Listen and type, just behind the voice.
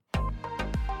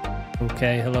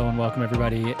Okay, hello and welcome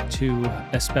everybody to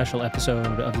a special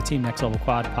episode of the Team Next Level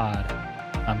Quad Pod.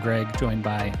 I'm Greg, joined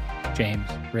by James,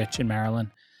 Rich, and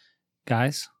Marilyn.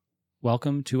 Guys,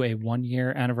 welcome to a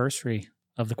 1-year anniversary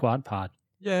of the Quad Pod.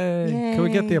 Yay. Yay. Can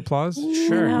we get the applause?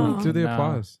 Sure. No. Do the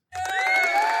applause.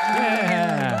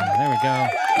 Yeah, there we go.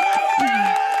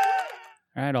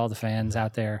 All right, all the fans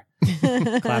out there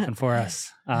clapping for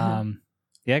us.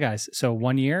 Yeah, guys. So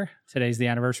 1 year. Today's the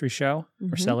anniversary show.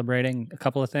 We're celebrating a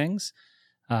couple of things.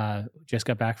 Just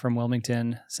got back from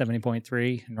Wilmington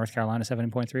 70.3, North Carolina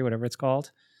 70.3, whatever it's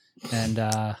called. And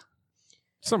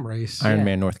Some race.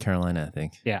 Ironman, North Carolina, I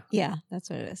think. Yeah, that's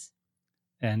what it is.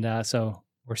 And so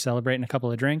we're celebrating a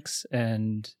couple of drinks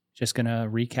and just going to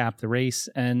recap the race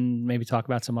and maybe talk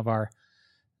about some of our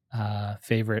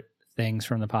favorite things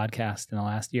from the podcast in the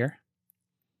last year.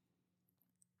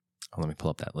 Oh, let me pull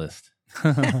up that list.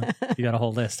 You got a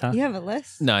whole list, huh? You have a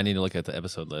list? No, I need to look at the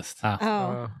episode list.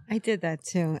 Oh, I did that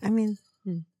too. I mean,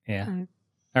 Yeah.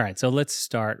 All right. So let's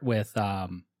start with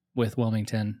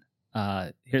Wilmington.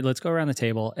 Here, let's go around the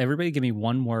table. Everybody give me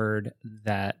one word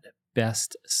that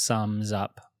best sums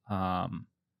up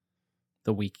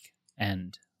the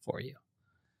weekend for you.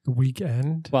 The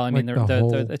weekend? Well, I mean, Like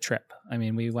whole... the trip. I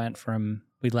mean, we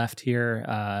left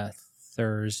here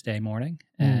Thursday morning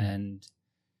and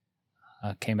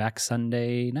came back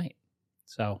Sunday night.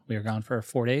 So we were gone for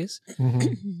 4 days.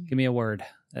 Mm-hmm. Give me a word.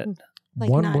 like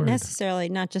One not word. necessarily,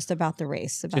 not just about the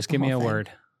race. About Just the give me a whole thing.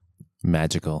 word.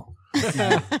 Magical.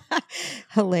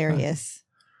 Hilarious.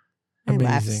 I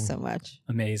laughed Amazing. so much.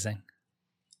 Amazing.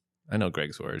 I know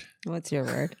Greg's word. What's your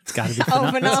word? It's got to be Oh,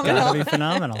 It's got to phenomenal. be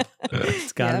phenomenal.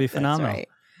 It's got to be Yep, phenomenal.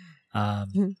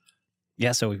 That's right.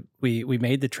 Yeah, so we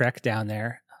made the trek down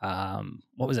there.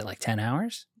 What was it, like 10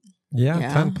 hours? Yeah,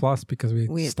 Yeah. 10 plus because we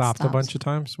We had stopped a stops. bunch of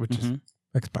times, which is Mhm.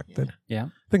 expected. Yeah.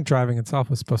 I think driving itself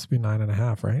was supposed to be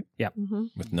 9.5, right? Mhm.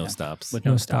 With no stops. With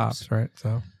no stops. right?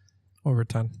 So over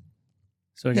 10.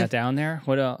 So we got down there.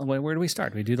 Where do we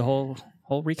start? Do we do the whole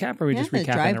recap, or we just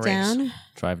recap drive the race? down.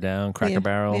 Drive down, Cracker we have,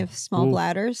 Barrel. We have small Ooh.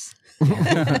 bladders.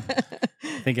 I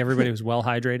think everybody was well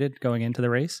hydrated going into the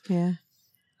race. Yeah.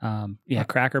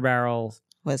 Cracker Barrel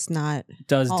Was not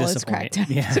does all it's disappoint. cracked out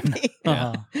Yeah. to be.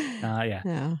 Yeah.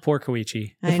 No. Poor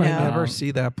Koichi. I If know. I never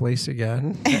see that place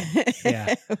again.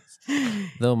 Yeah.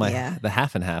 Though Yeah. the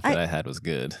half and half that I had was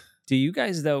good. Do you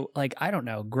guys though? Like, I don't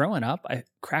know. Growing up,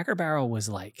 Cracker Barrel was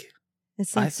like.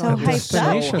 It's I like so thought it was hyped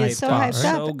up. so It's so hyped up, hyped right?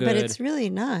 So up, good. but it's really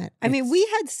not. I mean, we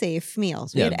had safe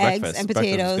meals. We Yeah, had eggs breakfast. and Breakfast was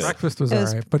potatoes. good. Breakfast was It all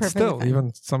was right. But perfectly still, fine.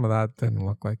 even some of that didn't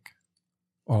look like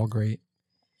all great.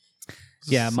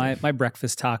 Yeah, So- my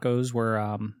breakfast tacos were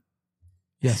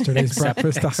Yesterday's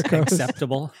breakfast tacos.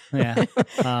 acceptable. Yeah.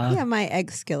 Yeah, my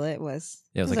egg skillet was.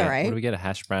 Yeah, it was was like, all right. what do we get? A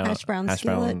hash brown? Hash brown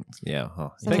skillet? Yeah.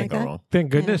 Oh, Something can't like go that. wrong. Thank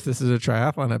goodness this is a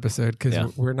triathlon episode because Yeah.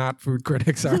 we're not food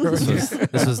critics. Are we?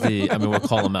 This was the, I mean, we'll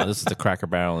call them out. This is the Cracker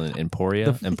Barrel in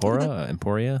Emporia. Emporia?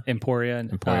 Emporia,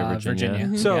 Emporia, Virginia.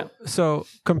 Mhm. So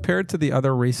compared to the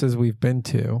other races we've been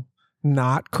to,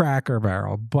 not Cracker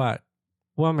Barrel, but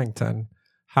Wilmington,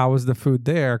 how was the food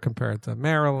there compared to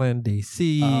Maryland,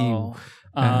 DC? Oh,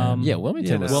 Yeah,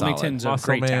 Wilmington is Wilmington's solid. a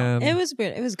great town. It was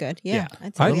good. It was good. Yeah.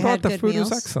 I'd say I we thought had the good food meals.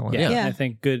 was excellent. Yeah, Yeah. I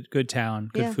think good town,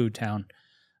 good Yeah. food town.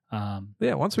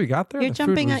 Yeah, once we got there, You're the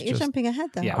jumping. food was You're just, jumping ahead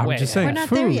though. Yeah, I'm way just ahead. saying, We're not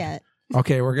food. there yet.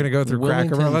 Okay, we're gonna go through Cracker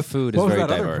Wilmington Barrel. food is what was very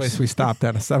that other diverse. place we stopped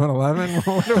at? A 7-Eleven?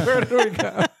 Where did we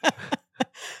go?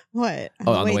 What?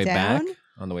 Oh, on the way down? back?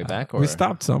 On the way back? Or? We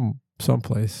stopped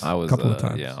someplace. I was a couple of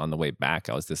times. Yeah, on the way back,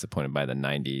 I was disappointed by the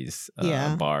 '90s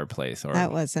Yeah. bar place. Or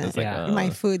That wasn't. it was like, Yeah. My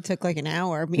food took like an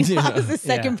hour. Meanwhile, I was the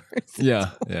second person. yeah.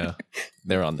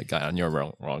 They're on the guy on your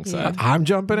wrong side. I'm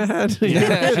jumping ahead.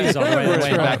 Yeah, she's all the way, We're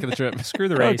way back back. of the trip. Screw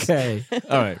the race. Okay.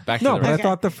 All right, back to No, the but race. I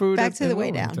thought the food Back at- to the in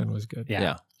way down. Wilmington was good.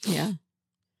 Yeah. Yeah.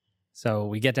 So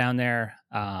we get down there.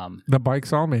 The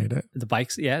bikes all made it. The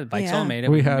bikes Yeah. all made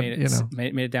it. We had, made it, you know.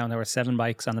 made it down. There were 7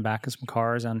 bikes on the back of some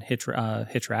cars on hitch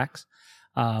racks.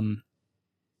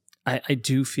 I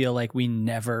do feel like we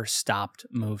never stopped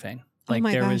moving. Like oh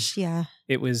my there gosh. Yeah.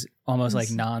 it was almost It like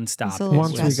was- nonstop. it's a It little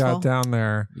Once was- we stressful. got down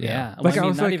there, Yeah. Like, I I mean,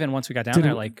 was not like, even once we got down did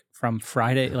there, it- like from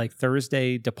Friday, like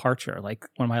Thursday departure, like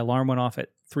when my alarm went off at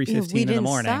 3:15 we in the didn't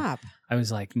morning, stop. I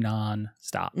was like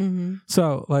non-stop. Mm-hmm.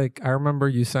 so like I remember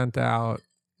you sent out,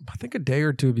 I think a day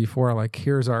or two before, like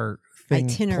here's our thing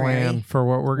Itinerary. plan for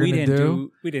what we're We gonna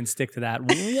didn't we didn't stick to that one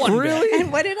bit. Really?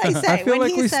 And what did I say? I feel when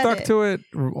like he we said stuck it? to it.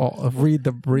 Read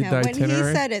the No, the when itinerary.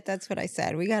 he said it, that's what I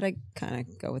said. We got to kind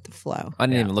of go with the flow. I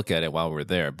didn't Yeah. even look at it while we were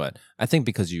there, but I think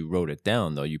because you wrote it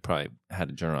down, though, you probably had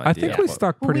a general I idea. think we of what-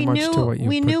 stuck Well, pretty we much knew to what you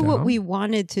we put knew what down. we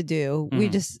wanted to do. We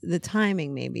Mhm. just the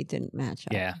timing maybe didn't match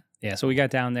up. Yeah. Yeah, so we got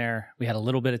down there. We had a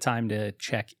little bit of time to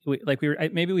check.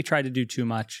 Maybe we tried to do too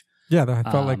much. Yeah,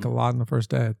 that felt like a lot on the first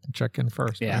day. Check in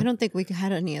first. Yeah. I don't think we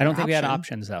had any other I don't think we had option.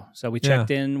 options though. So we checked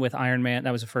in with Ironman.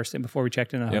 That was the first thing before we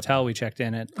checked in a hotel. We checked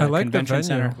in at I the like the convention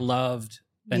center. venue. Loved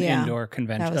an Yeah, indoor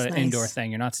convention, that was indoor nice.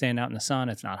 thing. You're not staying out in the sun.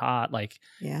 It's not hot. Like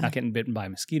Yeah. not getting bitten by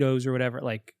mosquitoes or whatever.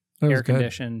 Like That was air good.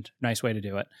 conditioned. Nice way to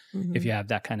do it. Mhm. If you have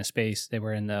that kind of space. They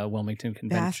were in the Wilmington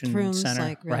Convention Bathrooms, Center,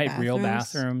 like real right? Real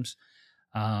bathrooms.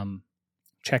 bathrooms.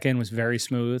 Check-in was very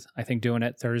smooth. I think doing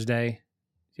it Thursday,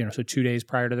 so 2 days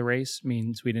prior to the race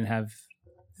means we didn't have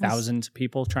thousands of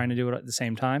people trying to do it at the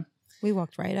same time. We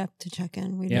walked right up to check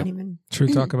in. We Yeah. didn't even. Should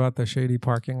we talk about the shady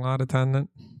parking lot attendant?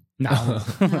 No,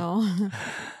 No.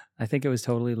 I think it was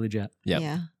totally legit. Yep.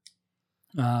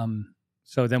 Yeah.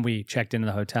 So then we checked into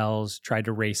the hotels, tried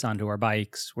to race onto our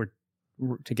bikes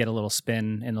to get a little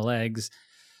spin in the legs.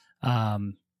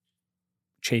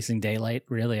 Chasing daylight,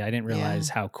 really. I didn't realize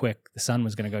how quick the sun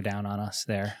was going to go down on us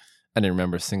there. I didn't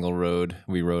remember a single road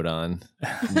we rode on.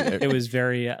 It was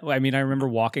very, I remember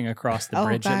walking across the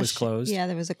bridge that was closed. Yeah,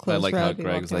 there was a I closed like road. how we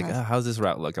Greg walked was like, across. how's this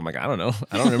route look? I'm like, I don't know.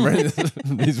 I don't remember any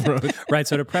of these roads. Right.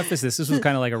 So to preface this was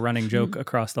kind of like a running joke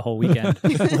across the whole weekend.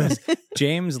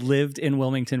 James lived in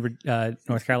Wilmington,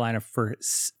 North Carolina for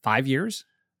 5 years.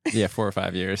 Yeah, 4 or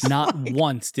 5 years. Not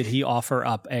once did he offer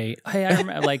up hey, I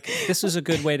remember, like, this was a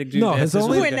good way to do No, this. his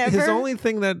only Whenever- his only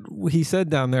thing that he said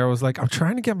down there was like, "I'm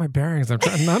trying to get my bearings.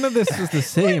 None of this is the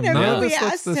same. None Whenever of we this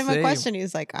looks asked the him a same." question, he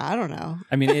was like, I don't know.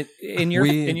 I mean, in your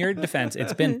We- defense,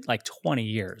 it's been like 20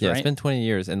 years, Yeah, right? it's been 20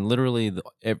 years. And literally,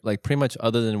 like pretty much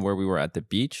other than where we were at the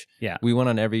beach, Yeah. we went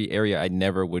on every area I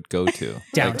never would go to.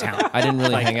 Downtown. Like, I didn't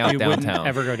really Like, hang out you wouldn't downtown.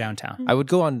 ever go downtown. I would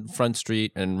go on Front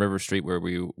Street and River Street where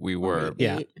we were.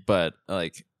 Yeah. But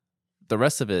like the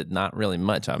rest of it, not really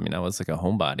much. I mean, I was like a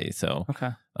homebody. So, Okay.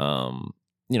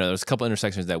 there's a couple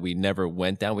intersections that we never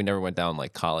went down. We never went down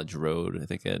like College Road. I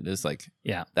think it is like,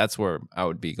 Yeah. that's where I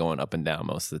would be going up and down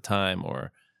most of the time,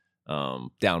 or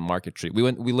down Market Street. We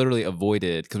literally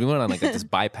avoided, because we went on like this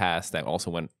bypass that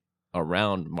also went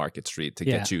around Market Street to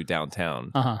get you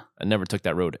downtown. Uh-huh. I never took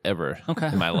that road ever Okay.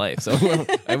 in my life. So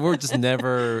we're just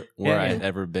never where Yeah, I yeah. had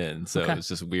ever been. So Okay. it's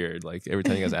just weird. Like every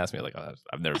time you guys ask me, like, oh,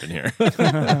 I've never been here.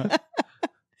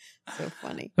 So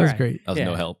funny. That was Right. great. I was Yeah.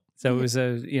 no help. So it was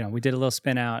we did a little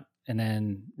spin out and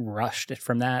then rushed it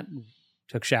from that,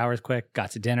 took showers quick,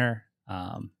 got to dinner,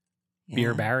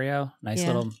 Beer Yeah. Barrio, nice Yeah.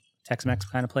 little Tex-Mex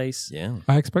kind of place. Yeah.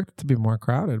 I expected it to be more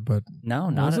crowded, but No,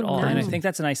 not Wasn't at all. And I really. think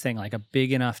that's a nice thing. Like a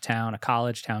big enough town, a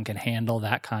college town can handle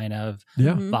that kind of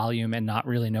yeah, Mhm. volume and not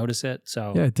really notice it.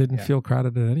 So yeah, it didn't yeah. feel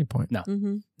crowded at any point. No.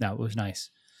 Mm-hmm. No, it was nice.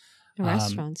 The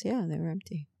restaurants, yeah, they were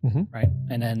empty. Right.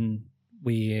 And then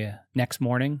next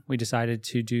morning, we decided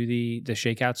to do the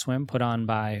shakeout swim put on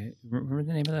by, remember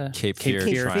the name of the Cape Fear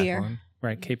Cape Fear. Triathlon.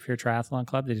 Right, Cape Fear Triathlon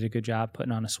Club. They did a good job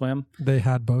putting on a swim. They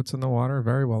had boats in the water,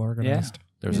 very well organized.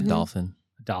 There was Mhm. a dolphin.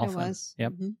 A dolphin. It was.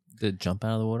 Yep. Mhm. Did it jump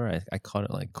out of the water? I caught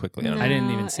it like quickly. I don't I know. didn't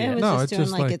even see it. It was No, just it's doing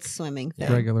just like, like its swimming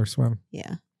thing. Regular swim.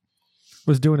 Yeah.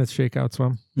 Was doing its shakeout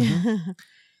swim.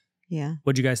 Yeah.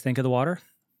 What'd you guys think of the water?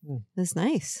 That's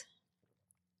nice.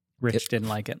 Rich didn't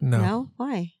like it. No,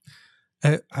 Why?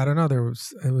 I don't know.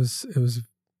 It was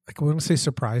like, I wouldn't say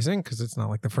surprising because it's not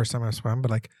like the first time I swam, but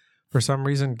like for some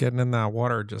reason getting in that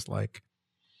water just like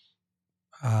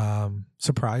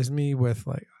surprised me with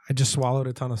like, I just swallowed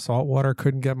a ton of salt water,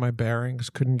 couldn't get my bearings,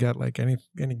 couldn't get like any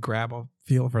grab of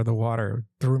feel for the water. It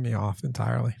threw me off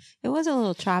entirely. It was a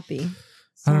little choppy.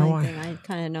 It's I don't the know only why. thing I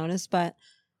kind of noticed, but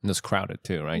And it was crowded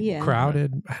too, right? yeah.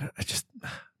 Crowded. I just,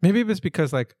 maybe it was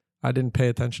because like I didn't pay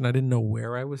attention. I didn't know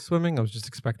where I was swimming. I was just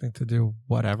expecting to do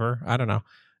whatever. I don't know.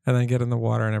 And then get in the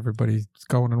water and everybody's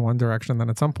going in one direction.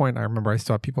 Then at some point, I remember I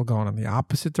saw people going in the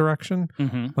opposite direction.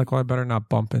 Mm-hmm. Like, well, I better not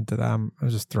bump into them. I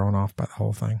was just thrown off by the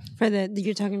whole thing.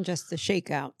 You're talking just the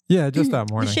shakeout. Yeah, just that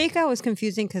morning. The shakeout was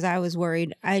confusing because I was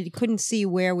worried. I couldn't see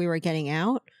where we were getting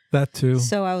out. That too.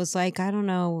 So I was like, I don't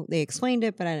know. They explained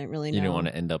it, but I didn't really know. You didn't want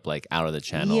to end up like out of the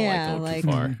channel, yeah, like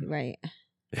going too far. right.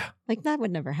 Yeah. Like that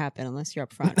would never happen unless you're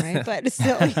up front, right? But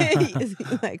still,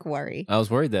 like worry. I was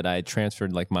worried that I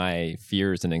transferred like my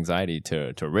fears and anxiety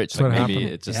to Rich. That's Like what maybe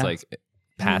happened. it just Yeah. like it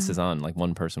passes on. Like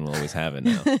one person will always have it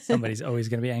now. Somebody's always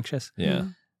going to be anxious. Yeah.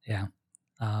 Yeah.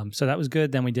 So that was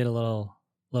good. Then we did a little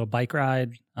bike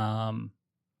ride, and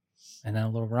then a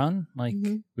little run. Like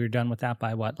Mhm. we were done with that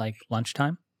by what, like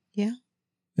lunchtime?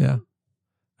 Yeah.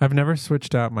 I've never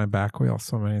switched out my back wheel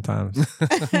so many times.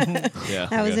 Yeah.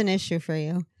 That was okay. an issue for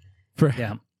you.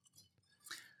 Yeah.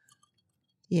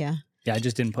 Yeah. Yeah. I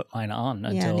just didn't put mine on Yeah,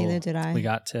 until neither did I. we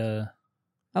got to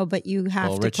Oh, but you have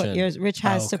Well, to Rich put and- yours. Rich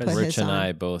has to 'cause put Rich his and on.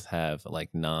 I both have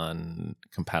like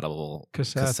non-compatible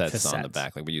cassettes on the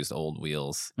back. Like we used old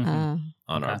wheels Mhm.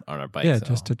 on Okay. our bike. Yeah, so.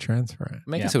 just to transfer it. I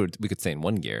mean, I guess we could stay in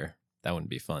one gear. That wouldn't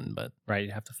be fun, but Right.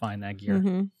 You have to find that gear.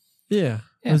 Mhm. Yeah.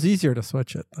 It Yeah. was easier to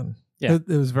switch it then. Yeah. It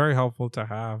was very helpful to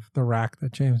have the rack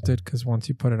that James did because once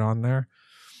you put it on there,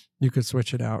 you could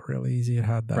switch it out really easy. It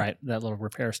had that Right. That little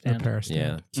repair stand. repair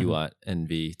yeah, stand. QWatt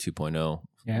NV 2.0.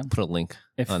 Yeah. We'll put a link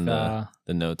If on the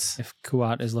notes. if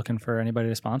Kuat is looking for anybody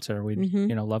to sponsor, we'd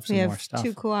Mhm. love We some more have stuff.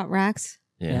 2 co-op racks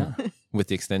Yeah, with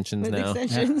the extensions with now.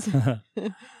 extensions.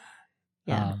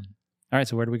 Yeah. All right.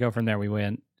 So where do we go from there? We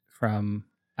went from.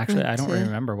 Actually, I don't Went to-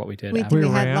 remember what we did. we after. We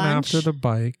We had ran lunch. after the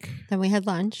bike. Then we had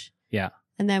lunch. Yeah.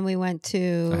 And then we went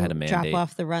to I had a drop mandate.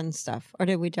 off the run stuff. Or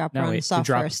did we drop No, run we stuff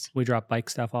dropped first? we dropped bike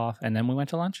stuff off, and then we went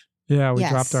to lunch. Yeah, we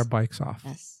Yes. dropped our bikes off.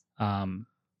 Yes.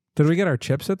 Did we get our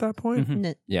chips at that point? Mhm.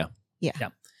 N- Yeah.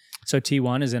 So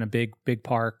T1 is in a big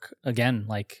park again,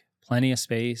 like plenty of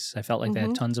space. I felt like they had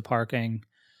Mhm. tons of parking.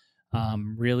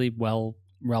 Really well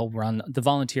run. The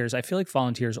volunteers, I feel like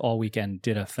volunteers all weekend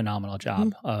did a phenomenal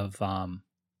job of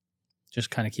just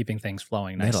kind of keeping things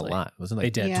flowing They had nicely. a lot. Wasn't it They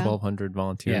like did. Yeah. 1,200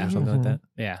 volunteers Yeah. or something like that?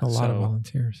 Yeah, A lot of so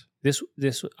volunteers. this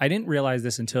I didn't realize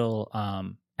this until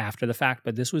after the fact,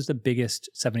 but this was the biggest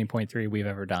 70.3 we've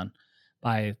ever done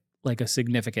by like a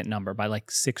significant number, by like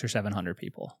 600 or 700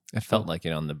 people. I felt like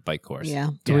it on the bike course. Yeah.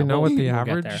 Do we know what the we'll get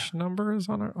there. average number is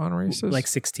on races? Like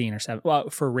 16 or 7. Well,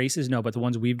 for races, no, but the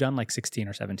ones we've done, like 16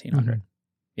 or 1700. Mhm.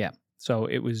 Yeah. So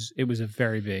it was a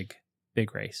very big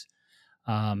race.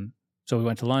 So we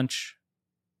went to lunch,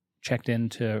 checked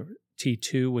into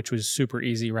T2, which was super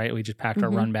easy, right? We just packed our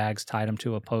Mhm. run bags, tied them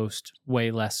to a post,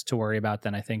 way less to worry about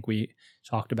than I think we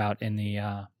talked about in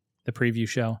the preview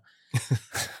show.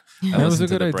 I That was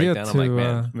listened a to good the idea breakdown. I'm like,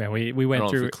 man, Yeah, we I went don't know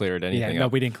if through we cleared anything no,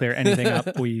 up. we didn't clear anything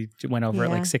up. We went over it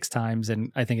Yeah. like 6 times,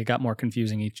 and I think it got more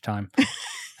confusing each time.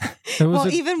 It was Well, a-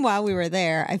 even while we were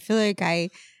there, I feel like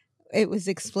it was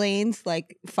explained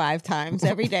like 5 times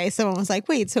every day. Someone was like,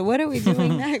 "Wait, so what are we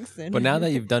doing next?" And But now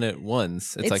that you've done it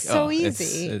once, it's like, so oh,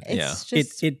 easy. yeah. It's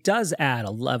just It does add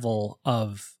a level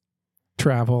of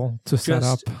travel to set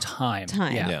up. just time.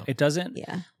 Time. Yeah. It doesn't.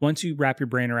 yeah. Once you wrap your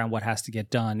brain around what has to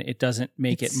get done, it doesn't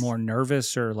make it It's- more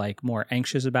nervous or like more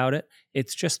anxious about it.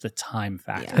 It's just the time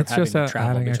factor. Yeah. It's having just to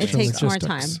travel adding between It extra takes stuff. more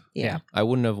time. logistics. Yeah. I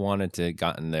wouldn't have wanted to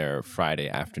gotten there Friday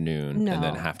afternoon and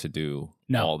then No. have to do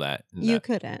No. all that. You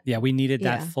couldn't. Yeah, we needed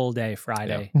that Yeah. full day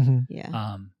Friday. Mhm.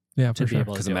 Yeah. Yeah, To for be sure.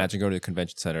 able to Because do imagine going to the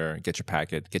convention center, get your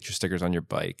packet, get your stickers on your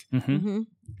bike, it. Mhm.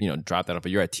 Mm-hmm. drop that up.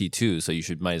 But you're at T2, so you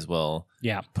might as well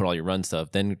Yeah. put all your run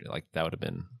stuff. Then like that would have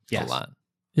been Yes. a lot.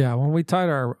 Yeah, when we tied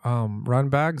our run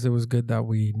bags, it was good that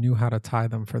we knew how to tie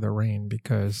them for the rain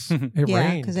because it Yeah,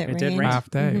 rained because it It did rained. rain. half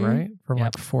day, Mhm. right? From Yep.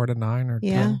 like 4 to 9 or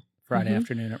Yeah. 10. Friday Mhm.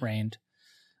 afternoon it rained.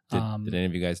 Did any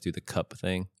of you guys do the cup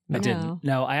thing? I No. didn't.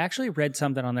 No, I actually read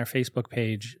something on their Facebook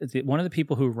page. One of the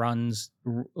people who runs,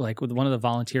 like one of the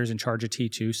volunteers in charge of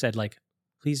T2 said, like,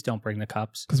 please don't bring the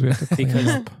cups Because we have to clean because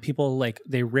them up. people like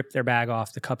they rip their bag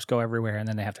off, the cups go everywhere, and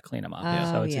then they have to clean them up.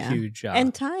 Oh, So it's yeah. a huge.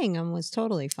 And tying them was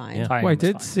totally fine. Yeah. tying Well, I was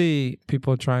did fine. see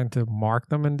people trying to mark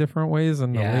them in different ways,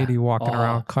 and Yeah. the lady walking Oh,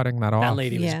 around cutting that off. That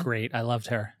lady Yeah. was great. I loved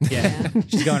her. Yeah. Yeah.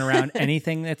 She's going around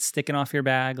anything that's sticking off your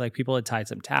bag. Like people had tied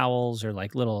some towels or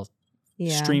like little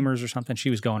Yeah. streamers or something.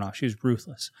 She was going off. She was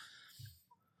ruthless.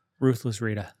 Ruthless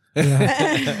Rita.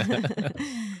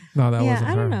 No, that yeah, wasn't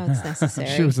I her. don't know. It's necessary.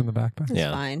 She was in the backpack. It's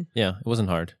Yeah. fine. Yeah, it wasn't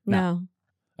hard. No.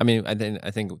 I mean,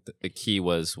 I think the key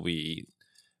was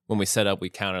when we set up, we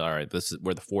counted. All right,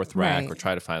 we're the 4th rack. Right. We're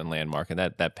trying to find a landmark, and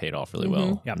that paid off really Mhm.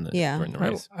 well. Yep. Yeah. during the I,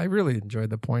 race. I really enjoyed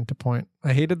the point to point.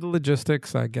 I hated the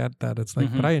logistics. I get that it's like,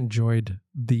 Mhm. but I enjoyed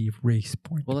the race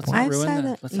point. Well, to let's point. not I've ruin said the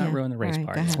that- let's not yeah. ruin the race All right,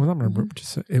 part. go ahead. Well, I'm gonna Mhm.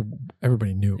 just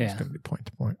everybody knew it was Yeah. going to be point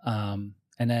to point.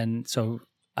 And then so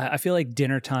I feel like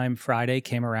dinner time Friday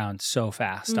came around so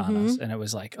fast on us, and it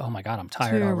was like, oh my god, I'm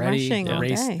tired we were already. rushing The all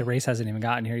race day. the race hasn't even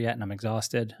gotten here yet, and I'm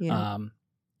exhausted. Yeah.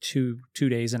 2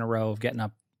 days in a row of getting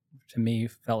up to me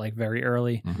felt like very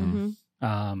early. Mhm.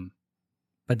 Mm-hmm.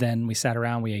 But then we sat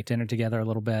around, we ate dinner together a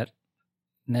little bit,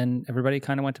 and then everybody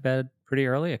kind of went to bed pretty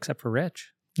early, except for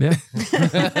Rich. Yeah,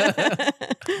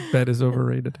 bed is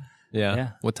overrated. Yeah.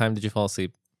 Yeah. What time did you fall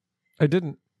asleep? I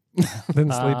didn't sleep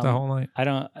the whole night.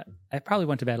 I probably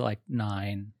went to bed at like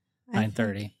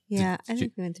 9:30. Yeah, I Did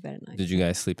think we went to bed at 9. Did you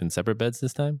guys sleep in separate beds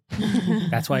this time?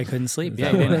 That's why I couldn't sleep. Is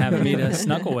Yeah, that you didn't why? have me to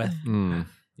snuggle with. You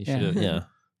Yeah. should have. Yeah.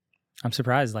 I'm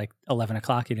surprised, like 11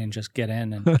 o'clock, you didn't just get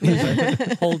in and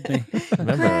hold me.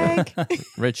 Remember, Craig.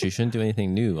 Rich, you shouldn't do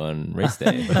anything new on race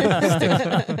day.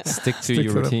 stick to Stick your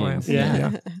to the routines. plan.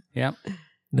 Yeah. Yep.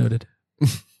 Noted.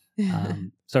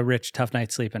 So Rich, tough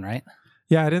night sleeping, right?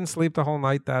 Yeah, I didn't sleep the whole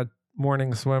night. That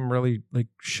morning swim really like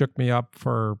shook me up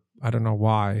for, I don't know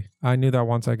why. I knew that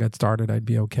once I got started, I'd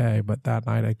be okay. But that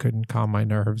night I couldn't calm my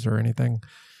nerves or anything.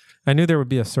 I knew there would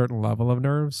be a certain level of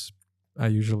nerves. I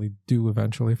usually do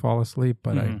eventually fall asleep,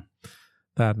 but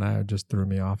that night just threw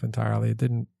me off entirely. It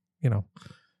didn't,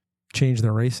 change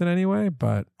the race in any way,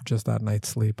 but just that night's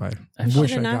sleep, I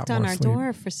wish I got knocked on more our sleep.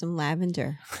 door for some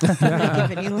lavender.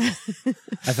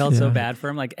 I felt so bad for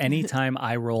him. Like anytime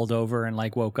I rolled over and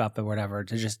like woke up or whatever,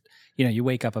 to just you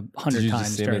wake up 100 you times.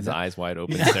 Just see him, his eyes wide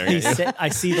open, Yeah, staring at you? I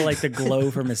see the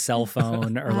glow from his cell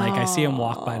phone, or like I see him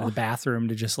walk by to the bathroom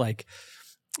to just like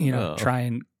try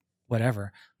and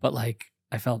whatever. But like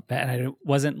I felt bad. And it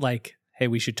wasn't like, hey,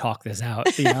 we should talk this out,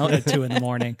 at 2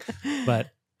 a.m. But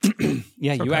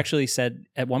yeah, you actually said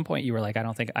at one point you were like, I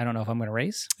don't know if I'm going to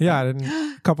race. Yeah, I didn't.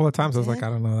 A couple of times I was like, I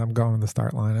don't know, I'm going to the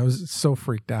start line. I was so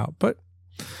freaked out, but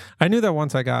I knew that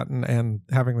once I got and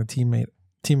having the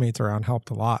teammates around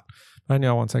helped a lot. I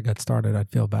knew once I got started,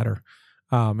 I'd feel better.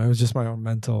 It was just my own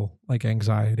mental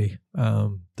anxiety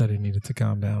that I needed to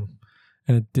calm down,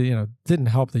 and it didn't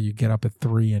help that you get up at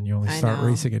 3 and you only start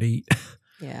racing at 8.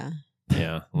 Yeah,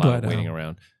 a lot of waiting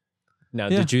around. Now,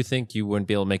 did you think you wouldn't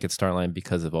be able to make it start line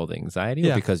because of all the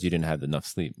anxiety or because you didn't have enough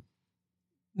sleep?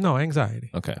 No, anxiety.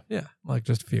 Okay. Yeah, like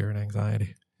just fear and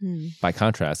anxiety. By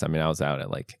contrast, I was out at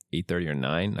like 8:30 or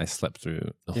 9. I slept through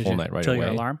the whole night right away. Your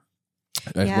alarm?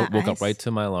 I woke up right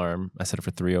to my alarm. I set it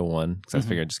for 3:01 because I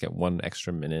figured I'd just get 1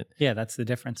 extra minute. Yeah, that's the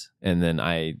difference. And then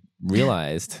I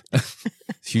realized,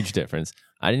 huge difference.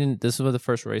 This was the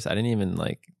first race. I didn't even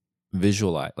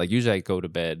visualize. Like usually I go to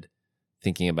bed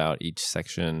thinking about each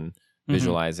section,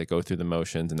 visualize it, go through the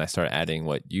motions, and I start adding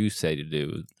what you say to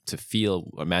do to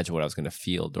imagine what I was going to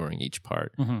feel during each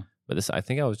part. But this, I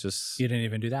think I was just... You didn't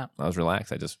even do that? I was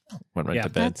relaxed. I just went right to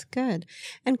bed. That's good.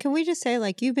 And can we just say,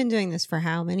 you've been doing this for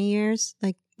how many years?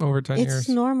 Over 10 years. It's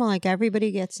normal.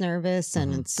 Everybody gets nervous,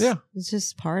 and it's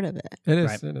just part of it. It is.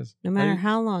 Right. It is. No matter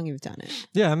how long you've done it.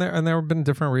 Yeah, and there have been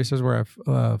different races where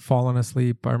I've fallen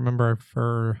asleep. I remember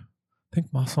for, I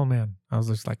think Muscle Man, I was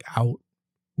just out.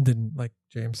 Didn't, like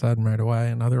James said, right away.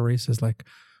 And other races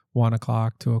 1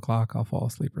 o'clock, 2 o'clock, I'll fall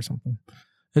asleep or something.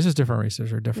 It's just different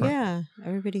races are different. Yeah,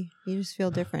 everybody, you just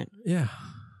feel different. Yeah.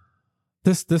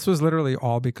 This was literally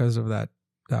all because of that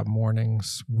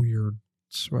morning's weird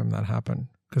swim that happened.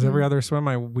 Because every other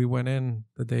swim we went in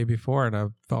the day before and I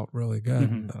felt really good.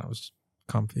 And then I was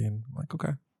comfy and like,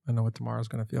 okay, I know what tomorrow's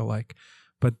going to feel like.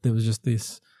 But there was just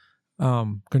this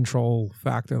control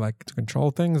factor, to control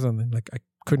things. And then I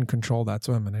couldn't control that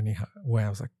swim in any way. I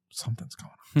was like, something's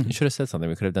going on. You should have said something.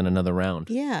 We could have done another round.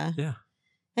 Yeah. Yeah.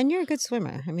 And you're a good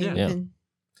swimmer.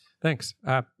 Thanks.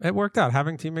 It worked out.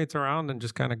 Having teammates around and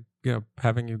just kind of,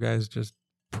 having you guys just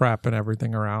prep and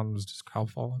everything around was just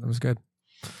helpful. And it was good.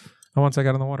 And once I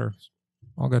got in the water, it was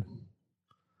all good.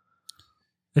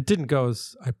 It didn't go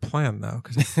as I planned, though,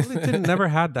 because I really never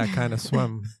had that kind of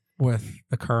swim with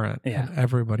the current and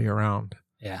everybody around.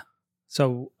 Yeah.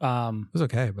 So it was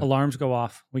okay. But alarms go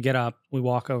off. We get up. We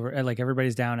walk over. And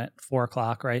everybody's down at 4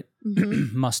 o'clock, right?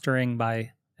 Mustering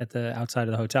at the outside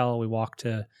of the hotel. We walk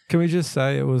to... Can we just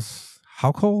say it was...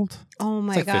 How cold? Oh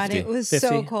my God, 50. it was 50,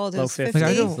 so cold. It was 50.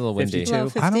 It's a little windy.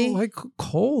 52. I don't like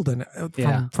cold. And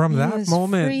from It that was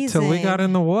moment till we got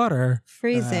in the water,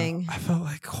 freezing. I felt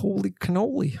like holy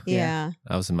cannoli. Yeah.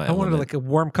 I was in my I wanted element. a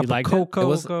warm cup of cocoa. It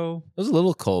was a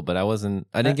little cold, but I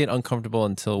didn't get uncomfortable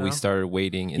until we started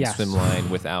waiting in swim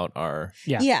line without our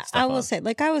I will say,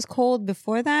 I was cold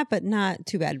before that, but not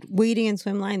too bad. Waiting in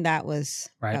swim line, that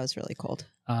was really cold.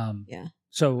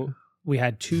 So we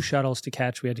had 2 shuttles to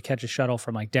catch. We had to catch a shuttle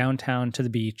from downtown to the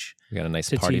beach. We got a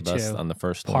nice party T2. bus on the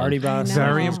first Party one. bus.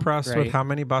 Very impressed with how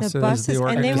many buses, the and they were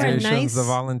organizations, nice. the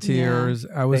volunteers.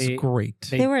 I was great.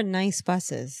 They were nice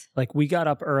buses. We got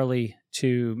up early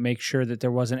to make sure that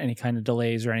there wasn't any kind of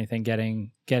delays or anything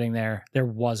getting there. There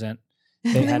wasn't.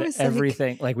 They had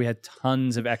everything. We had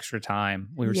tons of extra time.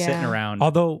 We were sitting around.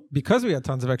 Although, because we had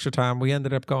tons of extra time, we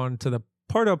ended up going to the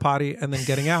porta potty and then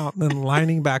getting out and then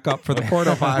lining back up for the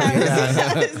porta potty.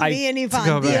 Me and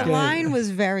Yvonne. The line was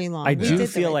very long. I do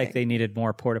feel like they needed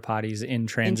more porta potties in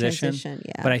transition.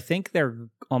 But I think their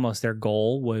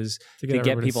goal was to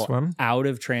get people out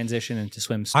of transition and to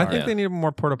swim start. I think they needed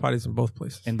more porta potties in both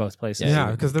places.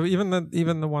 Yeah, because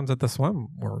even the ones at the swim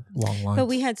were long lines. But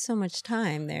we had so much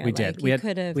time there. We did. We had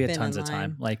tons of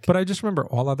time. But I just remember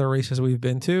all other races we've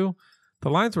been to, the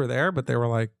lines were there, but they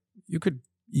were you could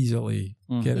easily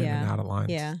get in and out of lines.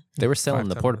 Yeah. They were selling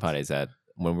the porta potties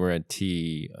when we were at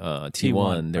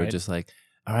T1. They were just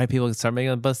all all right, people can start making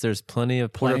the bus. There's plenty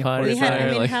of porta Plenty of potties. We had, I there.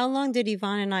 mean, Like, how long did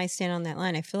Yvonne and I stand on that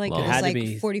line? I feel like Long. it It was had to like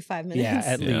be- 45 minutes. Yeah,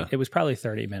 at Yeah. least it was probably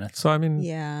 30 minutes. So I mean,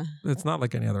 Yeah. it's not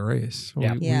like any other race.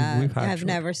 Yeah. We've had I've short-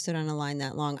 never stood on a line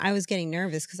that long. I was getting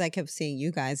nervous because I kept seeing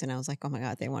you guys and I was like, oh my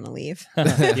God, they want to leave.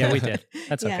 Yeah, we did.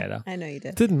 That's Yeah, okay though. I know you It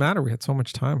did. didn't matter. We had so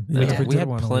much time. no, Even if we did had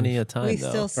wanna plenty leave. of time, We though.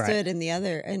 still stood in the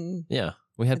other and Yeah,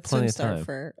 we had at plenty of swim start time.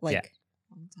 for like Yeah.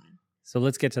 a long time. So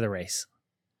let's get to the race.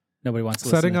 Nobody wants to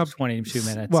Setting listen up to 22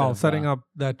 minutes. Well, of, setting up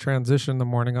that transition the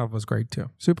morning of was great too.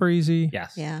 Super easy.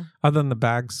 Yes. Yeah. Other than the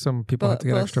bags, some people had to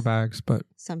get Both- extra bags, but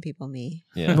Some people, me.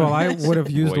 Yeah. well, I would have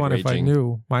used Void one if I raging.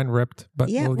 knew. Mine ripped, but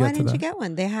Yeah. we'll Why get to didn't that. you get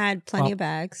one? They had plenty Well, of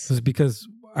bags. This is because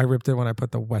I ripped it when I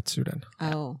put the wetsuit in.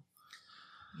 Oh.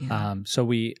 Yeah. So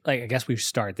we I guess we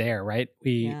start there, right?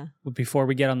 Yeah. Before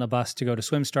we get on the bus to go to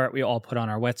swim start, we all put on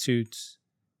our wetsuits.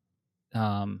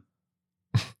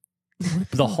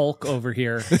 The Hulk over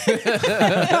here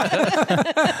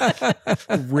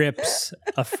rips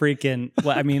a freaking,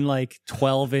 like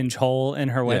 12-inch hole in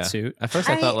her Yeah. wetsuit. At first,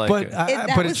 I thought like, but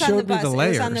That but it was on the showed me bus. the It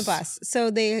layers. was on the bus.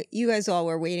 So you guys all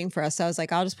were waiting for us. So I was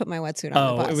like, I'll just put my wetsuit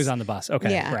on the bus. It was on the bus.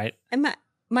 Okay, Yeah. right. And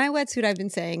my wetsuit, I've been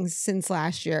saying since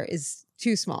last year, is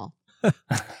too small.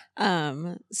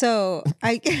 So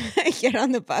I get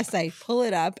on the bus, I pull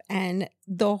it up, and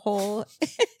the whole.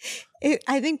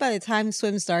 I think by the time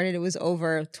swim started, it was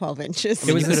over 12 inches.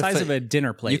 It was you the could've size fit- of a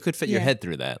dinner plate. you could fit your Yeah. head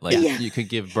through that. Like, Yeah. you could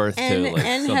give birth and to like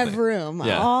and something. have room.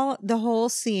 Yeah. The whole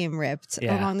seam ripped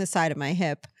Yeah. along the side of my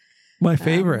hip. My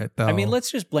favorite, though. I mean, let's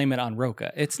just blame it on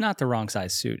Roka. It's not the wrong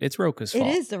size suit. It's Roka's fault.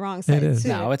 It is the wrong side. is. Suit.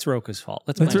 No, it's Roka's fault.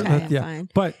 Let's That's blame Okay, it. yeah. fine.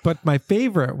 But my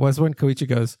favorite was when Koichi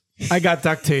goes, "I got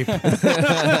duct tape." Duct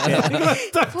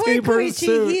Poor tape for his Koichi,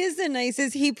 suit. he is the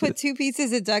nicest. He put 2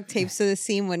 pieces of duct tape so the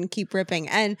seam wouldn't keep ripping.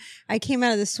 And I came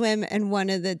out of the swim and one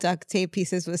of the duct tape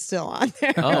pieces was still on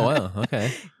there. Oh wow,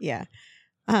 okay. Yeah.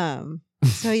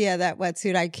 So yeah, that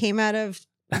wetsuit. I came out of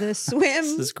the This swim.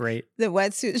 is great. The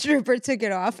wetsuit stripper took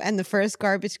it off, and the first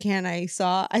garbage can I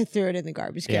saw, I threw it in the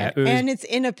garbage can. Yeah, it was- And it's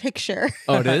in a picture.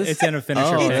 Oh, it is. It's in a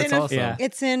finisher. Oh, kit. It's that's in a- awesome. Yeah.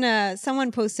 It's in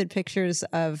someone posted pictures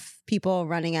of people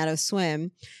running out of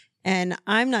swim, and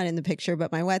I'm not in the picture,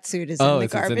 but my wetsuit is Oh, in the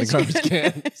it's garbage, in the garbage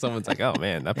can. Someone's like, "Oh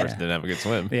man, that person Yeah. didn't have a good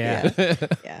swim." Yeah.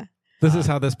 Yeah. This is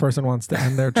how this person wants to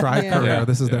end their tri Yeah. career. Yeah.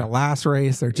 This is Yeah. their last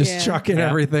race. They're just Yeah. chucking Yeah.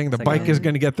 everything. The It's like, bike is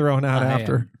going to get thrown out I am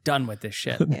after. done with this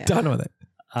shit. Yeah. Done with it.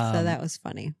 So that was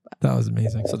funny. But That was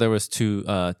amazing. So there was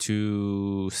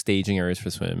two staging areas for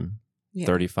swim, yeah.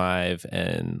 35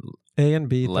 and A and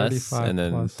B, less, 35 and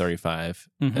then plus. 35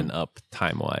 Mhm. and up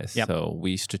time wise. Yep. So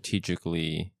we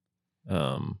strategically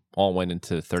all went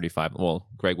into 35. Well,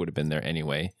 Greg would have been there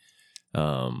anyway.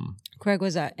 Craig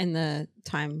was in the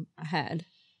time ahead.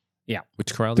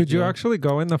 Which corral Did you go? actually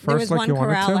go in the There was first like one you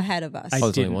wanted corral to? ahead of us. I Oh, there's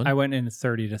only didn't. one? I went in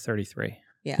 30 to 33.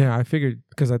 Yeah, I figured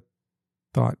because I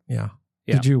thought, yeah.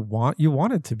 Yeah. Did you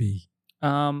wanted to be?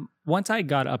 Once I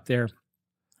got up there,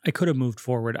 I could have moved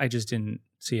forward. I just didn't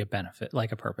see a benefit,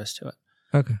 like a purpose to it.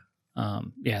 Okay.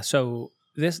 Yeah. So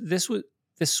this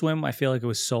swim, I feel like it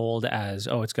was sold as,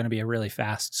 it's going to be a really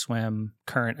fast swim,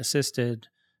 current assisted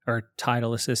or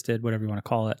tidal assisted, whatever you want to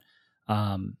call it.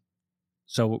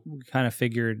 So we kind of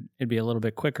figured it'd be a little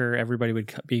bit quicker. Everybody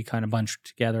would be kind of bunched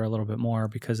together a little bit more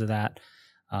because of that.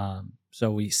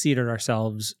 So we seated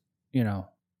ourselves,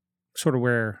 sort of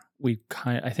where we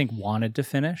I think wanted to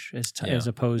finish as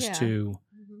opposed Yeah. to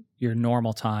Mhm. your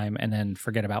normal time and then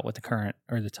forget about what the current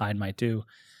or the tide might do.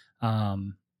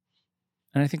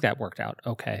 And I think that worked out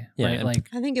okay. Yeah, Right? and Like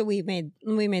I think we made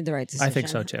the right decision. I think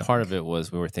so too. Part of it was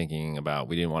we were thinking about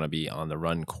we didn't want to be on the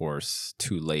run course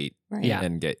too late Right. Yeah.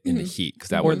 and get in the Mhm. heat because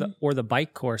that or would the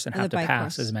bike course and Or have the to bike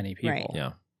pass course. as many people. Right.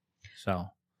 yeah. So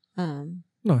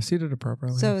No, seated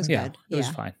appropriately. So I it was think. yeah, good. it was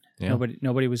Yeah. fine. Yeah.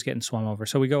 Nobody was getting swum over.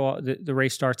 So we go. The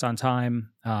race starts on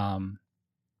time.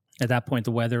 At that point,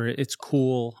 the weather it's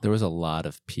cool. There was a lot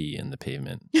of pee in the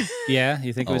pavement. Yeah,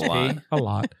 you think it A was lot. pee? A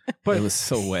lot. But It was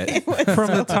so wet. It was from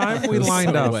so the time bad. we It was lined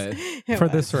so up wet. It for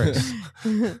was. this race,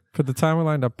 for the time we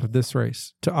lined up for this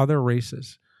race to other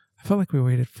races, I felt like we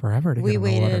waited forever to We get in the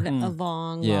waited water. Mm. a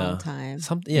long, Yeah. long time.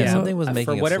 Something was making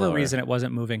for it whatever slower. reason it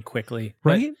wasn't moving quickly. But-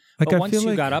 Right? Like But I once feel you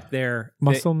like got up there,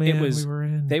 Muscle Man, it was we were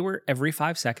in. they were every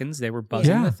 5 seconds they were buzzing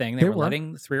Yeah, the thing. They they were were.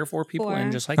 letting 3 or 4 people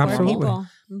in, just like Four Absolutely. normal.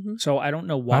 people. Mhm. So I don't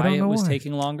know why don't it know was why.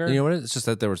 taking longer. You know what? It's just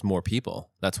that there was more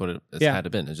people. That's what it Yeah. had to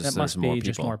been. It's just That there's must more be people.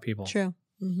 just more people. True.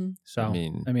 Mm-hmm. So I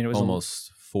mean, it was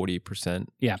almost 40%.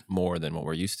 Yeah. more than what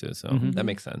we're used to. So Mhm. that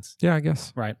makes sense. Yeah, I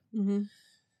guess. right.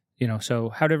 Mm-hmm. So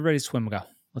how did everybody's swim go?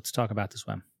 Let's talk about the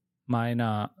swim. Mine,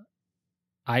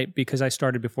 because I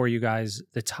started before you guys,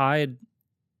 the tide,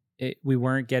 we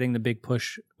weren't getting the big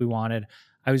push we wanted.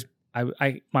 I was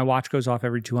my watch goes off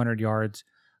every 200 yards.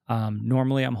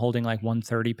 Normally I'm holding like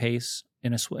 130 pace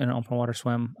in an open water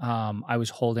swim. I was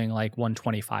holding like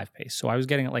 125 pace. So I was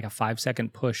getting like a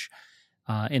 5-second push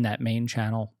in that main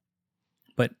channel,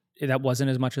 but that wasn't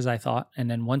as much as I thought. And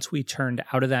then once we turned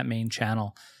out of that main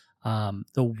channel,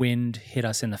 the wind hit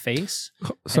us in the face.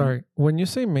 Sorry, when you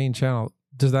say main channel,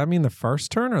 does that mean the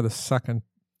first turn or the second?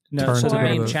 No, so the Turn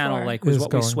main to the channel floor. like was Is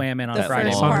what going- we swam in on The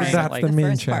Friday first morning. part. That's Like, the main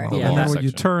first part. channel. Yeah, And then that when you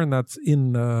section. turn, that's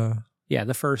in the... yeah,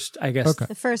 the first, I guess, Okay.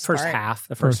 The first first part. half,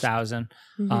 the first First. 1,000.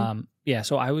 Mhm. Yeah,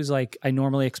 so I was like, I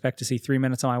normally expect to see 3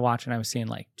 minutes on my watch, and I was seeing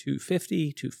like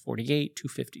 250, 248,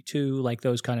 252, like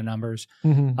those kind of numbers.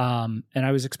 Mhm. And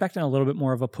I was expecting a little bit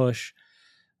more of a push,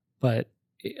 but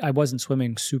I wasn't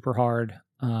swimming super hard.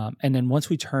 And then once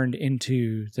we turned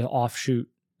into the offshoot,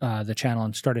 the channel,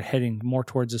 and started heading more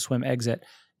towards the swim exit,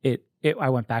 I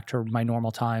went back to my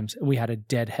normal times. We had a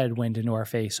dead headwind into our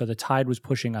face. So the tide was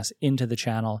pushing us into the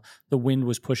channel. The wind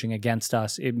was pushing against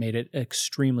us. It made it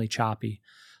extremely choppy.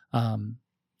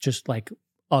 Just like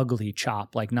ugly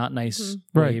chop, like not nice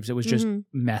Right. waves. It was just Mhm.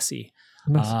 messy.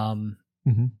 Nice.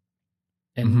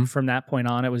 And Mhm. from that point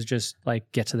on, it was just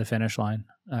like get to the finish line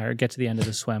or get to the end of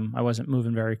the swim. I wasn't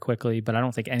moving very quickly, but I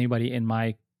don't think anybody in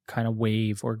my kind of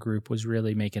wave or group was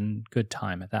really making good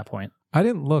time at that point. I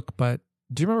didn't look, but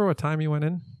do you remember what time you went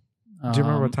in? Do you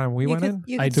remember what time we went in?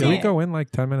 You I could do. Did see we it. go in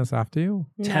like 10 minutes after you?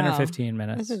 10 or No. 15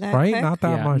 minutes. Was it that Right? quick? Not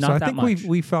that Yeah, much. not So I that think much.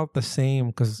 we felt the same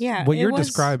because Yeah, what it you're was-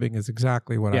 describing is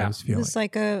exactly what I Yeah. was It feeling. was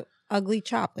like a ugly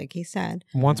chop, like he said.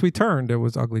 Once we turned, it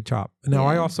was ugly chop. Now,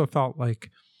 I Yeah. also felt like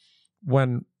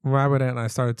when I went in, I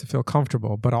started to feel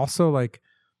comfortable, but also like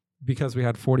because we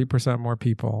had 40% more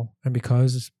people and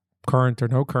because current or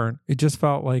no current, it just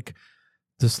felt like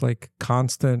just like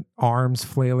constant arms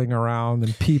flailing around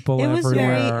and people It was very.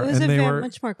 everywhere. It was and a they very were,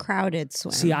 much more crowded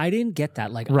swim. See, I didn't get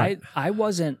that. Like Right. I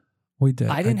wasn't, we did.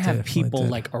 I didn't have definitely people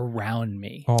did. like around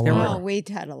me. All There over. Oh, were, we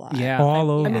had a lot. yeah, all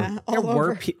over. I mean, Yeah, there all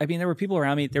were, over. there were people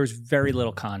around me. There was very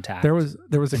little contact. There was a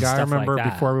guy I stuff like remember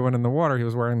that. before we went in the water. He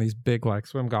was wearing these big like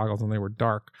swim goggles and they were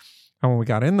dark. And when we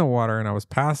got in the water and I was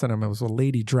passing him, it was a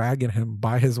lady dragging him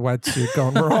by his wetsuit,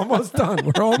 going, "We're almost done.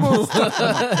 We're almost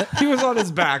done." He was on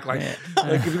his back, like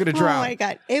he's gonna Oh drown. my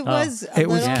god! It was a It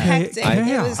was little cha- hectic. It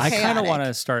chaos. was I kind of chaotic. want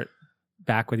to start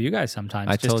back with you guys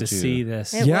sometimes I just told to you. see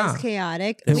this. It Yeah. was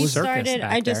chaotic. It We was circus started.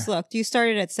 back I just there. looked. You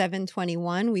started at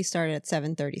 7:21. We started at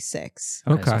 7:36.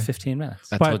 So Okay. 15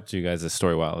 minutes. I But- told you guys the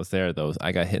story while I was there, though.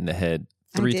 I got hit in the head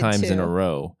I 3 did times in too. a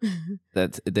row.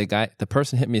 That the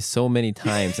person hit me so many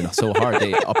times and so hard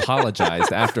they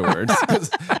apologized afterwards.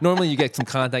 Because normally you get some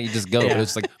contact, you just go, but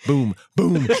it's just like boom,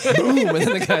 boom, boom, and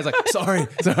then the guy's like, sorry.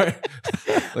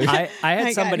 Like, I I had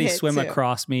got somebody hit swim too.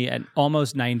 across me at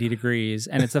almost 90 degrees,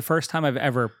 and it's the first time I've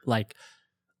ever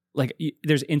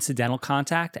there's incidental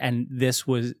contact, and this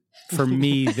was for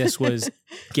me. This was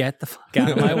get the fuck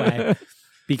out of my way,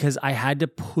 because I had to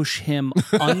push him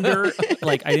under.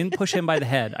 Like I didn't push him by the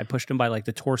head; I pushed him by like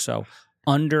the torso,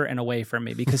 under and away from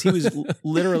me, because he was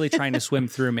literally trying to swim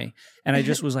through me, and I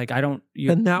just was like, I don't.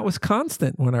 And that was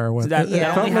constant when I went. That, It that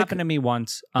felt only like- happened to me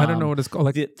once. I don't know what it's called.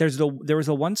 Like, There was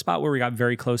the one spot where we got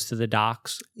very close to the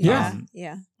docks. Yeah.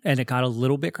 Yeah. And it got a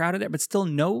little bit crowded there, but still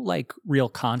no like real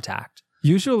contact.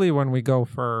 usually when we go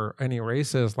for any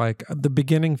races, like the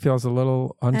beginning feels a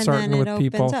little uncertain and then with it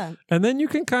people, opens up. and then you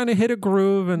can kind of hit a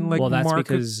groove and like well, that's mark it,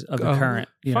 because of the current.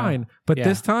 You know? fine. But Yeah.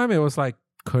 this time it was like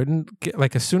couldn't get,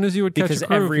 like as soon as you would catch Because a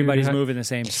groove, everybody's you had- moving the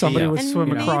same speed. somebody would And swim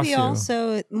maybe across you.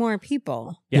 also more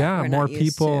people. Yeah, we're more not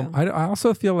used people. to. I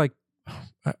also feel like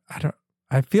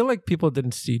I feel like people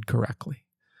didn't seed correctly.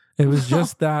 It was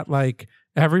just that like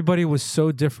everybody was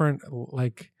so different.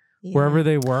 Like Yeah. wherever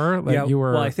they were, like you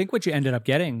were. Well, I think what you ended up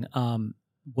getting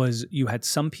was you had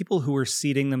some people who were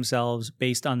seating themselves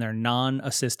based on their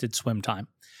non-assisted swim time.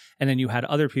 And then you had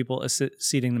other people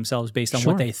seating themselves based on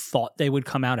Sure. what they thought they would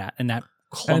come out at. And that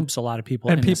clumps a lot of people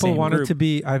and in the people same wanted group. to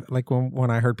be like when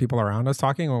I heard people around us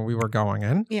talking when we were going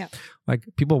in, Yeah. like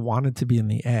people wanted to be in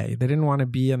the A. They didn't want to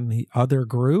be in the other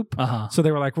group. Uh-huh. So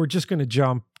they were like, we're just going to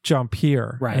jump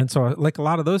here. Right. And so like a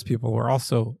lot of those people were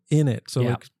also in it. So Yeah.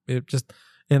 like it just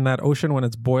in that ocean when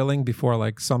it's boiling before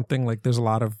like something, like there's a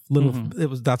lot of little,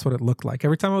 that's what it looked like.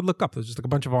 Every time I would look up, there's just like a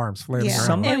bunch of arms flailing Yeah. around.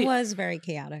 Somebody- It was very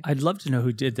chaotic. I'd love to know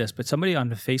who did this, but somebody on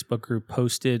the Facebook group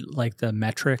posted like the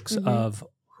metrics Mhm. of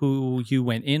who you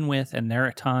went in with and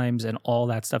their times and all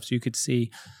that stuff, so you could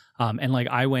see. And like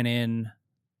I went in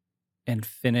and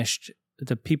finished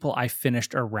the people I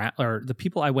finished around, or the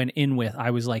people I went in with,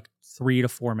 I was like 3 to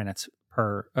 4 minutes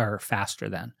per or faster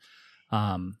than.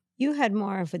 You had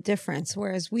more of a difference,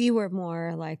 whereas we were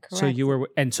more like. So you were,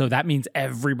 and so that means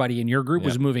everybody in your group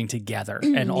was moving together,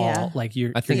 and all like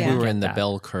you. I think Yeah. we were in the that.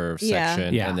 bell curve Yeah.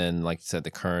 section, Yeah. and then like you said,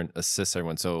 the current assists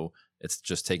everyone. So it's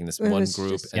just taking this It one was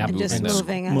group just- and and just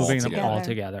moving them moving them all all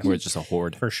together. together We're just a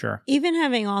horde. for sure. Even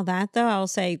having all that though, I'll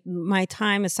say my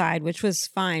time aside, which was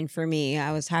fine for me.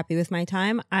 I was happy with my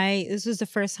time. This was the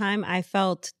first time I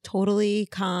felt totally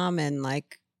calm and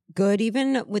like good,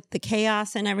 even with the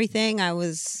chaos and everything. I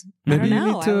was, Maybe I don't you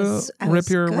know. need to I rip was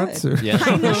your good. wetsuit. Yeah,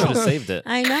 I know. should have saved it.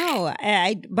 I know.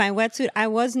 My wetsuit, I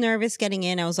was nervous getting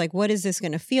in. I was like, what is this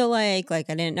going to feel like? Like,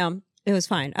 I didn't know. It was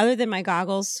fine. Other than my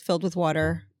goggles filled with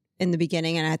water in the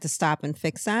beginning, and I had to stop and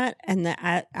fix that. And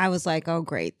I was like, oh,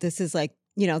 great. This is like,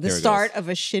 the Here it start goes. of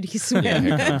a shitty swim. Yeah,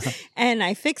 here it comes. And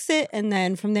I fixed it. And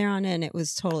then from there on in, it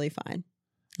was totally fine.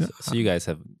 So you guys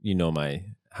have,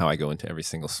 how I go into every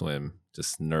single swim,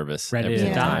 just nervous, Ready every to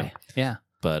single time. die. Yeah.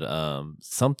 But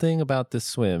something about this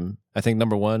swim, I think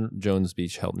number one, Jones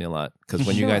Beach helped me a lot because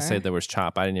when you guys Sure. said there was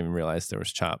chop, I didn't even realize there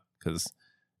was chop because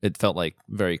it felt like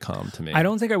very calm to me. I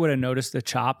don't think I would have noticed the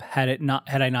chop had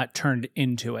I not turned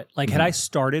into it. Like had I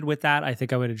started with that, I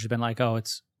think I would have just been like, oh,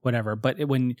 it's whatever. But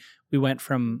when we went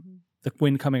from the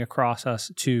wind coming across us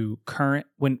to current,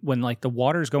 when like the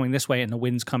water's going this way and the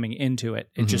wind's coming into it,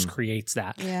 it just creates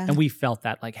that. Yeah. And we felt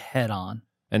that like head on.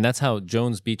 And that's how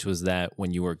Jones Beach was. That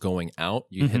when you were going out,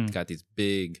 you got these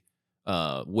big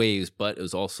waves, but it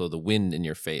was also the wind in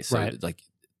your face. So Right. like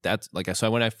that's like,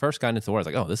 so when I first got into the water, I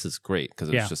was like, oh, this is great because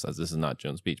it was Yeah. just, this is not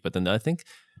Jones Beach. But then I think,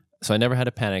 so I never had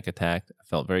a panic attack. I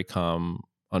felt very calm,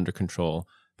 under control.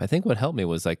 But I think what helped me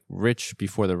was like Rich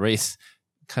before the race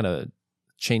kind of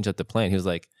changed up the plan. He was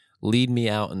like, lead me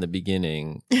out in the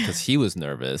beginning because he was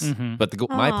nervous. Mhm. But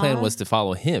my plan Aw. was to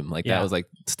follow him. Like Yeah. that was like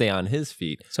stay on his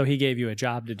feet. So he gave you a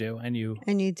job to do, and you.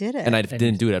 And you did it. And I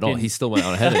didn't do it at all. didn't. He still went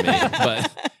out ahead of me.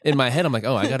 But in my head, I'm like,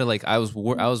 oh, I gotta like. I was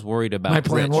worried about My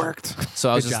plan Rich. worked.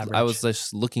 So I was Good just job, I Rich. was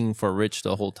just looking for Rich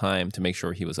the whole time to make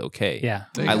sure he was okay. Yeah.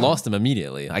 There you I go. lost him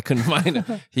immediately. I couldn't find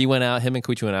him. He went out. Him and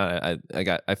Kuchi went out.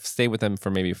 I stayed with them for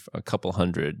maybe a couple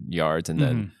hundred yards, and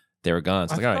then they were gone.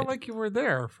 So I like, all felt right. like you were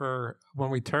there for when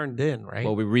we turned in, right?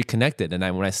 Well, we reconnected, and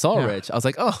when I saw Yeah. Rich, I was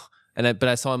like, oh. But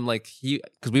I saw him like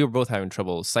because we were both having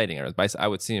trouble sighting. But I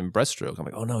would see him breaststroke. I'm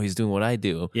like, oh no, he's doing what I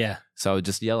do. Yeah. So I would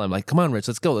just yell. I'm like, come on, Rich,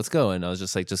 let's go. And I was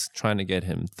just like, just trying to get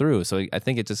him through. So I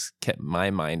think it just kept my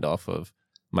mind off of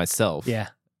myself. Yeah.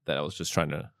 That I was just trying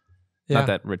to. Yeah. Not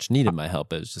that Rich needed my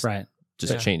help. It was just Right.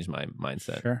 just Yeah. changed my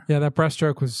mindset. Sure. Yeah, that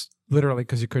breaststroke was literally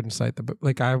because you couldn't sight the.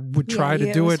 Like I would try to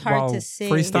it do was it hard while to see.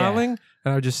 freestyling,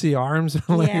 and I would just see arms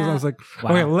and legs. Yeah. I was like,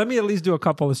 Wow. okay, let me at least do a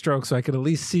couple of strokes so I could at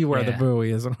least see where the Yeah.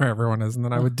 buoy is and where everyone is, and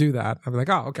then I would do that. I'd be like,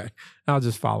 oh, okay, I'll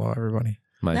just follow everybody.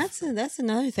 That's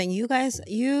another thing. You guys,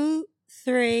 you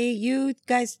three, you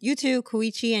two,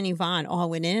 Koichi and Yvonne all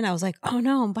went in. And I was like, oh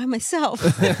no, I'm by myself.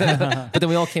 But then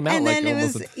we all came out. And like then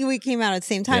almost we came out at the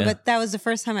same time, Yeah. but that was the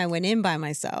first time I went in by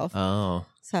myself. Oh,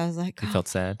 So I was like, you oh, felt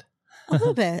sad. a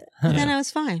little bit. But then I was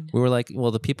fine. We were like,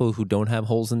 well, the people who don't have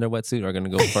holes in their wetsuit are going to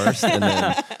go first, and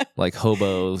then like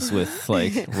hobos with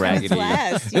like I was raggedy.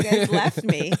 last. You guys left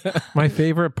me. My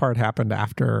favorite part happened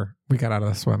after we got out of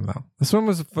the swim, though. The swim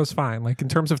was fine. Like in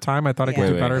terms of time, I thought I could Yeah.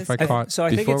 do Wait, better wait. if I I- caught. So I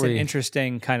think Before it's an we-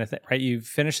 interesting kind of thing, right? You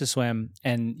finish the swim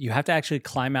and you have to actually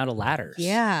climb out of ladders.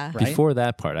 Yeah. Right? Before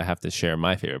that part, I have to share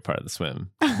my favorite part of the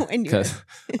swim And you because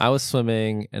I was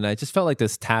swimming and I just felt like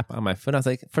this tap on my foot. I was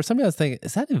like, for some reason, I was thinking,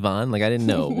 is that Yvonne? Like I didn't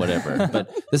know, whatever. But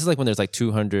this is like when there's like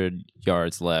 200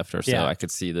 yards left or so. Yeah. I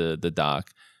could see the dock.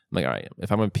 I'm like, all right, if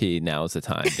I'm gonna pee, now is the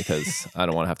time because I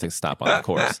don't want to have to stop on the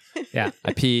course. Yeah.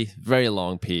 I pee, very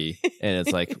long pee, and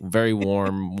it's like very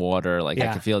warm water. Like I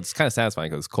Yeah. can feel it's kind of satisfying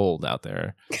because it's cold out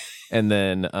there. And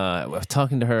then I was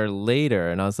talking to her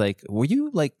later, and I was like, "Were you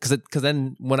like?" Because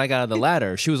then when I got out of the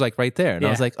ladder, she was like right there, and I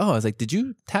was Yeah. like, "Oh," I was like, "Did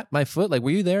you tap my foot? Like, were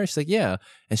you there?" She's like, "Yeah,"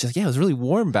 and she's like, "Yeah, it was really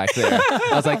warm back there."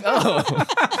 I was like, "Oh,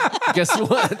 guess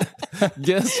what?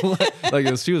 Guess what?"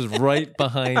 Like she was right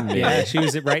behind me. Yeah. She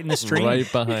was right in the stream.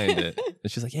 Right behind it.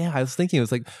 And she's like, yeah, I was thinking, it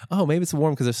was like, oh, maybe it's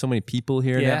warm because there's so many people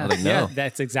here now. I Yeah. was like, no. Yeah.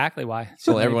 That's exactly why.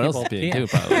 So Well, many everyone else is people peeing pee. too,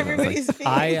 probably. Everybody's being-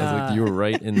 I, I was like, you were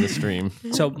right in the stream.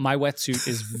 So my wetsuit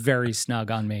is very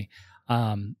snug on me.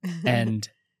 And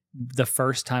the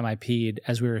first time I peed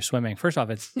as we were swimming, first off,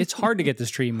 it's hard to get the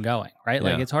stream going, right?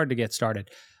 Like Yeah. it's hard to get started.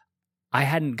 I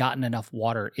hadn't gotten enough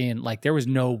water in, like there was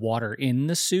no water in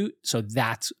the suit. So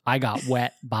I got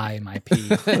wet by my pee.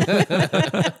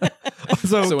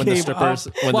 So when the came strippers,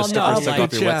 up Well, no, took like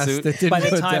off your chest, wetsuit, it didn't by the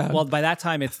put time, down. well, by that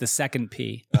time it's the second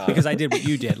pee because I did what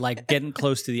you did, like getting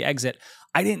close to the exit.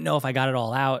 I didn't know if I got it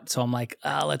all out. So I'm like,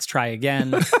 let's try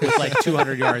again with like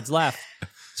 200 yards left.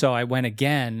 So I went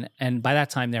again, and by that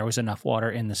time there was enough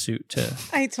water in the suit to.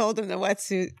 I told him the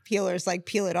wetsuit peelers like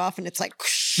peel it off and it's like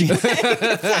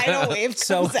the tidal wave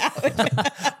comes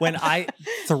out. When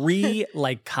 3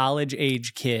 like college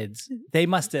age kids, they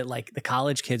must have like the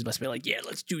college kids must be like, yeah,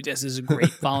 let's do this. This is a great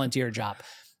volunteer job.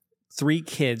 3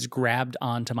 kids grabbed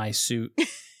onto my suit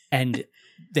and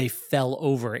they fell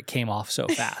over. It came off so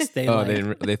fast. They thought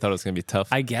it was gonna be tough.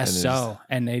 I guess so,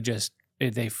 and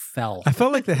they fell. I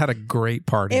felt like they had a great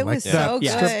party. It was so good.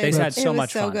 Yeah, they had so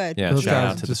much fun. Good. Yeah, Those shout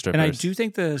guys out to the just- strippers. And I do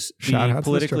think the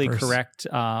politically correct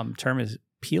term is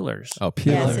peelers. Oh,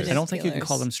 peelers. Yes, it is I don't think you can peelers.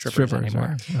 call them strippers anymore.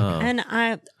 right. Yeah. And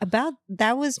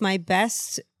that was my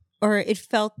best, or it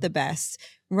felt the best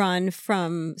run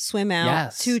from swim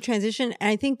out to transition. And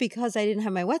I think because I didn't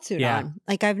have my wetsuit on,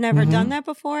 like I've never done that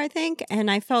before, I think. And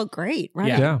I felt great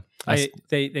running. Yeah. I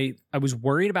was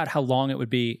worried about how long it would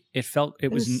be. It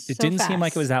didn't seem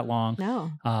like it was that long.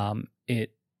 No.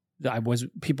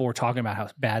 People were talking about how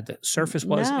bad the surface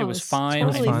was. No, it was it's fine.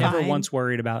 totally I never fine. once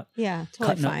worried about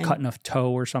Totally cutting a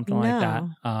toe or something like that.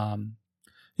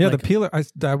 Yeah, Like- the peeler.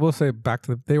 I will say back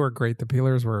to they were great. The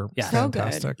peelers were Yeah. So good.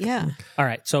 fantastic. Yeah. All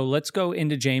right, so let's go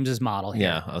into James's model here.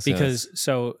 Yeah, I was gonna-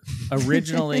 so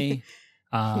originally,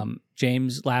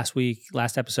 James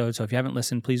last episode. So if you haven't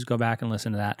listened, please go back and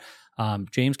listen to that.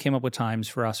 James came up with times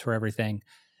for us for everything,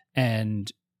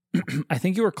 and I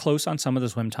think you were close on some of the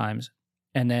swim times,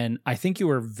 and then I think you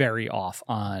were very off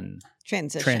on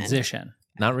transition.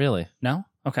 Not really. No,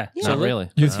 okay, Yeah. Not really.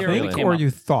 You Let's hear what think came or up. you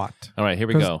thought? All right, here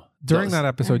we 'Cause go. During Those- that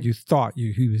episode, you thought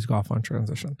he was off on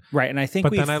transition. Right, and I think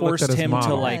But we then I looked forced at his him to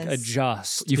model. like Yes.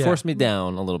 adjust. You Yeah. forced me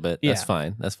down a little bit. That's Yeah.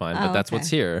 fine. That's fine. Oh, But that's okay. what's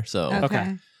here. So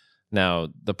Okay. now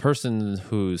the person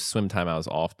whose swim time I was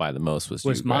off by the most was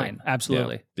you, mine, Greg.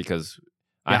 absolutely. Yeah, because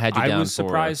Yeah, I had you down I was for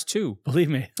surprised too. Believe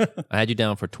me. I had you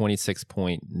down for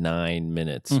 26.9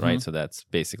 minutes, Mhm. right? So that's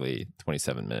basically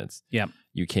 27 minutes. Yeah.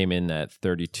 You came in at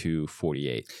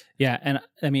 32:48. Yeah, and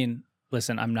I mean,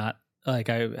 listen, I'm not like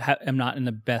I'm not in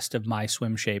the best of my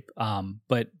swim shape.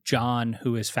 But John,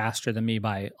 who is faster than me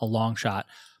by a long shot,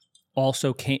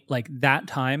 also came like that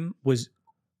time was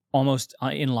almost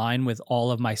in line with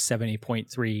all of my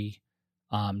 70.3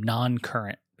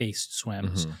 non-current based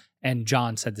swims. Mhm. And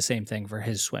John said the same thing for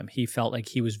his swim. He felt like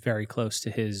he was very close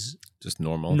to his Just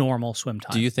normal. normal swim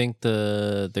time. Do you think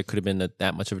there could have been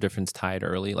that much of a difference tied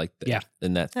early, like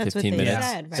in that That's 15 what they minutes?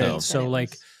 said, right? So They said So it like,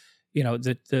 was- you know,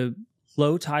 the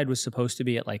low tide was supposed to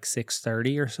be at like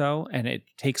 6:30 or so, and it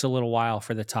takes a little while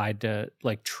for the tide to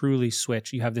like truly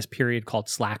switch. You have this period called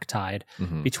slack tide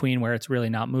mhm. between where it's really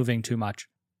not moving too much.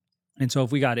 And so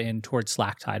if we got in towards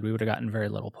slack tide, we would have gotten very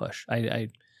little push.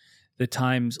 The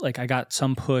times like I got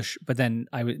some push, but then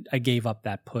I gave up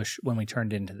that push when we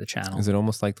turned into the channel. Is it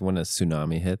almost like when a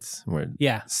tsunami hits, where it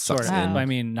Yeah, sucks sort of. in? I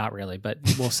mean, not really, but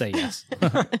we'll say yes.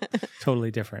 Totally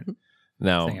different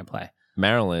now thing at play.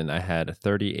 Maryland, I had a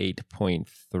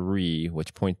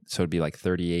 38.3, so it'd be like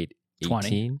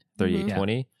 38.18,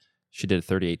 38.20. She did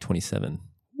 38.27.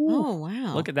 Oh,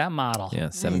 wow. Look at that model. Yeah,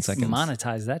 7 Nice. seconds.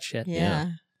 Monetize that shit.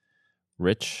 Yeah.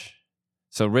 Rich.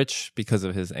 So Rich, because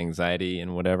of his anxiety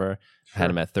and whatever, had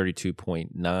him at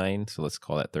 32.9. So let's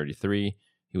call that 33.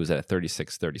 He was at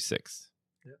 36.36.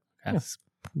 Okay. That's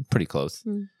pretty close.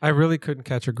 I really couldn't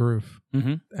catch a groove,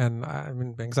 Mm-hmm. and I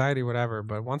mean anxiety, whatever.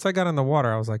 But once I got in the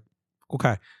water, I was like,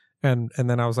 okay, and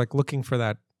then I was like looking for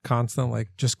that constant, like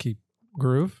just keep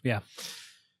groove.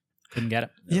 Couldn't get it.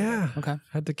 Yeah, Okay.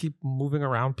 had to keep moving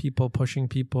around people, pushing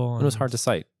people. It was hard to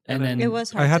sight. And then It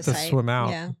was hard I had to sight. swim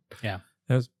out. Yeah.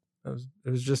 It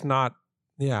was just not.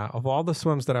 Yeah, of all the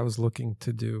swims that I was looking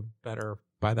to do better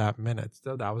by that minute,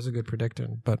 so that was a good predictor.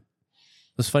 But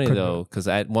It was funny Couldn't though, because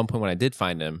at one point when I did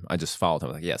find him, I just followed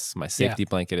him. Like, yes, my safety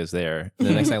blanket is there. And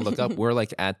the next time I look up, we're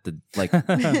like at the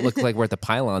look like we're at the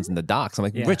pylons in the docks. I'm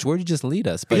like, Yeah. Rich, where'd you just lead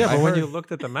us? but I when heard you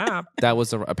looked at the map, that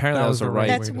was apparently that was the right.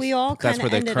 That's we all That's kind where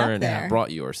of the ended up current there. brought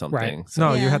you or something. Right. So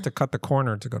no, you Yeah. had to cut the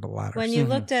corner to go to ladders. When you Mhm.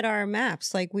 looked at our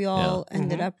maps, like we all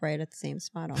ended Mhm. up right at the same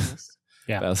spot almost.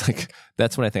 I was like,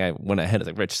 that's when I think I went ahead. I was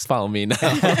like, Rich, just follow me now.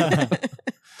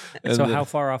 And So then- how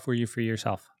far off were you for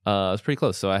yourself? it was pretty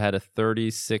close. So I had a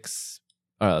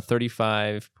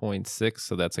 35.6.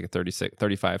 So that's like a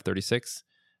 35, 36.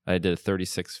 I did a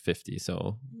 36.50.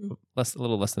 So a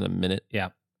little less than a minute. Yeah.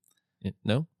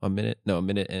 No, a minute. No, a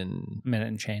minute and Minute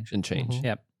and change. change. Mhm.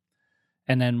 Yep.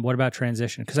 And then what about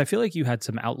transition? Because I feel like you had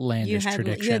some outlandish you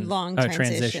tradition. had long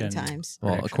transition times.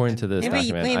 Well, Correction. according to this Maybe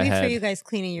document, I for had you guys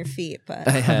cleaning your feet, but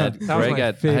I had That was Greg my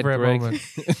at favorite moment.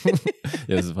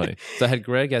 Yeah, this is funny. So I had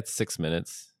Greg at 6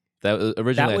 minutes. That was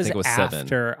originally that was I think it was 7.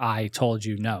 after I told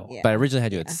you no. Yeah. But I originally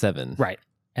had you at Yeah. 7. Right.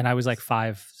 And I was like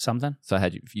 5 something. So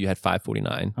you had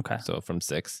 5:49. Okay. So from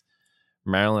 6.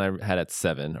 Marilyn I had at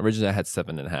 7. Originally I had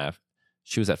 7.5.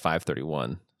 She was at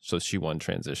 5:31. So she won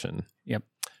transition. Yep.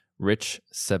 Rich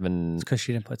 7. It's because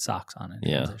she didn't put socks on in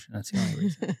Yeah. transition. That's the only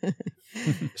reason.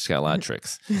 She's got a lot of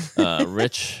tricks.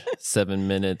 Rich 7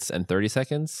 minutes and 30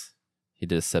 seconds. He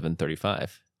did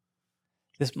 7:35.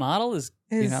 This model is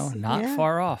not yeah.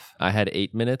 far off. I had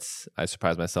 8 minutes. I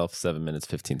surprised myself 7 minutes,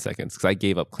 15 seconds because I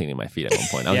gave up cleaning my feet at one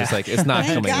point. I was Yeah. just like, it's not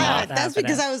Thank coming God. off. Not That's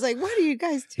because happening. I was like, what are you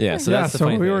guys doing? Yeah, so yeah, that's the so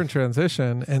funny we were thing. in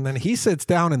transition, and then he sits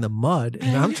down in the mud,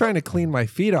 and I'm trying to clean my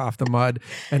feet off the mud,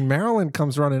 and Marilyn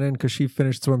comes running in because she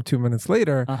finished swim 2 minutes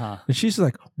later, Uh-huh. and she's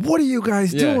like, "What are you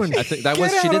guys Yeah, doing? I think that Get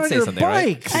was she out did on say your something,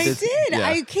 right? bikes." She I did. yeah.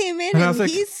 I came in And I and, was like-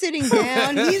 he's sitting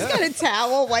down. He's got a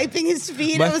towel wiping his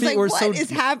feet. My I was feet like, were what is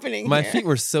so- happening My here? feet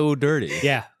were so dirty.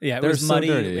 Yeah. It They're was so muddy.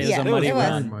 dirty. It was Yeah, a muddy it was.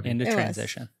 run Muddy. into It was.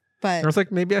 transition. I But was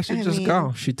like, maybe I should I just mean-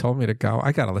 go. She told me to go.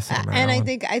 I gotta listen to Marilyn.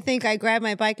 and I think I grabbed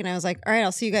my bike and I was like, all right,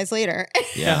 I'll see you guys later.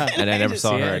 Yeah, and I never just-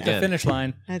 saw See her ya at the again. finish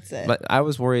line. That's it. But I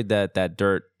was worried that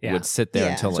dirt Yeah. would sit there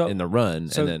Yeah. until So- in the run,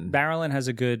 So and then Marilyn has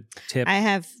a good tip. I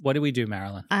have What do we do,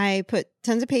 Marilyn? I put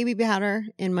tons of baby powder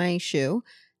in my shoe,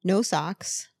 no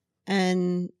socks,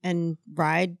 and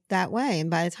ride that way. And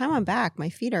by the time I'm back, my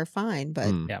feet are fine, but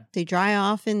Mm. they dry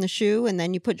off in the shoe, and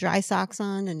then you put dry socks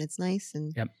on, and it's nice.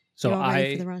 And Yep. So you're all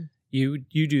ready for the I run. you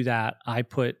do that. I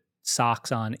put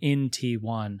socks on in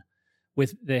T1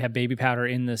 with they have baby powder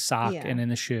in the sock Yeah. and in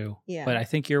the shoe. Yeah. But I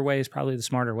think your way is probably the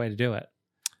smarter way to do it.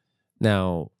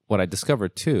 Now, what I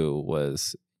discovered too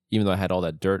was even though I had all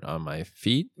that dirt on my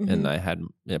feet and Mhm. I had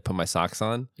put my socks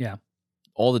on, Yeah.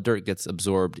 all the dirt gets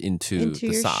absorbed into Into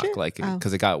the your sock, shoe? like Oh.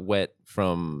 because it got wet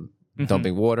from Mhm.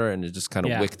 dumping water and it just kind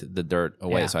of Yeah. wicked the dirt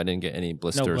away, Yeah. so I didn't get any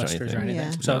blisters, No blisters or anything.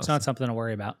 Yeah. So No. it's not something to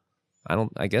worry about.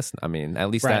 I guess. I mean, at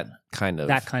least Right. that kind of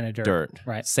That kind of dirt.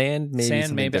 Right. Sand, maybe Sand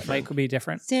something maybe different. might be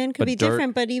different. Sand could But be dirt-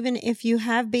 different, but even if you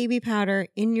have baby powder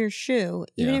in your shoe,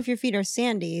 even Yeah. if your feet are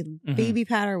sandy, Mhm. baby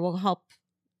powder will help,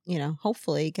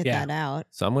 hopefully get Yeah. that out.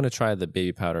 So I'm going to try the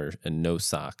baby powder and no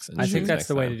socks. And I think shoes that's next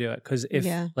the way time. to do it because if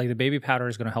Yeah. like the baby powder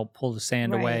is going to help pull the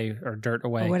sand Right. away or dirt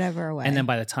away, Or whatever away. and then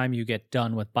by the time you get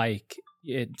done with bike,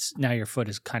 it's now your foot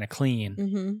is kind of clean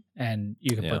hmm and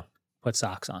you can Yeah. put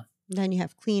socks on. Then you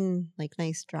have clean, like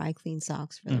nice, dry, clean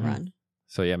socks for the Mhm. run.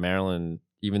 So yeah, Marilyn,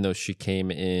 even though she came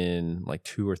in like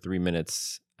 2 or 3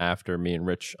 minutes after me and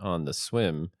Rich on the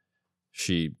swim,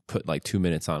 she put like 2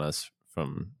 minutes on us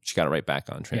she got it right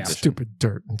back on transition. Stupid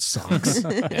dirt and socks.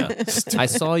 Yeah. I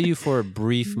saw you for a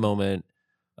brief moment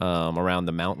around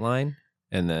the mountain line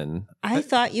and then I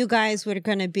thought you guys were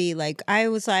going to be like, I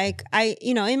was like,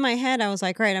 in my head, I was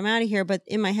like, all right, I'm out of here. But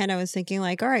in my head, I was thinking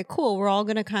like, all right, cool. We're all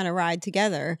going to kind of ride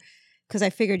together because I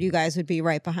figured you guys would be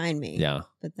right behind me. yeah.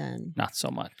 But then. Not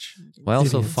so much. Well, I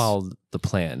also Idiots. followed the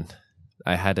plan.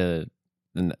 I had to,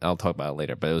 and I'll talk about it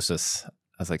later, but it was just, I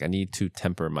was like, I need to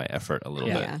temper my effort a little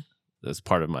bit. Yeah. As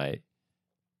part of my, I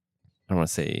don't want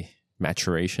to say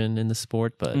maturation in the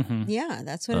sport, but Mhm. Yeah,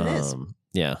 that's what it is.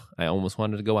 yeah, I almost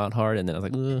wanted to go out hard, and then I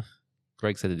was like, ugh,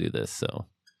 Greg said to do this, so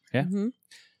Yeah. Mhm.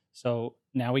 So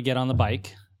now we get on the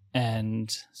bike.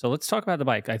 And so let's talk about the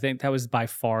bike. I think that was by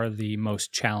far the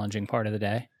most challenging part of the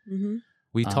day. Mhm.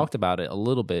 we Uh-huh. talked about it a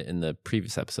little bit in the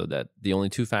previous episode that the only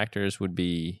two factors would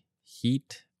be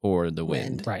heat or the wind.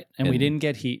 Wind. Right. And we And- didn't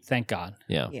get heat, thank God.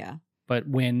 Yeah, Yeah. But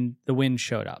the wind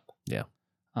showed up. Yeah.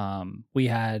 We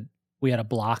had a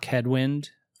block headwind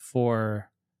for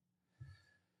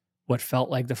what felt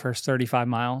like the first 35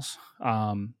 miles.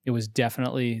 It was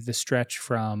definitely the stretch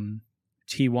from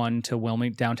T1 to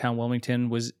downtown Wilmington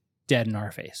was dead in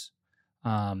our face.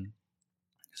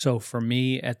 So for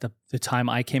me, at the time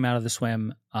I came out of the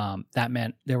swim, that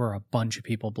meant there were a bunch of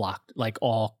people blocked, like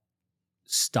all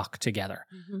stuck together.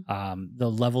 Mhm.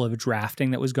 The level of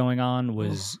drafting that was going on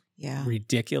was Yeah.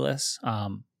 ridiculous.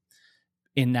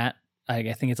 In that,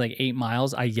 I think it's like 8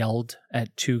 miles, I yelled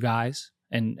at two guys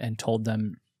and told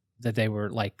them that they were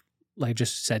like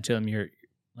just said to them, you're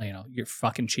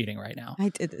fucking cheating right now. I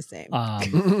did the same.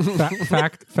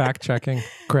 fact checking.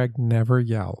 Greg never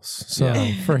yells, so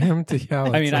Yeah. for him to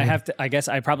yell, I it's mean, I like- have to, I guess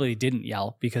I probably didn't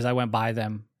yell because I went by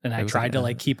them and I It was tried like to a-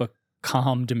 like keep a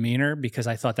calm demeanor because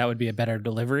I thought that would be a better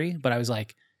delivery, but I was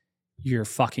like, you're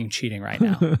fucking cheating right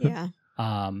now.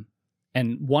 Yeah.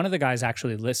 And one of the guys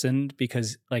actually listened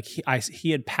because like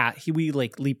we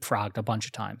like leapfrogged a bunch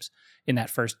of times in that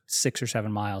first 6 or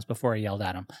 7 miles before I yelled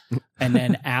at him. And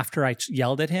then after I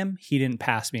yelled at him, he didn't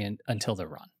pass me until the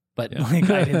run. But Yeah. like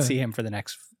I didn't see him for the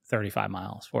next 35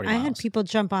 miles, 40 I miles. had people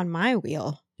jump on my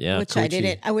wheel. Yeah, which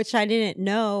I didn't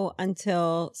know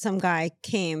until some guy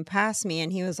came past me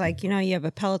and he was like, you have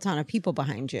a peloton of people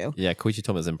behind you. Yeah, Koichi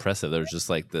told me it was impressive. There was just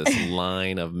like this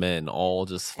line of men all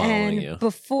just following you.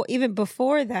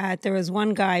 Before that, there was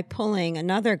one guy pulling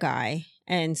another guy,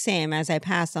 and Sam, as I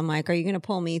passed, I'm like, are you going to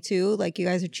pull me too? Like, you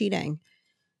guys are cheating.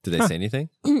 Did they say anything?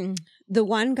 The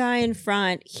one guy in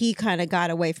front, he kind of got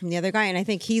away from the other guy, and I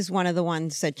think he's one of the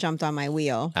ones that jumped on my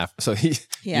wheel. So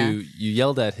you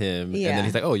yelled at him, and then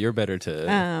he's like, "Oh, you're better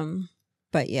to."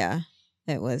 But yeah,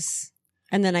 it was,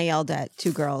 and then I yelled at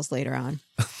two girls later on,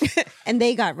 and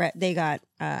they got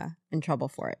in trouble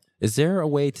for it. Is there a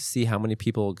way to see how many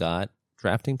people got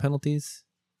drafting penalties?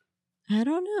 I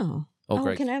don't know.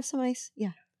 Greg. Can I have some ice?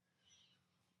 Yeah.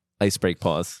 Ice break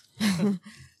pause.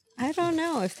 I don't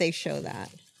know if they show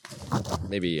that.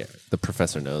 Maybe the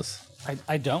professor knows.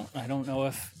 I don't know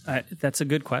if that's a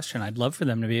good question. I'd love for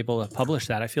them to be able to publish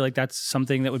that. I feel like that's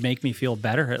something that would make me feel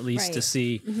better, at least to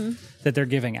see that they're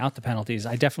giving out the penalties.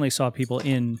 I definitely saw people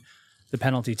in the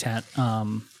penalty tent. I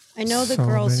know the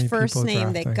girl's first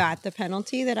name that got the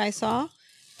penalty that I saw,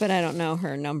 but I don't know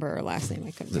her number or last name.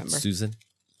 I couldn't remember. Susan?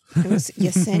 It was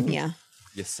Yesenia.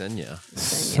 Yesenia.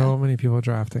 So many people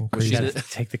drafting. Crazy.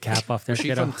 Take the cap off their Was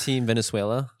she from Team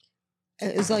Venezuela?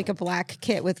 It was like a black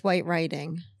kit with white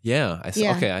writing. Yeah.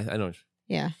 Okay, I know.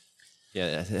 Yeah.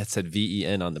 Yeah, it said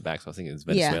VEN on the back, so I was thinking it was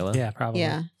Venezuela. Yeah, probably.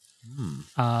 Yeah.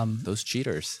 Those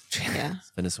cheaters. Yeah.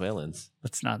 Venezuelans.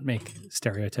 Let's not make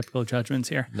stereotypical judgments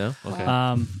here. No? Okay.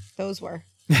 Wow. Those were.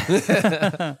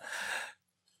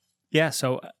 Yeah,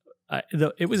 so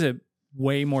it was a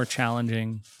way more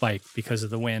challenging bike because of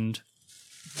the wind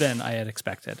than I had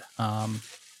expected.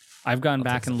 I've gone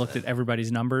back and looked at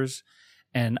everybody's numbers,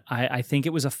 and I think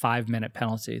it was a 5-minute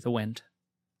penalty, the wind.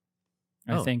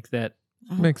 I think that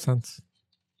makes sense.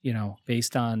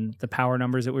 Based on the power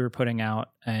numbers that we were putting out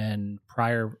and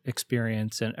prior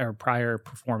experience or prior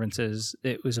performances,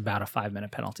 it was about a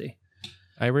 5-minute penalty.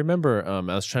 I remember I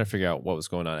was trying to figure out what was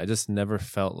going on. I just never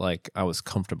felt like I was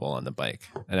comfortable on the bike.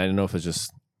 And I don't know if it's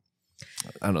just,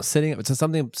 I don't know, sitting. It's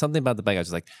something about the bike. I was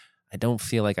just like, I don't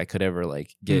feel like I could ever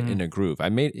like get in a groove. I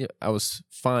was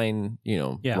fine,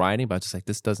 riding, but I was just like,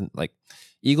 this doesn't like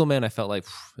Eagle Man. I felt like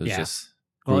it was just.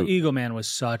 Well, Eagle Man was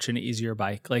such an easier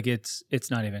bike. Like it's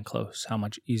not even close how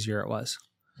much easier it was.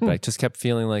 But I just kept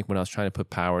feeling like when I was trying to put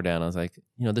power down, I was like,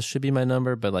 this should be my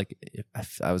number. But like,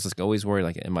 I was just always worried,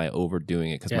 like, am I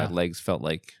overdoing it? Because my legs felt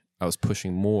like I was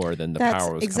pushing more than the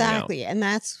power was exactly. coming out. And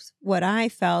that's what I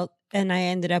felt. And I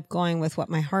ended up going with what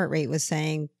my heart rate was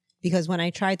saying. Because when I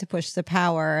tried to push the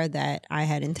power that I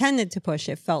had intended to push,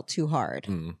 it felt too hard.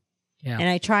 Yeah. And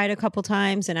I tried a couple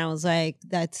times and I was like,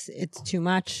 it's too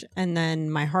much. And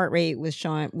then my heart rate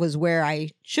was where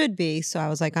I should be. So I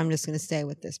was like, I'm just going to stay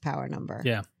with this power number.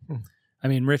 Yeah. I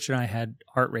mean, Rich and I had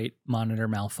heart rate monitor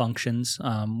malfunctions.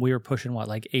 We were pushing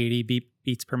like 80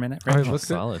 beats per minute. Right? Oh,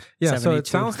 solid. Yeah. 72. So it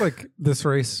sounds like this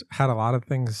race had a lot of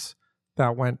things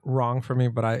that went wrong for me,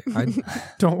 but I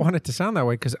don't want it to sound that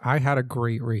way because I had a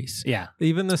great race. Yeah.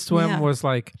 Even the swim was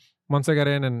like, once I got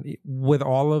in and with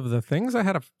all of the things, I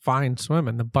had a fine swim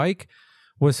and the bike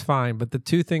was fine. But the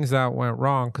two things that went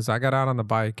wrong, because I got out on the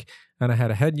bike and I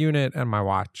had a head unit and my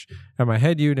watch, and my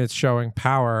head unit's showing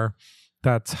power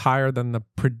that's higher than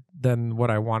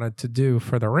what I wanted to do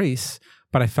for the race,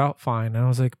 but I felt fine. And I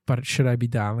was like, but should I be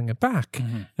dialing it back?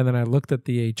 And then I looked at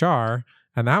the HR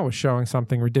and that was showing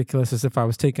something ridiculous as if I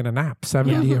was taking a nap,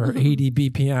 70 or 80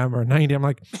 BPM or 90. I'm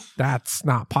like, that's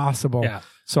not possible. Yeah.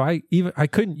 So I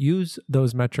couldn't use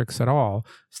those metrics at all.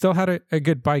 Still had a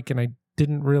good bike, and I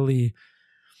didn't really.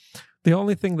 The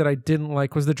only thing that I didn't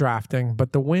like was the drafting,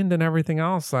 but the wind and everything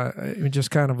else, it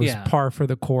just kind of was par for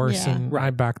the course, and I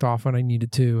backed off when I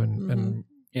needed to, and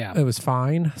it was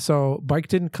fine. So bike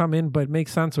didn't come in, but it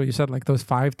makes sense what you said. Like those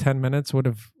 5-10 minutes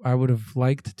I would have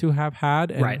liked to have had,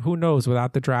 and who knows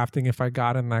without the drafting if I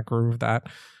got in that groove that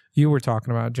you were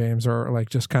talking about, James, or like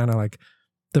just kind of like.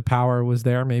 The power was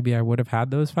there. Maybe I would have had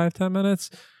those 5-10 minutes,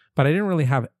 but I didn't really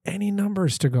have any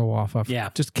numbers to go off of. Yeah.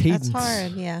 Just cadence. That's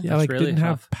hard. Yeah. Yeah. Like really didn't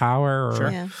tough. have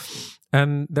power.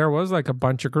 And there was like a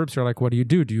bunch of groups. You're like, what do?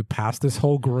 Do you pass this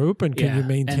whole group and can you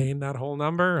maintain that whole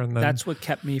number? And then that's what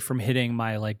kept me from hitting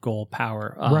my like goal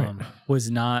power.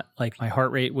 Was not like my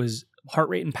heart rate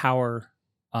and power.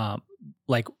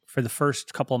 Like for the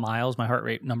first couple of miles, my heart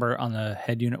rate number on the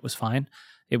head unit was fine.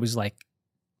 It was like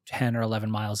 10 or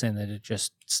 11 miles in that it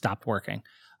just stopped working.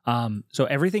 So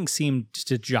everything seemed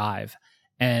to jive.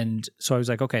 And so I was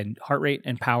like, okay, heart rate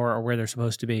and power are where they're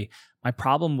supposed to be. My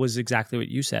problem was exactly what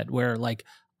you said, where like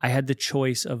I had the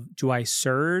choice of, do I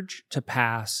surge to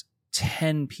pass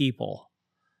 10 people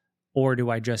or do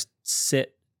I just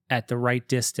sit at the right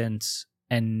distance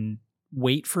and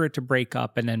wait for it to break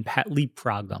up and then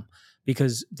leapfrog them,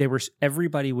 because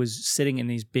everybody was sitting in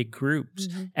these big groups.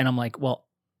 And I'm like, well,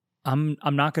 I'm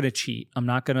not going to cheat. I'm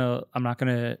not going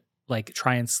to like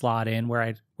try and slot in where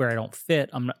I don't fit.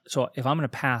 So if I'm going to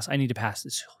pass, I need to pass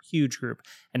this huge group.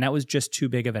 And that was just too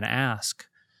big of an ask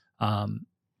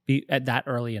at that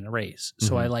early in the race.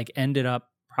 So I like ended up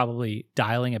probably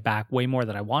dialing it back way more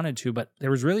than I wanted to, but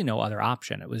there was really no other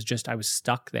option. It was just, I was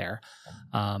stuck there.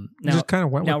 Now, just kind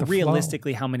of went with the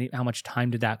realistically, how much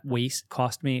time did that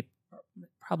cost me?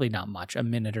 Probably not much, a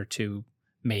minute or two,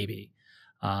 maybe.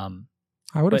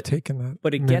 I would have taken that,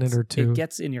 but it it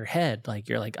gets in your head. Like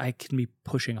you're like, I can be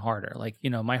pushing harder. Like,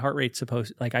 my heart rate's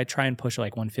like I try and push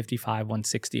like 155,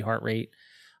 160 heart rate.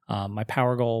 My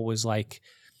power goal was like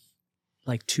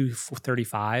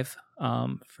 235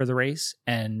 for the race.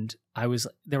 And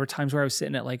there were times where I was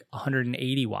sitting at like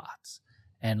 180 watts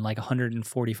and like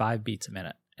 145 beats a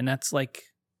minute. And that's like,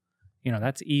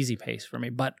 that's easy pace for me.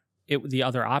 But the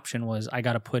other option was I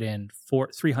got to put in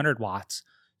 300 watts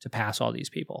to pass all these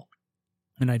people.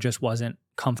 And I just wasn't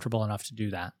comfortable enough to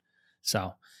do that.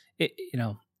 So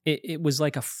it was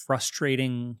like a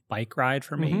frustrating bike ride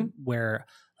for me where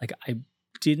like I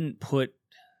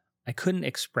couldn't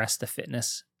express the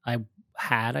fitness I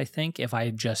had, I think, if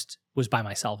I just was by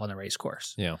myself on the race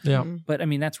course. Yeah. Yeah. But I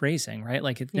mean, that's racing, right?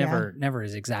 Like it never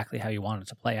is exactly how you want it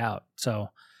to play out. So,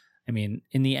 I mean,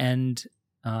 in the end,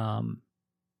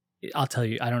 I'll tell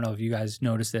you, I don't know if you guys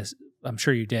noticed this. I'm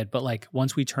sure you did, but like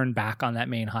once we turned back on that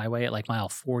main highway at like mile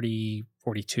 40,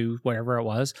 42, whatever it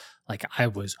was, like I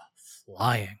was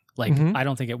flying. Like I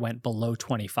don't think it went below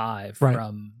 25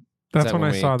 from. That's when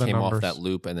I saw the came numbers. off that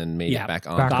loop and then made it back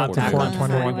on. Got back on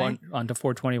 421. Onto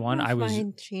 421. I was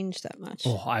changed that much.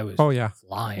 I was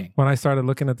flying. When I started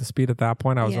looking at the speed at that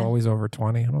point, I was always over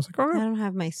 20. And I was like, I don't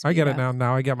have my speed I get it up. now.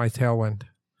 Now I get my tailwind.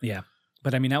 Yeah.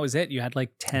 But I mean, that was it. You had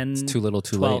like 10. It's too little,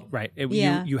 too 12, late. Right.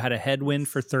 You had a headwind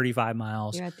for 35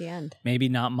 miles. You're at the end. Maybe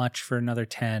not much for another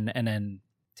 10, and then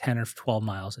 10 or 12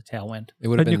 miles of tailwind. It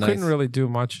would have been you nice. couldn't really do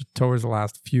much towards the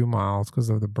last few miles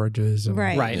because of the bridges. And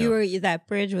Right. That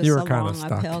bridge was You were so kinda long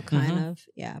stuck. uphill, kind of.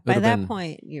 Yeah. By Would've that been-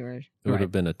 point, you were. It would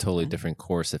have been a totally different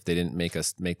course if they didn't make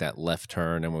us make that left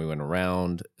turn and when we went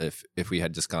around. If we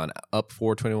had just gone up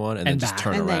 421 and then just back.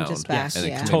 turn And then around, just back, and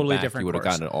then yeah. coming Totally back, different you would have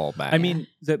course. gotten it all back. I mean,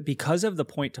 because of the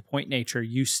point-to-point nature,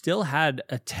 you still had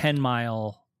a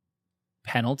 10-mile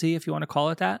penalty, if you want to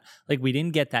call it that. Like we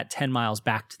didn't get that 10 miles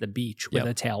back to the beach with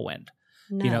a tailwind.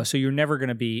 No. So it was never going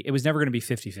to be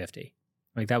 50-50.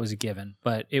 Like that was a given,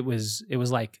 but it was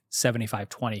like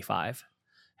 75-25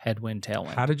 headwind,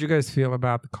 tailwind. How did you guys feel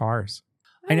about the cars?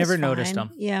 I never noticed them.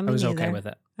 Yeah, I me was okay neither. with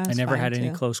it. I I never had fine, any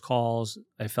too. close calls.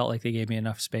 I felt like they gave me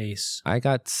enough space. I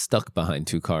got stuck behind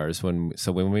two cars when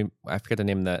I forget the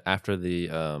name of that after the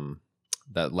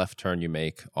that left turn you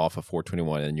make off of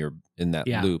 421 and you're in that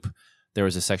loop. There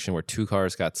was a section where two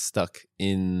cars got stuck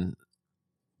in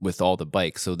with all the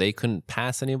bikes, so they couldn't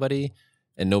pass anybody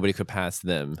and nobody could pass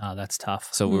them. Oh, that's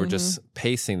tough. So we were just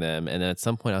pacing them, and then at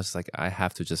some point I was like, I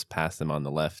have to just pass them on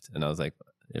the left, and I was like,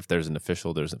 if there's an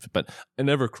official, but I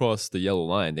never crossed the yellow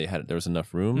line. There was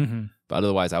enough room, but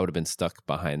otherwise I would have been stuck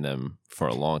behind them for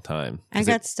a long time. I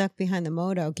got stuck behind the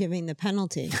moto giving the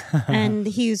penalty. And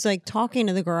he was like talking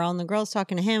to the girl and the girl's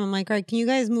talking to him. I'm like, all right, can you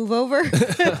guys move over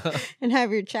and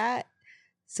have your chat?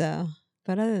 So,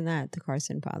 but other than that, the cars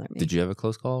didn't bother me. Did you have a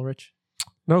close call, Rich?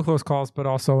 No close calls, but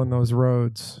also in those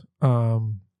roads, I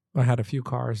had a few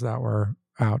cars that were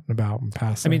out and about and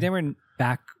passing. I mean, they were in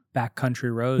back country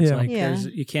roads. Yeah. Like Yeah.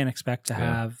 you can't expect to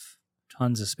have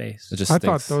tons of space. It just I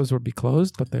stinks. thought those would be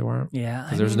closed, but they weren't. Yeah.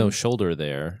 Because there's no shoulder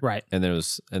there, Right. and then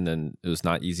it was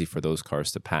not easy for those cars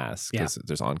to pass because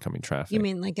there's oncoming traffic. You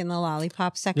mean like in the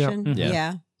lollipop section? Mhm.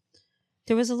 Yeah.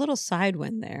 There was a little side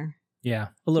wind there. Yeah.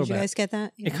 A little Did you bit. guys get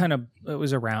that? It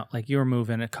was around, like you were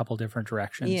moving a couple different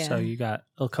directions. Yeah. So you got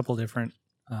a couple different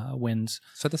winds.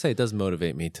 So I have to say, it does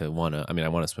motivate me to want to. I mean, I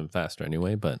want to swim faster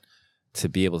anyway, but to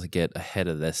be able to get ahead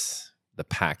of the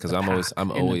pack, because I'm in the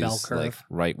bell always curve. like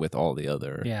right with all the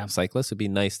other cyclists. It'd be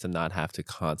nice to not have to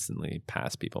constantly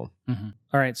pass people. Mm-hmm.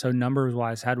 All right. So numbers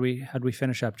wise, how'd we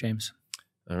finish up, James?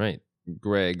 All right,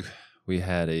 Greg,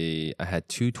 I had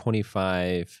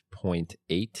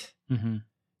 225.8. Mm-hmm.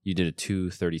 You did a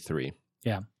 233.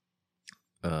 Yeah.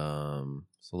 It's a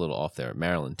little off there.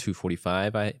 Maryland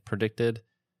 245. I predicted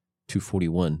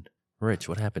 241. Rich,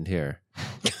 what happened here?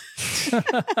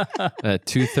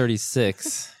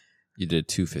 236. You did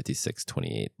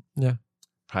 256.28. Yeah.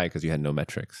 Probably because you had no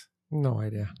metrics. No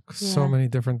idea. So many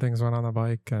different things went on the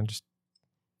bike and just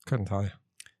couldn't tell you.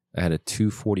 I had a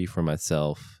 240 for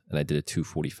myself, and I did a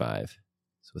 245.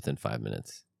 So within 5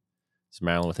 minutes. So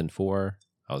Marilyn within 4.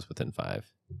 I was within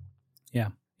 5. Yeah,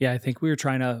 I think we were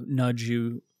trying to nudge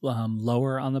you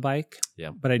lower on the bike. Yeah.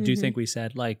 But I do think we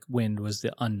said like wind was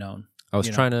the unknown. I was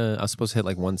I was supposed to hit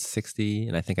like 160,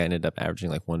 and I think I ended up averaging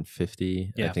like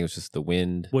 150. Yeah. I think it was just the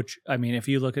wind. Which, I mean, if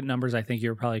you look at numbers, I think you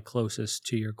were probably closest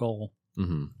to your goal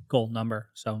number.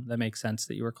 So that makes sense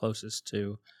that you were closest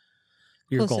to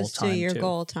your goal time. To your too.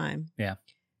 goal time. Yeah.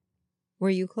 Were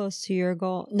you close to your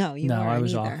goal? No, you weren't I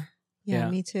was either. off. Yeah,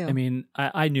 me too. I mean,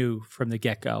 I knew from the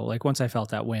get-go, like once I felt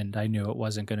that wind, I knew it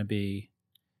wasn't going to be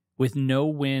with no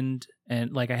wind,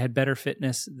 and like I had better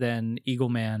fitness than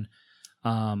Eagleman.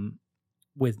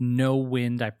 With no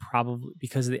wind, I probably,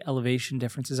 because of the elevation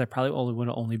differences, I probably would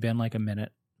have only been like a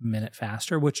minute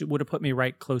faster, which would have put me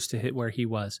right close to hit where he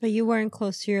was. But you weren't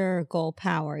close to your goal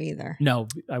power either. No,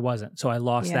 I wasn't. So I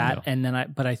lost that, and then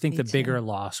I think the bigger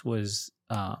loss was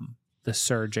the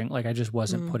surging. Like I just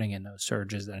wasn't putting in those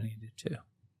surges that I needed to.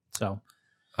 So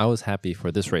I was happy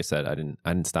for this race that I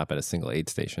didn't stop at a single aid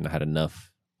station. I had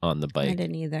enough on the bike. I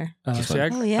didn't either. So I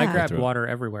grabbed water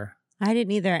everywhere. I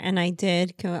didn't either, and I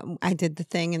did the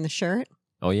thing in the shirt.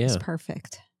 Oh yeah, it's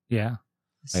perfect. Yeah,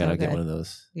 So I gotta good. get one of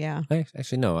those. Yeah.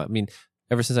 Actually, no. I mean,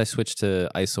 ever since I switched to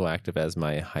IsoActive as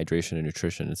my hydration and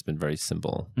nutrition, it's been very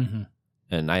simple. Mm-hmm.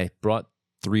 And I brought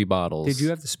 3 bottles. Did you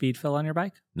have the speed fill on your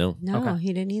bike? No. No, Okay.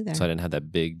 he didn't either. So I didn't have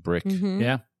that big brick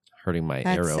Yeah. hurting my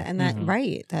arrow. And that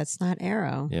right, that's not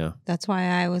arrow. Yeah. That's why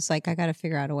I was like, I got to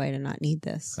figure out a way to not need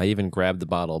this. I even grabbed the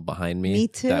bottle behind me. Me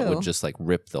too. That would just like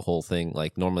rip the whole thing.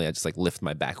 Like normally I just like lift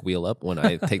my back wheel up when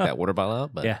I take that water bottle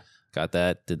out. But got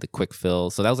that, did the quick fill.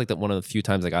 So that was like one of the few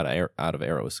times I got out of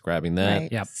arrows, grabbing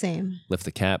that. Right. Same. Lift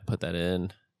the cap, put that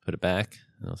in, put it back.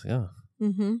 And I was like, oh.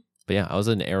 Mm-hmm. But yeah, I was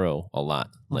in arrow a lot.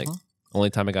 Like only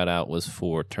time I got out was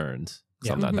 4 turns.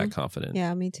 So I'm not that confident.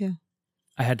 Yeah, me too.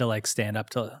 I had to like stand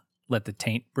up to let the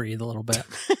taint breathe a little bit.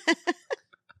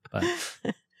 But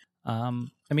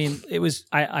I mean, it was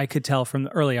I could tell from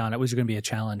early on it was going to be a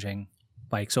challenging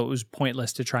bike. So it was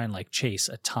pointless to try and like chase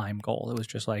a time goal. It was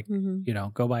just like,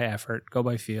 go by effort, go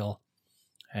by feel,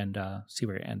 and see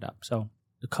where you end up. So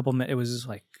a couple minutes, it was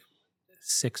like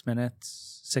 6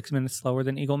 minutes slower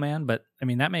than Eagleman. But I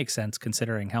mean, that makes sense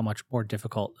considering how much more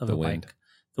difficult of a bike.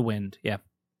 The wind, yeah.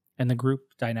 And the group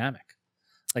dynamic.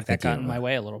 Like that got in my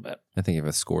way a little bit. I think you have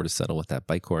a score to settle with that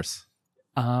bike course.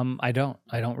 I don't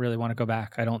really want to go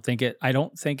back. I don't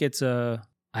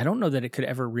know that it could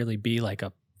ever really be like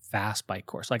a fast bike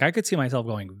course. Like I could see myself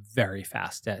going very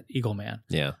fast at Eagleman.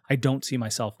 Yeah. I don't see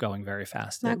myself going very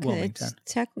fast at Wilmington.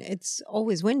 It's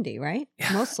always windy, right?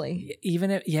 Mostly.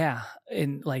 Even if,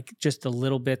 in like just the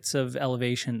little bits of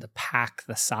elevation, the pack,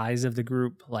 the size of the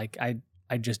group, like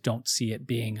I just don't see it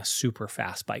being a super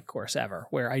fast bike course ever,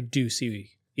 where I do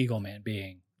see Eagleman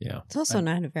being. Yeah. It's also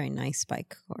not a very nice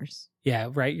bike course. Yeah,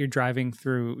 right. You're riding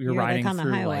through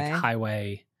like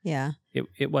highway. Yeah.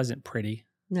 It wasn't pretty.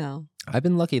 No. I've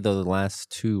been lucky though the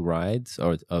last 2 rides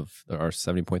of our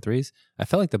 70.3s. I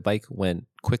felt like the bike went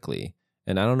quickly.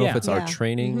 And I don't know if it's our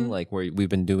training, like where we've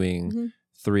been doing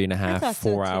 3.5,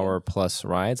 4 hour plus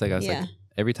rides. Like I was like,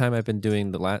 every time I've been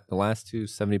doing the last 2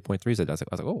 70.3s, I was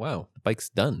like, oh wow, the bike's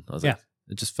done. I was like,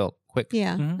 it just felt quick.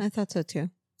 Yeah, I thought so too.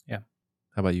 Yeah.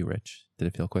 How about you, Rich? Did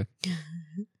it feel quick?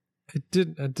 It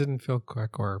didn't feel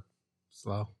quick or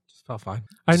slow. Just felt fine.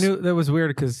 I knew that was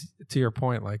weird because to your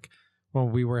point, like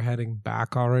when we were heading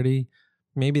back already,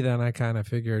 maybe then I kind of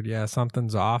figured,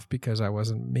 something's off because I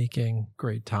wasn't making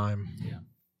great time. Yeah.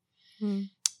 And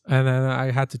then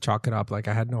I had to chalk it up. Like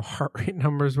I had no heart rate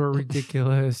numbers were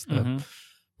ridiculous. The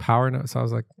power notes, I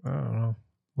was like, I don't know.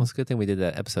 Well, it's a good thing we did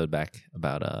that episode back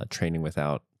about training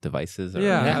without devices or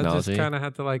technology. technology. I just kind of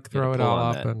had to like throw it all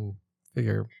up and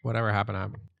figure whatever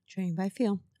happened. Train by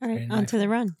feel. All right, on to the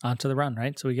run. On to the run,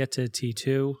 right? So we get to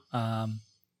T2.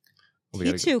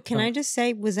 T2, can I just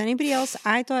say, was anybody else?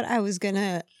 I thought I was going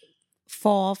to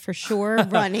fall for sure.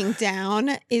 Running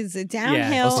down is a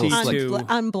downhill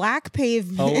on black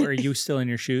pavement. Oh, are you still in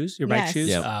your shoes? Your bike shoes?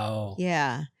 Yep. Oh.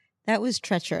 Yeah. That was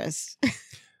treacherous.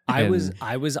 I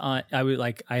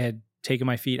had taken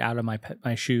my feet out of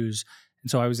my shoes, and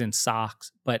so I was in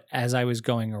socks. But as I was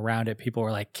going around it, people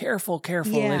were like, "Careful,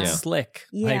 it's slick."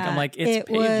 Yeah. Like I'm like, it's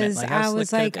pavement. I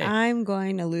was like, I'm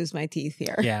going to lose my teeth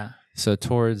here. Yeah. So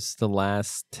towards the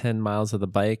last 10 miles of the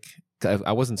bike,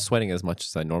 I wasn't sweating as much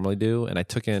as I normally do, and I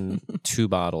took in 2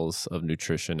 bottles of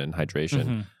nutrition and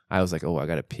hydration. I was like, oh, I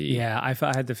got to pee. Yeah, I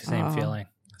had the same feeling.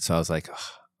 So I was like,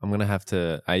 I'm going to have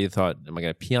to, I thought, am I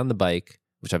going to pee on the bike,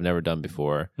 which I've never done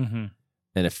before? And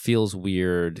it feels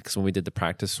weird because when we did the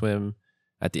practice swim,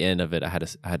 at the end of it, I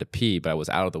had to pee, but I was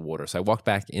out of the water. So I walked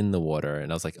back in the water,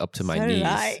 and I was like up to my So did knees.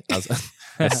 I.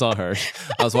 I saw her.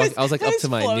 I was like up to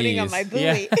my floating knees. on my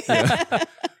buoy. Yeah.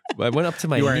 But I went up to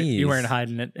my knees. You weren't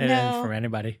hiding it No. from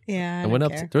anybody. Yeah. I went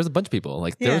up. There was a bunch of people.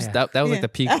 Like there was Yeah. that was like Yeah. the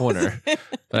peak corner.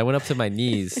 But I went up to my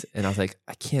knees, and I was like,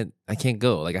 I can't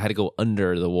go. Like I had to go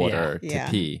under the water Yeah.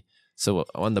 to pee. So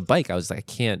on the bike, I was like,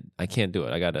 I can't do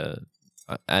it. I gotta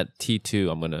at T2.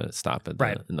 I'm gonna stop at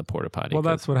in the porta potty. Well,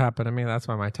 that's what happened to me. That's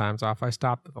why my time's off. I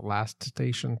stopped at the last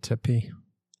station to pee.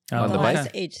 Oh, On The the bike? last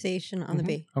H station on the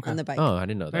B. Okay. On the bike. Oh, I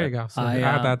didn't know that. There you go. So I, I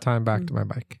had that time back to my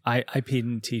bike. I peed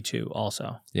in T2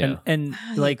 also. Yeah. And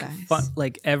Oh, you like guys.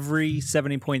 like every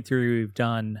 70.3 we've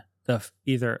done,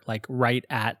 either like right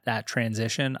at that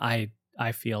transition, I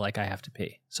feel like I have to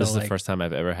pee. So This is like, the first time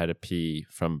I've ever had to pee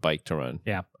from bike to run.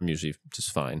 Yeah. I'm usually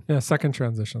just fine. Yeah, second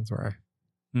transitions where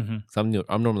Mhm. So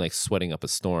I'm normally like sweating up a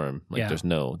storm. Like Yeah. there's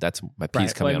that's my pee's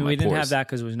Right. coming Well, out my we didn't pores. have that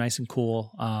because it was nice and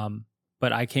cool.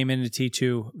 But I came into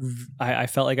T2. I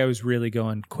felt like I was really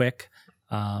going quick,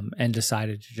 and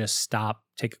decided to just stop,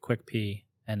 take a quick pee,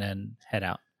 and then head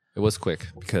out. It was quick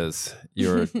because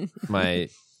you're my.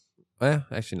 Well,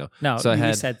 actually no. No, So I you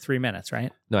had said 3 minutes,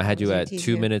 right? no. I had you at T2.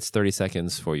 2 minutes 30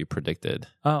 seconds for you predicted.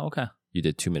 Oh, okay. You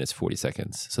did 2 minutes 40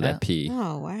 seconds. So Yeah. that pee.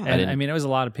 Oh, wow. And didn't- I mean, it was a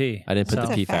lot of pee. I didn't put So- the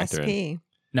That's pee a fast factor in. pee.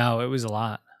 No, it was a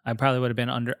lot. I probably would have been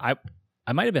under. I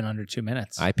might have been under 2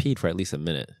 minutes. I peed for at least a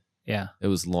minute. Yeah. It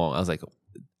was long. I was like,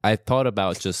 I thought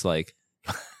about just like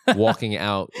walking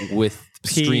out with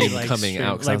Pee, stream like, coming stream.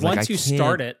 out. 'Cause Like I was once I you can't-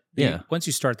 start it, Yeah. once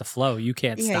you start the flow, you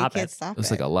can't Yeah, stop you can't it. stop It was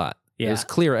like a lot. Yeah. It was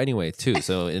clear anyway too.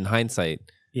 So in hindsight,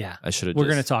 Yeah. I should have. We're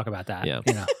going to talk about that. Yeah.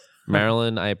 You know.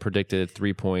 Maryland, I predicted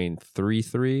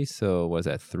 3.33. So was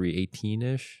that 318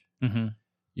 ish? Mm-hmm.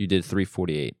 You did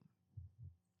 348.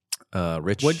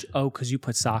 Rich, Because you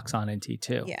put socks on in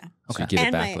T2. Yeah. so Okay. you give it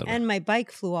And back my a little. and my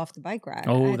bike flew off the bike rack.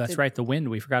 I Oh, had that's to- right. The wind.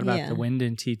 We forgot about Yeah. the wind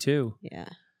in T2. Yeah.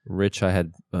 Rich, I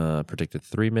had predicted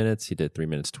 3 minutes. He did 3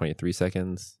 minutes 23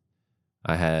 seconds.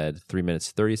 I had 3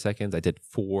 minutes 30 seconds. I did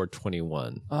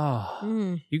 4:21. Oh,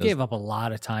 Mm. you That was- gave up a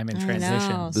lot of time in I transition.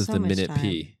 know. This is so the much minute time.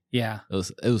 pee. Yeah. It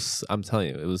was. I'm telling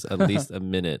you, it was at least a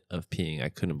minute of peeing. I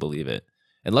couldn't believe it.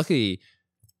 And luckily,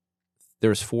 there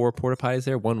was 4 porta potties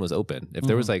there. One was open. If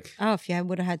there was like, Oh, if I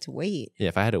would have had to wait.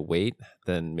 if I had to wait,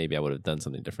 then maybe I would have done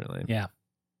something differently. Yeah.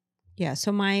 Yeah.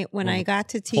 So when I got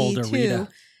to Pulled a T2, Rita.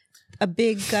 a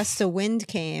big gust of wind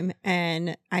came,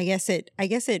 and I guess it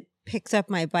picked up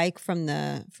my bike from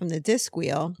the disc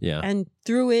wheel Yeah. and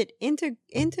threw it into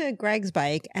Greg's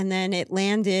bike, and then it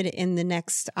landed in the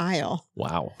next aisle.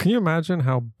 Wow. Can you imagine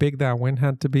how big that wind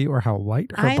had to be or how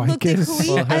light her I bike looked at is?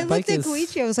 Well, her I bike looked at is-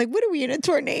 Koichi. I was like, "What are we in a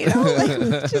tornado? Like,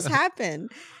 what just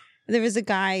happened?" There was a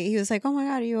guy. He was like, "Oh my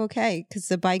god, are you okay?" Because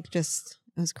the bike just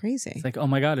it was crazy. It's like, oh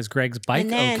my God, is Greg's bike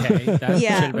And then- okay? That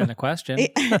Yeah. should have been the question.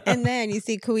 And then you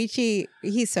see Koichi,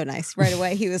 he's so nice. Right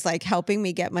away, he was like helping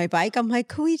me get my bike. I'm like,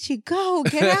 Koichi, go,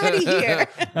 get out of here.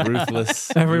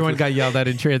 Ruthless. Everyone got yelled at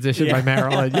in transition by Yeah.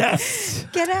 Maryland. Yes.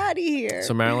 Get out of here.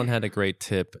 So Maryland had a great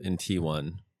tip in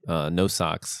T1. No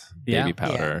socks, Yeah. baby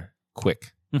powder,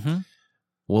 quick. Mm-hmm.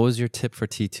 What was your tip for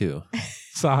T2?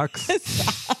 Socks.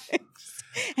 Socks.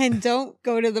 And don't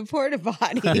go to the porta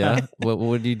potty. Yeah.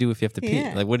 What do you do if you have to pee?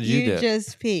 Yeah. Like, what did you do?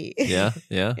 Just pee. Yeah.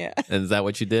 Yeah. Yeah. And is that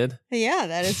what you did? Yeah,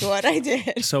 that is what I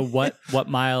did. So what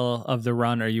mile of the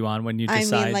run are you on when you I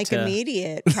decide mean, like to?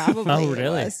 immediate, probably. Oh, it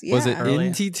really? Was, Was it Yeah. Early?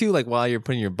 in T2, like while you're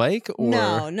putting your bike? Or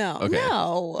No. Okay.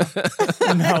 No.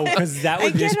 No, because that I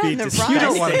would just get be on the disgusting. run. You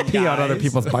don't want to pee on other guys.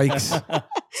 people's bikes.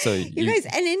 So You guys,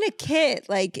 and in a kit,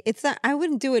 like it's not. I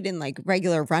wouldn't do it in like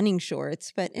regular running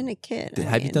shorts, but in a kit. I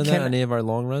have you mean, done that Can- on any of our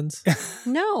long runs?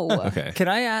 No. Okay. Can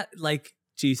I add, like,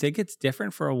 do you think it's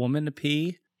different for a woman to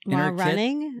pee in While her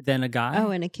running? kit than a guy?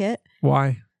 Oh, in a kit.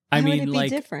 Why? I How would mean, it be like,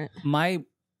 different. my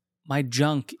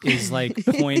junk is like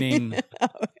pointing,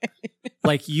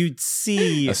 like you'd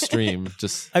see. A stream.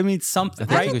 Just. I mean, something,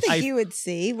 I I right? don't think I- you would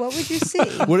see. What would you see?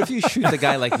 What if you shoot the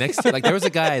guy like next to you? Like there was a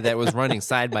guy that was running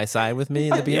side by side with me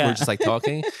in the beginning. Yeah. We were just like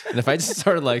talking. And if I just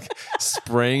started like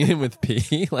spraying him with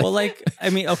pee, like, well, like, I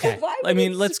mean, okay. Why I would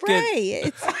mean, it let's spray?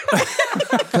 get.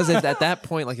 because at that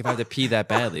point, like if I have to pee that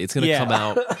badly, it's going to Yeah. come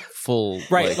out full.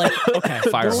 Right, like, okay.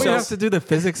 fire. Don't we So- have to do the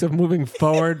physics of moving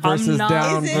forward I'm versus not-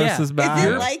 down Is it- versus yeah. back? Is it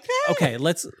You're- like that? Okay,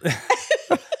 let's.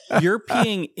 You're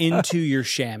peeing into your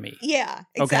chamois. Yeah,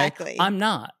 Okay, exactly. I'm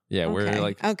not. Yeah, we're okay.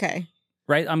 like, okay.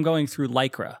 Right, I'm going through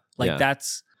lycra. Like Yeah.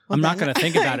 that's. Well, I'm not then- going to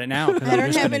think about it now. 'cause I I'm don't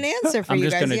just have gonna- an answer for I'm you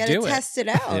just guys. gonna You got to do it. test it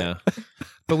out. yeah.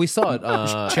 But we saw it.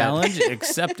 Challenge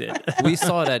accepted. We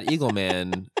saw it at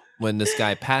Eagleman when this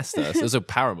guy passed us. It was a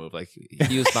power move. Like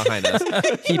he was behind us.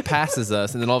 He passes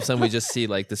us, and then all of a sudden we just see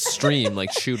like the stream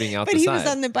like shooting out But the he side. was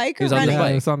on the bike He or was on the running?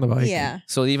 bike. It's on the bike. Yeah.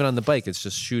 So even on the bike, it's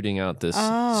just shooting out this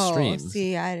Oh, stream.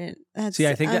 see, I didn't. That's, See,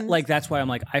 I think that like that's why I'm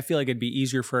like I feel like it'd be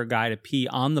easier for a guy to pee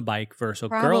on the bike versus a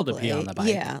girl to pee on the bike.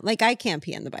 Yeah, like I can't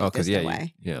pee on the bike. Oh, There's because no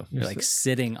way. yeah, You're like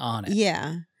sitting on it.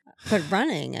 Yeah, but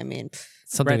running, I mean,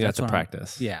 something Right, you have that's to what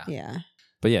practice. Yeah. yeah.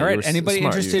 But yeah, All you right. were Anybody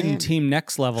smart. interested You- in team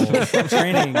next level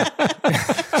training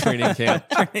Training camp.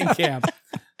 training camp?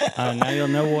 Now you'll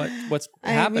know what's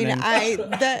happening. What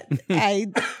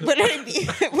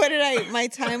did I? My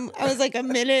time. I was like a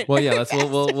minute. Well, yeah, let's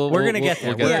we'll We're gonna get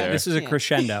there. We'll there. This is a Yeah.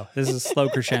 crescendo. This is a slow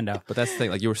crescendo. But that's the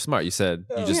thing. Like you were smart. You said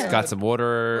you just Yeah. got some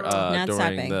water Not during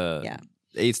stopping. the Yeah.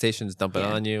 aid stations, dump it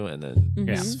Yeah. on you, and then Mhm.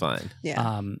 it's fine.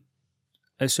 Yeah.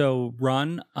 So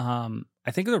run. I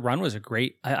think the run was a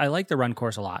great. I like the run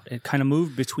course a lot. It kind of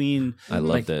moved between. I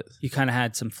loved it. You kind of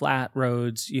had some flat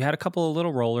roads. You had a couple of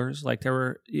little rollers. Like there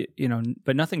were,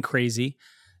 but nothing crazy,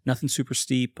 nothing super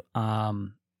steep.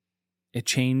 It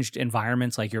changed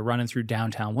environments. Like you're running through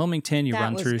downtown Wilmington. You That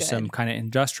run was through good. some kind of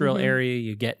industrial Mhm. area.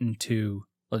 You get into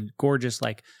a gorgeous,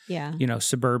 like Yeah.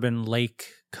 suburban lake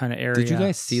kind of area. Did you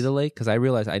guys see the lake? Because I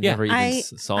realized I Yeah. never even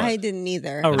saw it. I didn't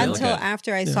either Oh, really? until Okay.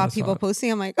 after I Yeah, saw I saw people it.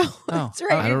 posting. I'm like, oh, that's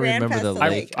right. I we don't ran remember past the the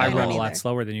lake. lake. I don't run a either. lot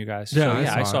slower than you guys. Yeah, So,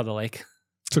 I I saw saw it. the lake.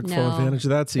 Took full No. advantage of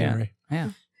that scenery.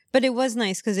 Yeah. But it was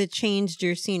nice because it changed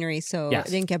your scenery, so Yes.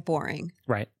 it didn't get boring.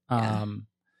 Right. Yeah.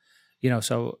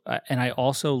 And I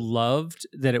also loved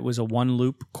that it was a one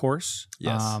loop course.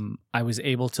 Yes. I was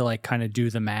able to like kind of do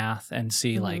the math and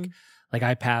see Mhm. like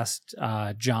I passed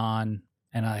John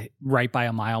and I right by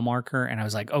a mile marker and I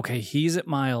was like, okay, he's at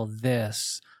mile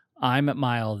this, I'm at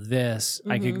mile this.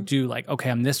 I could do like, okay,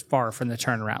 I'm this far from the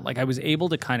turnaround. Like I was able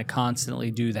to kind of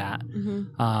constantly do that.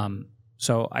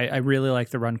 So I really like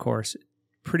the run course.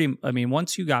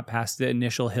 Once you got past the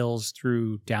initial hills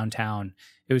through downtown,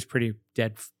 it was pretty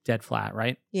dead flat,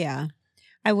 right? Yeah.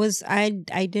 I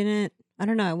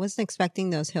don't know. I wasn't expecting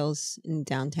those hills in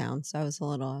downtown. So I was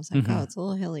like, Mhm. oh, it's a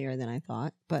little hillier than I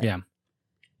thought. But Yeah.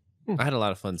 I had a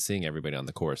lot of fun seeing everybody on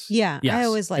the course. yeah, I Yes.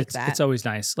 always like it's, that. It's always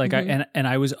nice. Like Mhm.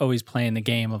 I was always playing the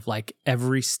game of like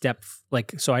every step.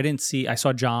 Like, so I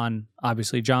saw John,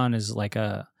 obviously John is like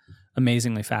a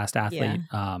amazingly fast athlete.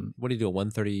 What do you do?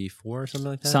 134 or something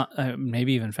like that?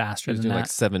 Maybe even faster He was than doing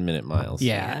that. like 7-minute miles.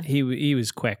 Yeah, he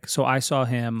was quick. So I saw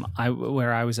him.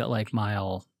 Where I was at like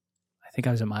mile, I think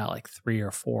I was at mile like 3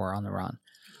 or 4 on the run.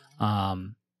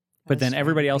 But then was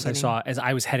everybody the else I beginning. saw as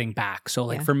I was heading back. So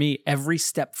like Yeah. for me, every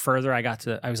step further I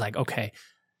was like, okay,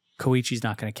 Koichi's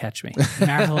not going to catch me.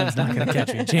 Marilyn's not going to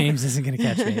catch me. James isn't going to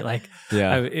catch me. Like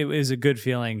Yeah. it was a good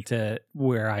feeling to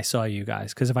where I saw you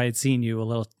guys. Because if I had seen you a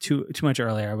little too much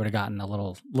earlier, I would have gotten a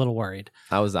little worried.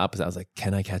 I was the opposite. I was like,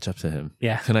 can I catch up to him?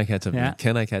 Yeah. Can I catch up to Yeah. him?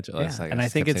 Can I catch up? Yeah. And I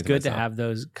think it's good to have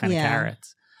those kind of Yeah.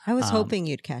 carrots. I was Um, hoping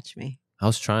you'd catch me. I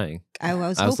was trying. I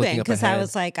was I was looking hoping up because I ahead.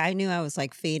 was like, I knew I was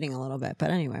like fading a little bit. But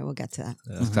anyway, we'll get to that.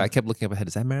 Mm-hmm. I kept looking up ahead.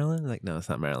 Is that Maryland? Like, no, it's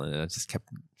not Maryland. And I just kept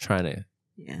trying to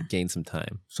Yeah. gain some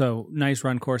time. So nice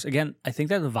run course. Again, I think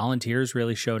that the volunteers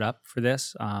really showed up for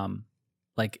this. I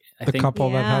The think couple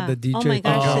that had the Yeah. DJ Oh my thing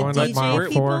gosh, the going DJ like mile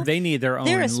people? 4, they need their own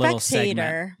They're a little segment.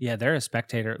 spectator. Yeah, they're a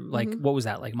spectator. Like Mhm. what was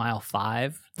that? Like mile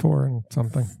 5? 4 and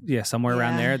something. Yeah, somewhere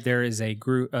around Yeah. there. There is a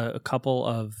group, a couple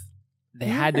of. They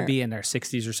had to Yeah. be in their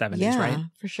 60s or 70s, Yeah, right?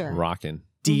 for sure. Rocking.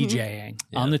 DJing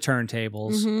on the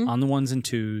turntables, Mhm. on the ones and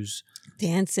twos.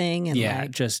 Dancing and Yeah,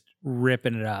 like just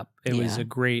ripping it up. It was Yeah. a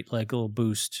great like little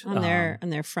boost. on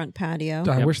their front patio.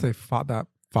 I Yep. wish they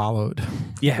followed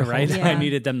Yeah, the whole- right. Yeah. I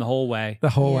needed them the whole way. the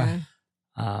whole Yeah.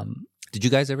 way. Did you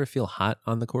guys ever feel hot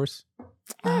on the course?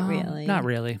 Not really. Not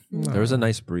really. No. There was a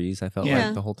nice breeze, I felt Yeah.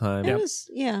 like, the whole time. It was,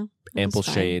 yeah. it Ample was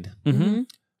fine. shade. Mm-hmm.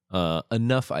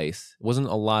 Enough ice. It wasn't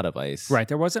a lot of ice. Right.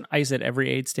 There wasn't ice at every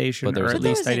aid station, But there or was at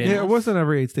enough. least I But there didn't. Yeah, it wasn't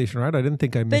every aid station, right? I didn't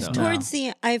think I But missed No. it. towards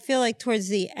I feel like towards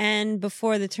the end,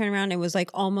 before the turnaround, it was like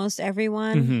almost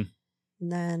everyone. Mhm.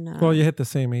 And then, Well, you hit the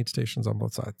same aid stations on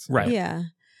both sides. Right. yeah.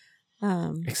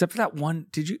 Except for that one.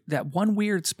 That one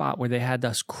weird spot where they had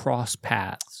us cross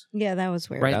paths? Yeah, that was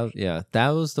weird. Right. That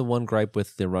was the one gripe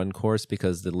with the run course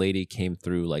because the lady came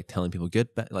through like telling people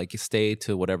get back, like stay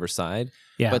to whatever side.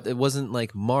 Yeah. But it wasn't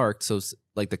like marked, so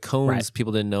like the cones, Right.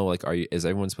 people didn't know. Like, is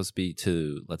everyone supposed to be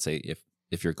to? Let's say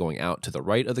if you're going out to the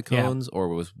right of the Yeah. cones, or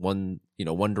was one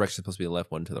direction supposed to be the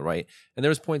left, one to the right. And there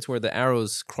was points where the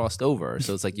arrows crossed over,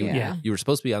 so it's like Yeah. you were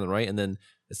supposed to be on the right, and then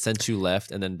it sent you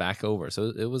left, and then back over.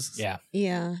 So it was Yeah.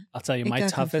 Yeah. I'll tell you, It my got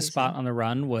toughest confusing. spot on the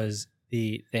run was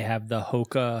they have the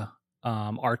Hoka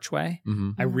archway.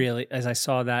 Mm-hmm. I really, as I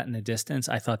saw that in the distance,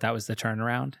 I thought that was the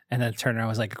turnaround. And then the turnaround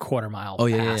was like a quarter mile Oh,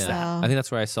 yeah, past yeah. that. I think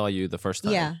that's where I saw you the first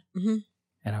time. Yeah. Mm-hmm.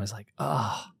 And I was like,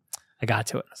 oh, I got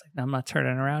to it. I was like, no, I'm not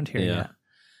turning around here Yeah. yet.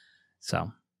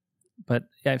 So, but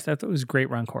yeah, I thought it was a great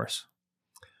run course.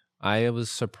 I was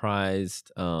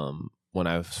surprised when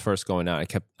I was first going out.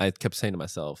 I kept saying to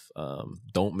myself,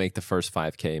 don't make the first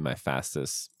 5K my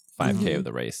fastest 5K of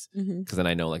the race, because then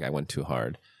I know like I went too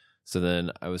hard. So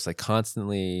then I was like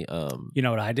constantly You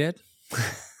know what I did?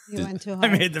 You went too I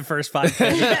hard. made the first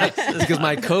 5K. because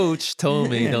my coach told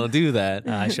me don't do that.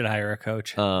 I should hire a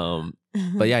coach.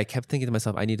 But yeah, I kept thinking to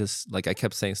myself, I need to, like, I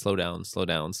kept saying slow down, slow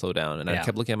down, slow down. And I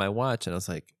kept looking at my watch and I was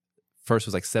like, first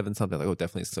was like 7 something. Like, oh,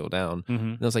 definitely slow down.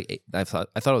 And I was like, 8, I thought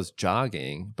I was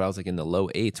jogging, but I was like in the low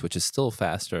 8s, which is still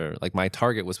faster. Like my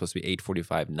target was supposed to be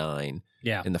 8:45.9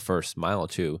 in the first mile or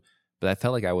two. But I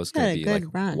felt like I was going to be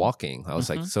like walking. I was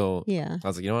like, so I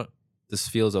was like, you know what? This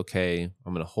feels okay.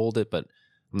 I'm going to hold it, but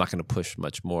I'm not going to push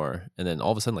much more. And then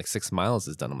all of a sudden, like 6 miles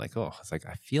is done. I'm like, oh, it's like,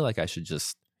 I feel like I should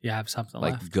just have something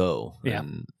like left. go. Yeah.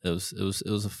 And it was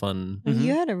a fun.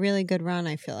 You had a really good run,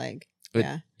 I feel like.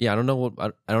 Yeah. I don't know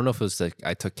I don't know if it was like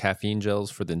I took caffeine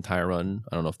gels for the entire run.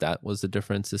 I don't know if that was the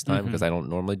difference this time because I don't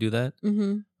normally do that.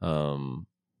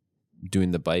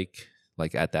 Doing the bike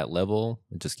like at that level,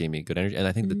 it just gave me good energy. And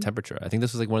I think the temperature, I think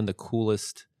this was like one of the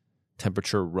coolest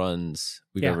temperature runs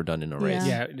we've ever done in a race.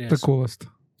 Yeah, it is. The coolest.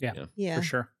 Yeah. For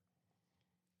sure.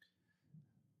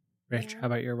 Rich, how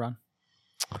about your run?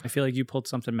 I feel like you pulled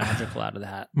something magical out of the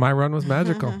hat. My run was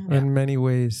magical in many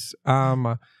ways.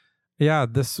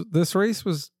 This race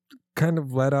was kind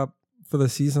of led up for the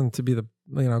season to be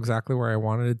exactly where I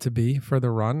wanted it to be for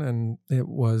the run, and it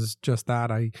was just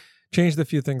that. I changed a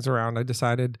few things around. I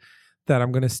decided that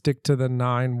I'm going to stick to the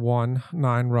 9 run,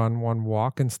 1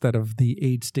 walk instead of the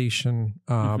aid station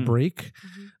break,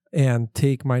 and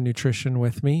take my nutrition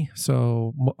with me.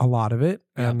 So a lot of it,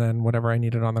 and then whatever I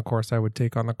needed on the course, I would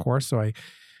take on the course. So I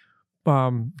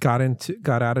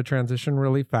got out of transition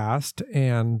really fast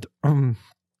and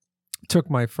took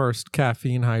my first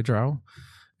caffeine hydro,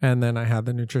 and then I had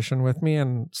the nutrition with me,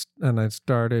 and I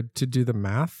started to do the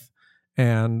math,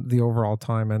 and the overall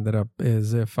time ended up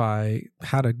is if I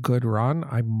had a good run,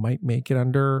 I might make it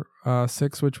under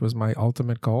 6, which was my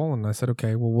ultimate goal. And I said,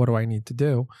 okay, well, what do I need to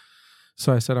do?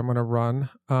 So I said, I'm going to run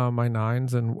my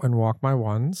 9s and walk my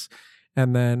 1s.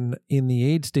 And then in the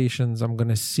aid stations, I'm going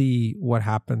to see what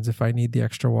happens if I need the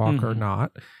extra walk or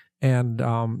not. And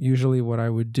usually what I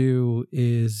would do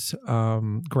is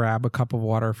grab a cup of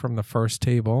water from the first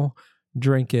table,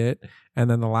 drink it, and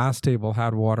then the last table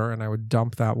had water, and I would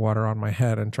dump that water on my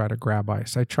head and try to grab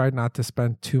ice. I tried not to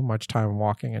spend too much time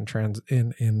walking in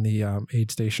the aid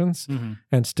stations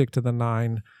and stick to the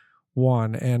 9-1.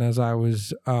 And as I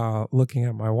was looking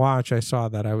at my watch, I saw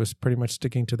that I was pretty much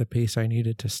sticking to the pace I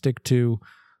needed to stick to,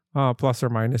 plus or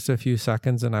minus a few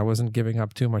seconds, and I wasn't giving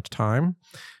up too much time.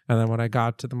 And then when I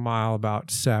got to the mile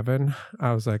about 7,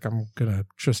 I was like, I'm going to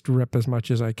just rip as much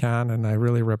as I can. And I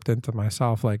really ripped into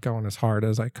myself, like going as hard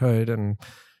as I could and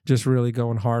just really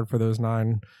going hard for those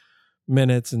 9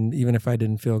 minutes. And even if I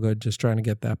didn't feel good, just trying to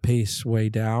get that pace way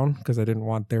down because I didn't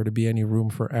want there to be any room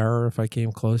for error if I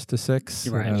came close to 6.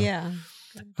 Right. Yeah.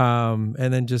 And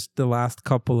then just the last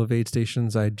couple of aid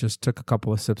stations, I just took a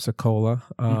couple of sips of cola,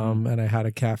 and I had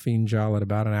a caffeine gel at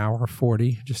about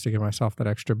 1:40 just to give myself that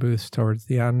extra boost towards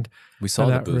the end. We saw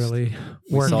and the that boost. really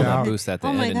We worked saw out. that boost at the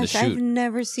Oh end my in the gosh, I've shoot.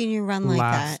 never seen you run like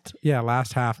that.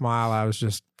 Last half mile, I was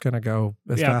just going to go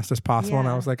as fast as possible. And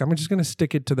I Yeah. was like, I'm just going to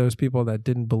stick it to those people that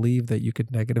didn't believe that you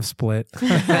could negative split.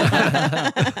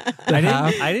 I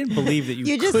didn't believe that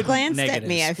You just could glanced at negative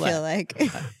me, I split. feel like.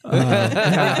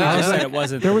 I was like, it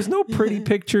wasn't. there was no pretty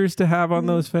pictures to have on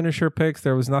those finisher pics.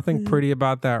 There was nothing pretty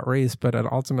about that race, but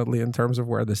ultimately, in terms of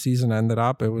where the season ended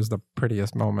up, it was the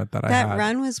prettiest moment that I had. That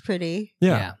run was pretty.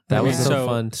 Yeah. That was Yeah. so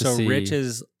fun to see. So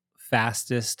Rich's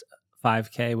fastest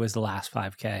 5K was the last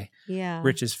 5K. Yeah.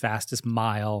 Rich's fastest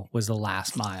mile was the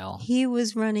last mile. He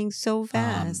was running so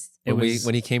fast.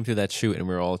 When he came through that shoot and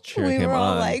we were all cheering We him were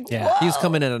all on. like, Yeah. whoa. He was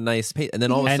coming at a nice pace, and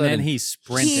then all of a and sudden then he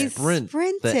sprinted.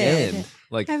 Sprinted. the end.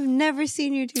 Like I've never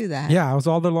seen you do that. Yeah, it was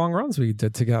all the long runs we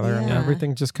did together, and Yeah.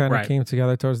 everything just kind of Right. came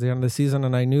together towards the end of the season.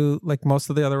 And I knew, like most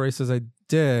of the other races I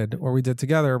did or we did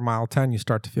together, mile 10, you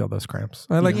start to feel those cramps.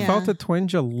 I Yeah. felt a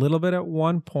twinge a little bit at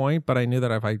one point, but I knew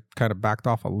that if I kind of backed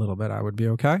off a little bit, I would be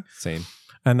okay. same.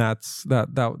 And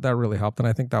that really helped. And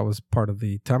I think that was part of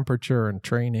the temperature and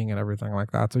training and everything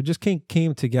like that. So it just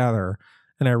came together,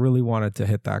 and I really wanted to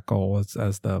hit that goal as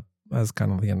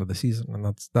kind of the end of the season, and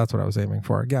that's what I was aiming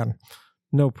for. Again,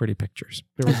 no pretty pictures.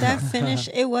 There But was that none. finish,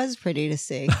 it was pretty to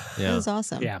see. It Yeah. was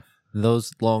awesome. Yeah.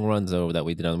 those long runs though that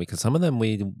we did on, because some of them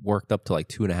we worked up to like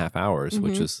 2.5 hours,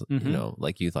 which Mhm. is Mhm. you know,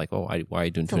 like you like, oh, why are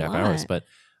you doing It's a 2.5 hours? lot. But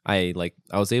I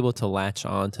was able to latch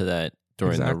on to that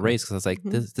during the Exactly. race because I was like,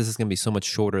 Mhm. this is gonna be so much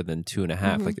shorter than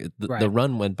 2.5. Mhm. Like the Right.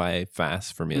 run went by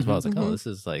fast for me as well. I was like, oh, Mhm. this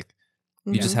is like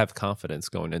you just Mhm. have confidence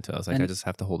going into it. I was like, And- I just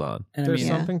have to hold on. And I There's mean,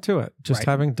 Yeah. something to it. Just Right.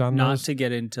 having done not those. to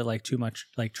get into like too much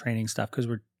like training stuff because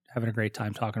we're having a great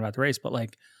time talking about the race, but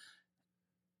like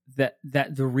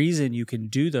that the reason you can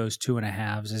do those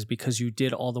 2.5s is because you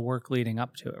did all the work leading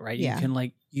up to it, right? Yeah.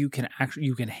 You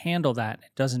can handle that.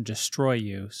 It doesn't destroy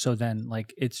you. So then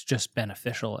like it's just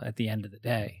beneficial at the end of the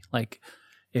day. Like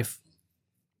if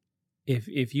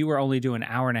you were only doing 1.5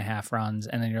 hour runs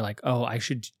and then you're like, oh, I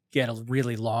should get a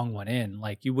really long one in,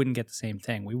 like you wouldn't get the same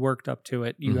thing. We worked up to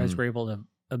it. You guys Mhm. were able to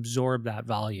absorb that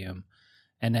volume.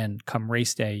 And then come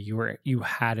race day, you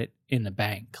had it in the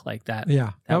bank like that.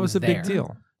 Yeah, that was a big there.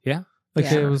 deal. Yeah. Like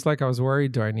Yeah. it was like I was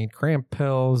worried, do I need cramp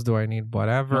pills? Do I need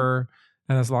whatever?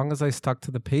 And as long as I stuck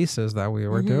to the paces that we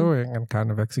were Mhm. doing and kind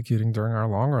of executing during our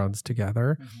long runs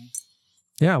together, Mm-hmm.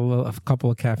 yeah, a couple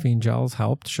of caffeine gels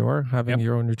helped, sure. Having Yep.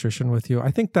 your own nutrition with you.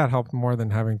 I think that helped more than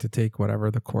having to take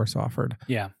whatever the course offered.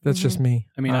 Yeah. That's just me.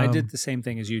 I mean, I did the same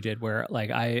thing as you did, where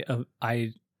like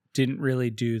I didn't really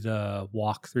do the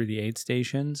walk through the aid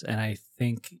stations, and I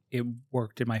think it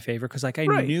worked in my favor because like I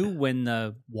Right. knew when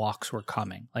the walks were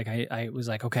coming. Like I was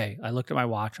like, okay, I looked at my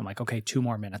watch. I'm like, okay, 2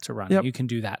 more minutes of running. Yep. You can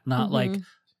do that. Not Mhm. like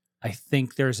I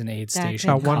think there's an aid That station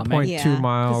could At coming. 1.2 Yeah, 'cause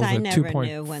miles, I at never knew when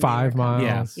they were 2.5 coming.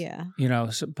 miles. Yeah. You know,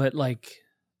 so, but like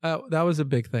That was a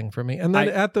big thing for me. And then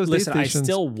at those listen, aid I stations,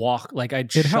 still walk, like I'd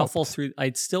It shuffle helped. through,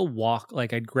 I'd still walk,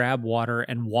 like I'd grab water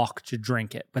and walk to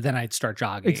drink it, but then I'd start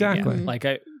jogging. Exactly. Again. Like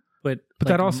but but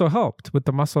like, that also helped with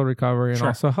the muscle recovery and Sure.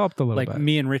 also helped a little like bit.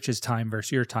 me and Rich's time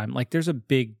versus your time, like there's a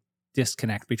big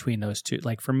disconnect between those two.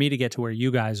 Like for me to get to where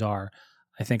you guys are,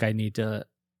 I think I need to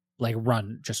like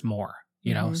run just more,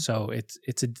 you know? Mhm. So it's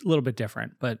a little bit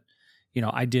different, but you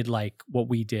know, I did like what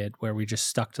we did where we just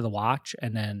stuck to the watch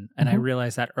and then, and I Mhm.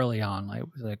 realized that early on, like, I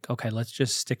was like, okay, let's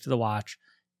just stick to the watch,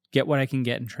 get what I can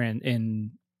get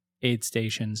in aid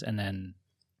stations and then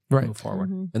Right. move forward.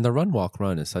 Mhm. And the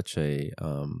run is such a I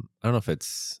don't know if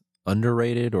it's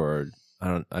underrated or I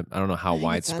don't know how I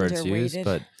think it's widespread it's used, underrated.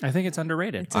 but I think it's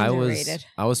underrated It's I underrated.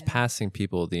 was Yeah. passing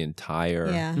people the entire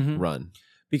Yeah. Mhm. run,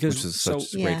 Because which is so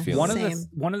such a Yeah. great feeling.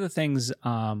 one of the things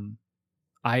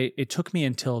it took me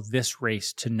until this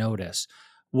race to notice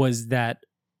was that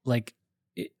like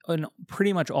on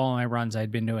pretty much all my runs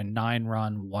I'd been doing 9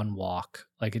 run 1 walk.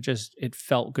 Like it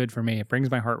felt good for me. It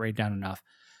brings my heart rate down enough.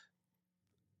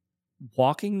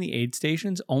 Walking the aid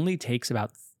stations only takes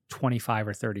about 25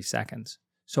 or 30 seconds.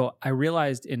 So I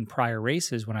realized in prior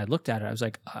races when I looked at it, I was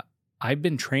like, I've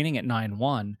been training at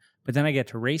 9:1, but then I get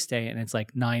to race day and it's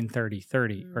like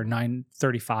 9:30 or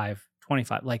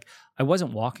 9:35:25. Like I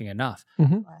wasn't walking enough.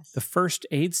 The first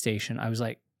aid station, I was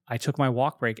like, I took my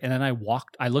walk break and then I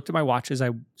looked at my watch as I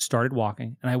started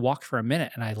walking and I walked for a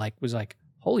minute and I was like,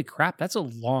 holy crap, that's a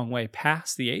long way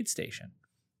past the aid station.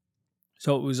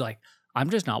 So it was like, I'm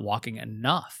just not walking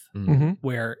enough Mhm.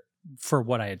 where for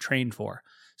what I had trained for.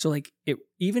 So like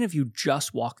even if you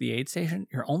just walk the aid station,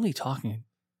 you're only talking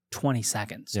 20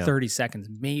 seconds, Yeah. 30 seconds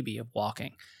maybe of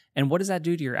walking. And what does that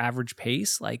do to your average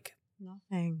pace? Like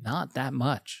Nothing. not that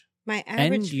much. My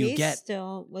average you pace get-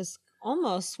 still was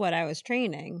almost what I was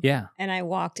training. Yeah. And I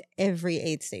walked every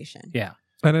aid station. Yeah.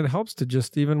 And it helps to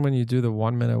just, even when you do the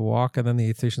 1 minute walk and then the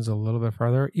aid station's a little bit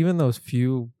farther, even those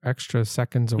few extra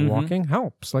seconds of Mhm. walking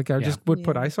helps. Like I Yeah. just would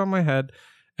put Yeah. ice on my head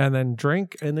and then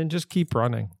drink and then just keep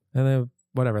running. And then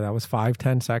whatever, that was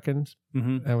 5-10 seconds.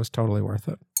 Mm-hmm. It was totally worth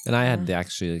it. And I Yeah. had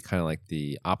actually kind of like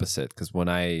the opposite because when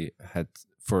I had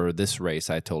for this race,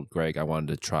 I told Greg I wanted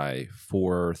to try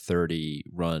 4:30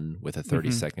 run with a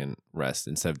 30-second rest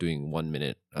instead of doing 1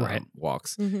 minute Right.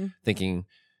 walks, Mm-hmm. thinking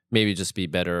maybe just be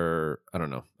better. I don't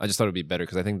know. I just thought it'd be better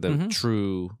because I think the Mhm.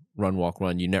 true run, walk,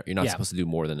 run, you're not Yeah. supposed to do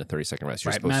more than a 30-second rest.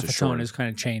 You're Right. supposed to Maffetone shorten has kind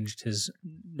of changed his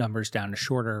numbers down to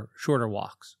shorter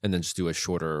walks. and then just do a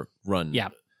shorter run. Yeah.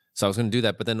 So I was going to do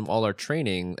that, but then all our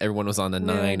training, everyone was on the Yeah,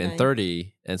 9 and 9.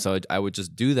 30. And so I would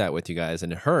just do that with you guys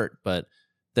and it hurt. But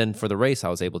then for the race, I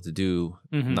was able to do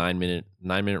Mhm.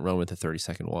 9-minute run with a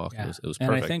 30-second walk. Yeah. It was And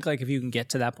perfect. I think like if you can get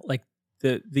to that, like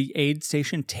the aid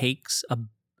station takes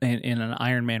in an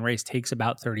Ironman race takes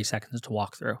about 30 seconds to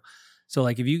walk through. So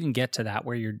like if you can get to that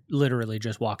where you're literally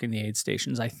just walking the aid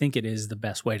stations, I think it is the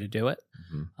best way to do it.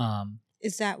 Mhm.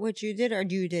 Is that what you did, or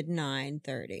you did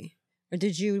 9:30, or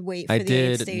did you wait for I the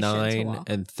aid did station to 9 walk?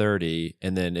 and 30.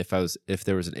 And then if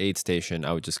there was an aid station,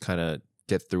 I would just kind of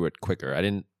get through it quicker. I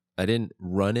didn't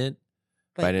run it,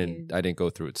 but I didn't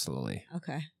go through it slowly.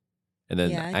 Okay. And then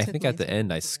Yeah, it I took think me at the to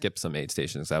end I 4. skipped some aid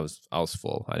stations. I was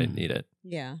full. I didn't need it.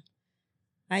 Yeah.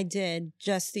 I did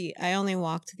I only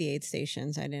walked to the aid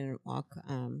stations. I didn't walk.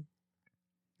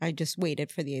 I just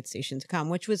waited for the aid station to come,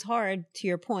 which was hard to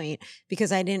your point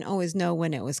because I didn't always know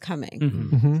when it was coming.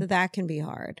 Mhm. So that can be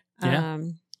hard. Yeah.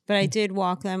 But I did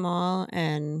walk them all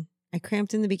and I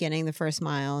cramped in the beginning, the first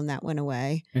mile, and that went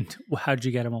away. And how'd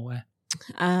you get them away?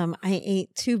 I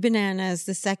ate 2 bananas,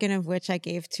 the second of which I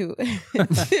gave to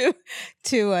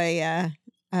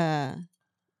a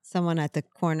someone at the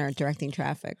corner directing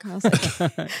traffic. I was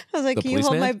like, The can you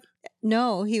hold policeman? my?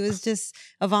 No, he was just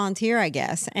a volunteer, I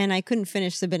guess, and I couldn't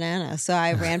finish the banana, so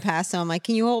I ran past him. I'm like,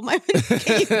 can you hold my?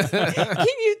 Can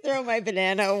you throw my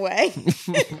banana away?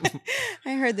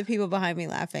 I heard the people behind me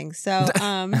laughing. So,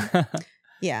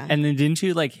 yeah. And then didn't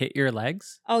you like hit your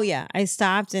legs? Oh yeah, I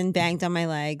stopped and banged on my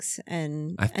legs,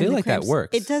 and I feel the like that cramps-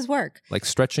 works. It does work. Like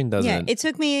stretching doesn't. Yeah, it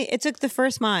took the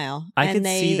first mile. I and could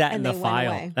they, see that in and the they went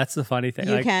file. away. That's the funny thing.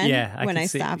 You Like, can? Yeah. When could I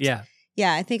see- stopped? Yeah.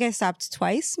 Yeah, I think I stopped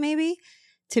twice maybe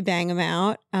to bang them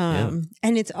out. And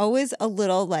it's always a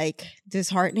little like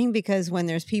disheartening because when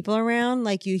there's people around,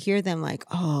 like you hear them like,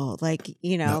 oh, like,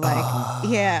 you know, like,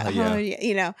 yeah. oh,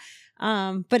 you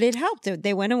know. But it helped.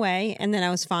 They went away and then I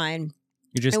was fine.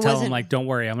 You just It tell them wasn't- like, don't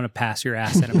worry, I'm going to pass your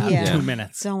ass in about Yeah. 2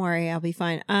 minutes. Don't worry, I'll be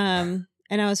fine. And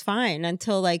I was fine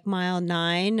until like mile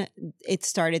 9. It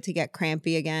started to get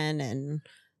crampy again. And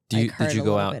Did hurt you a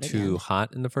go little out bit too again.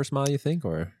 hot in the first mile, you think?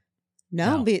 Or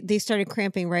no, No. they started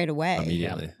cramping right away.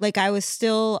 immediately? Like I was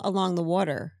still along the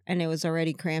water and it was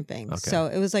already cramping. Okay. So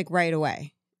it was like right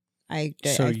away. I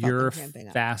So felt them your cramping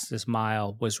up. fastest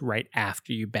mile was right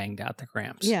after you banged out the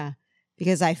cramps. Yeah.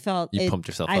 Because I felt You pumped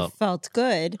yourself I up. felt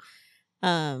good.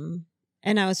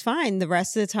 And I was fine the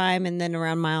rest of the time. And then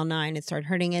around mile 9, it started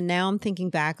hurting. And now I'm thinking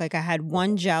back, like I had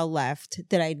one gel left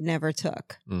that I never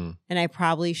took. Mm. And I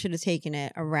probably should have taken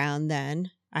it around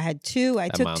then. I had 2. I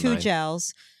At took mile 2 9.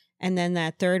 gels. And then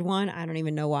that third one, I don't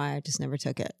even know why. I just never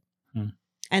took it. Hmm.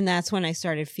 And that's when I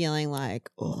started feeling like,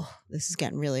 oh, this is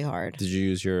getting really hard. Did you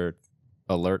use your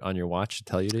alert on your watch to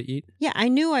tell you to eat? Yeah, I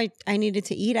knew I needed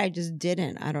to eat. I just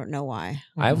didn't. I don't know why.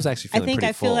 I was actually I feeling think pretty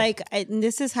I feel full. like and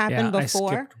this has happened Yeah,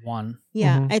 before. I skipped one.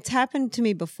 Yeah, Mhm. it's happened to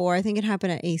me before. I think it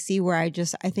happened at AC where I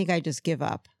think I just give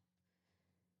up.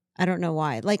 I don't know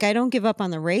why. Like I don't give up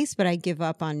on the race, but I give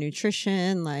up on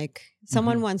nutrition. Like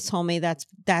someone Mhm. once told me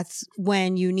that's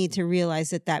when you need to realize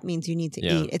that means you need to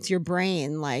Yeah. eat. It's your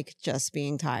brain like just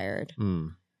being tired.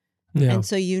 Mm. Yeah. And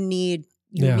so you need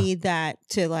Yeah. that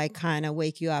to like kind of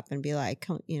wake you up and be like,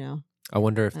 come, you know, I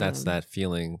wonder if that's Um, that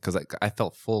feeling because I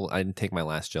felt full. I didn't take my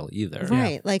last gel either.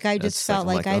 right. Like I It's just like, felt I'm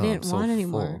like like, I oh, didn't I'm so want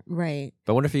anymore. full. Right.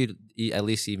 But I wonder if you'd at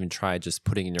least even try just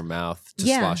putting in your mouth, just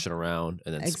Yeah. slosh it around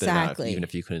and then spit it out, Exactly. even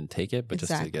if you couldn't take it, but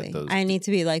just to get those. I need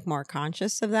to be like more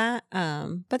conscious of that.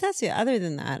 But that's it. Other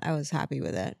than that, I was happy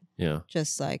with it. Yeah.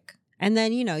 Just like, and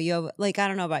then, you know, you have, like, I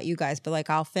don't know about you guys, but like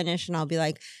I'll finish and I'll be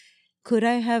like, could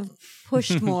I have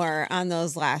pushed more on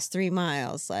those last 3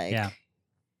 miles? Like, Yeah.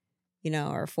 you know,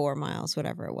 or 4 miles,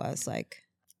 whatever it was. Like,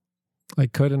 I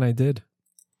could and I did.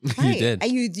 You right.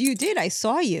 did. You did. I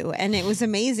saw you and it was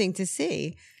amazing to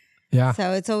see. Yeah.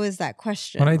 So it's always that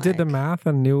question. When I did the like- math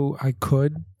and knew I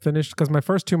could finish, because my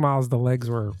first 2 miles, the legs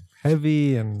were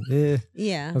heavy and I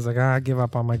Yeah. was like, I give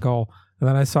up on my goal. And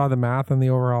then I saw the math and the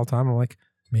overall time. I'm like,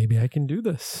 maybe I can do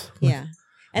this. Yeah.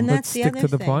 And Let's that's the stick other to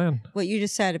the thing. plan. What you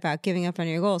just said about giving up on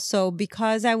your goals. So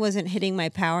because I wasn't hitting my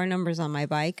power numbers on my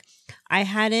bike, I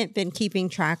hadn't been keeping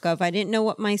track of, I didn't know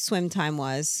what my swim time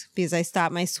was because I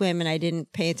stopped my swim and I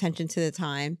didn't pay attention to the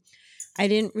time. I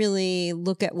didn't really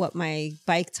look at what my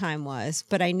bike time was,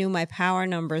 but I knew my power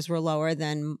numbers were lower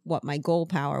than what my goal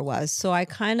power was. So I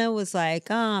kind of was like,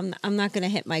 I'm not going to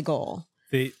hit my goal.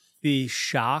 The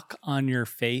shock on your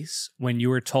face when you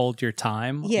were told your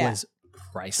time Yeah. was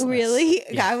priceless. Really?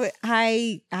 Yeah.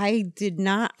 I did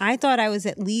not. I thought I was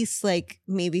at least like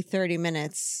maybe 30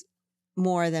 minutes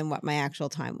more than what my actual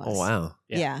time was. Oh, wow.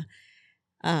 Yeah.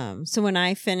 So when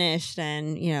I finished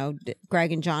and, you know,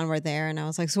 Greg and John were there and I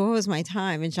was like, so what was my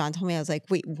time? And John told me, I was like,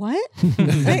 wait, what?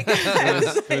 Like, I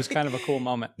was It was like- kind of a cool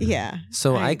moment. yeah.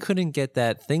 So I couldn't get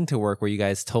that thing to work where you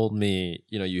guys told me,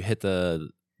 you know, you hit the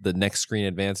next screen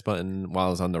advance button while I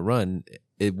was on the run.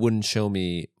 It wouldn't show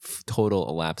me total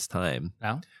elapsed time.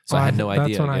 No? So I had no idea.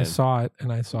 That's when I again. saw it,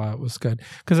 and I saw it was good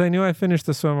because I knew I finished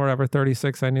the swim or whatever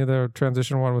 36. I knew the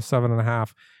transition one was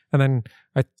 7.5, and then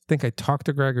I think I talked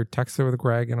to Greg or texted with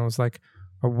Greg, and I was like,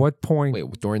 "At what point?" Wait,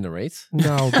 during the race?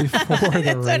 No, before the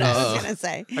That's what I race. was going to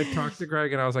say. I talked to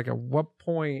Greg, and I was like, "At what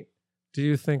point do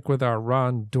you think with our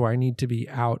run do I need to be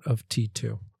out of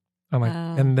T2?" I'm like,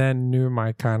 and then knew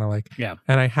my kind of like,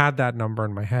 and I had that number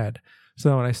in my head.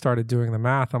 So when I started doing the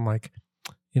math, I'm like,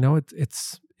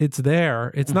 it's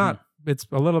there. It's not, it's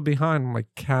a little behind. I'm like,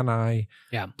 can I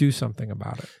do something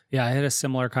about it? Yeah. I had a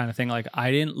similar kind of thing. Like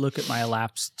I didn't look at my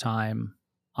elapsed time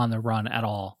on the run at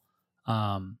all.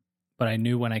 But I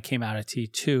knew when I came out of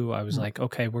T2, I was like,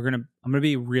 okay, I'm going to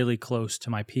be really close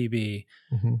to my PB,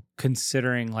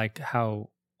 considering like how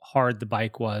hard the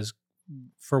bike was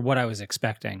for what I was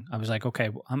expecting. I was like, okay,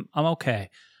 I'm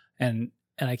okay. And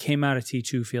I came out of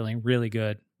T2 feeling really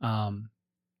good.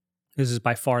 This is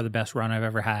by far the best run I've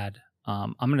ever had.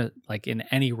 I'm going to, like, in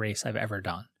any race I've ever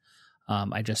done.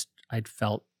 I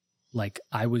felt like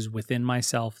I was within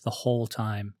myself the whole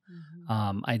time.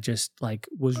 I just like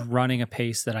was running a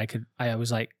pace that I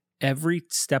was like, every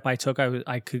step I took,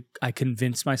 I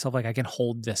convinced myself like I can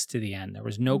hold this to the end. There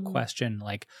was no question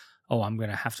like, oh, I'm going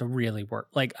to have to really work.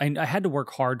 Like I had to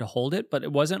work hard to hold it, but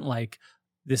it wasn't like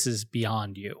this is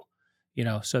beyond you,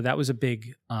 so that was a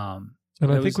big, and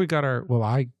I think we got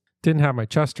I didn't have my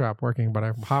chest strap working, but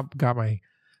I got my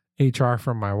HR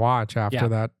from my watch after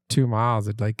that 2 miles.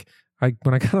 It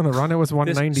when I got on the run, it was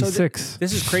 196.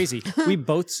 This is crazy. We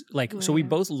both we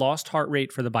both lost heart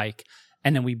rate for the bike,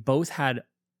 and then we both had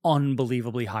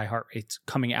unbelievably high heart rates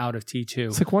coming out of T2.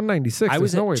 It's like 196. I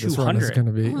was no at way 200. This run is going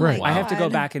to be right. Wow. I have to go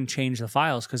back and change the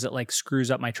files because it like screws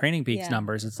up my Training Peaks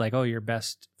numbers. It's like, oh, your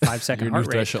best 5 second your heart new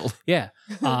rate. Threshold. Yeah.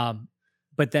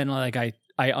 But then like I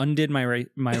undid my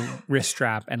wrist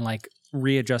strap and like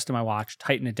readjusted my watch,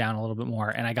 tightened it down a little bit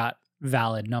more, and I got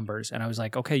valid numbers. And I was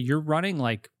like, okay, you're running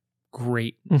like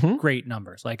great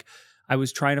numbers. Like I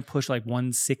was trying to push like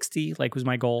 160, like was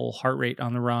my goal heart rate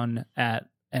on the run and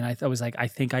I was like, I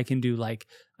think I can do like,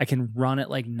 I can run at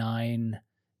like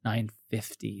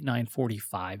 950,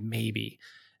 945 maybe.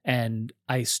 And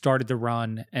I started the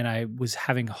run and I was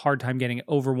having a hard time getting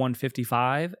over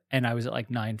 155 and I was at like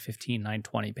 915,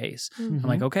 920 pace. I'm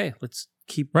like, okay, let's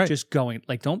keep just going.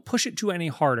 Like, don't push it too any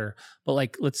harder, but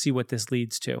like, let's see what this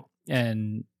leads to.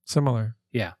 And similar.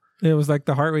 Yeah. It was like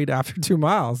the heart rate after 2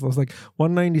 miles. It was like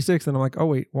 196 and I'm like, oh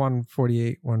wait,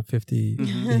 148, 150,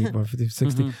 150,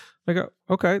 60. I go,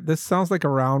 okay, this sounds like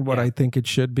around what I think it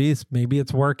should be. Maybe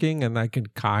it's working and I can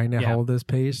kind of hold this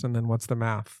pace. And then what's the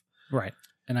math? Right.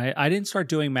 And I didn't start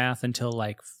doing math until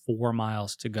like 4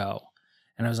 miles to go.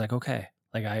 And I was like, okay,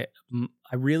 like I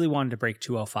really wanted to break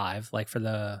 205, like for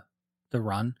the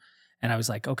run. And I was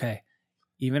like, okay,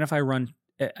 even if I run,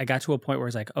 I got to a point where I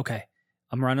was like, okay,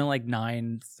 I'm running like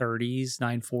 930s,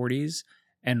 940s,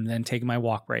 and then taking my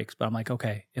walk breaks. But I'm like,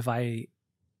 okay, if I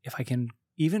can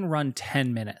even run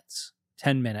 10 minutes,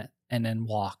 and then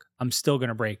walk, I'm still going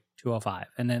to break 205.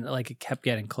 And then like it kept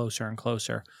getting closer and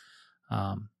closer.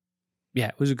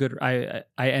 It was a good, I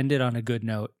ended on a good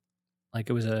note. Like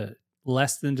it was a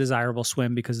less than desirable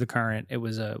swim because of the current. It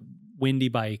was a windy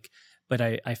bike, but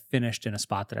I finished in a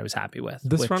spot that I was happy with.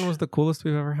 This run was the coolest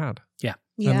we've ever had. Yeah.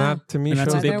 And that to me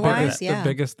shows big part of it. The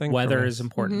biggest thing. Weather is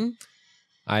important.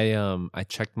 I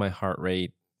checked my heart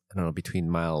rate, I don't know, between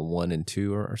mile 1 and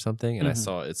 2 or something. And I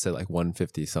saw it said like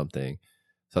 150 something.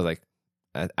 So I was like,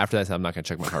 after that, I said, I'm not going to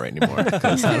check my heart rate anymore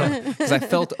because I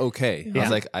felt okay. I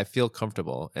was like, I feel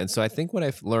comfortable. And so I think what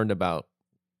I've learned about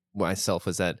myself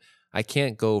is that I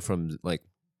can't go from like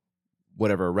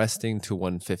whatever resting to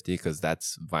 150 because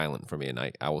that's violent for me and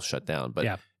I will shut down.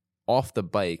 But off the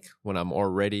bike, when I'm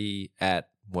already at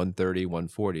 130,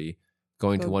 140,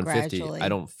 going to 150, gradually. I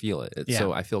don't feel it.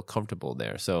 So I feel comfortable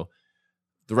there. So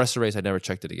the rest of the race, I never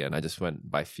checked it again. I just went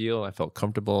by feel. I felt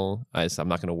comfortable. I'm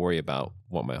not going to worry about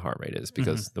what my heart rate is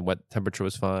because the wet temperature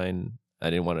was fine. I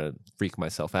didn't want to freak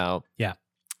myself out. Yeah.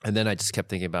 And then I just kept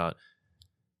thinking about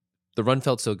the run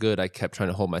felt so good. I kept trying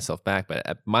to hold myself back. But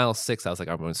at mile 6, I was like,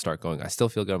 I'm going to start going. I still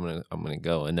feel good. I'm going to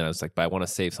go. And then I was like, but I want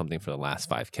to save something for the last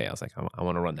 5K. I was like, I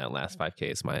want to run that last 5K.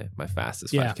 It's my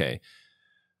fastest 5K.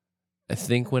 I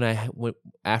think when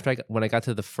I got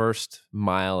to the first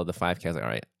mile of the 5K, I was like, all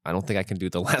right, I don't think I can do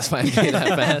the last 5K that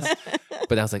fast.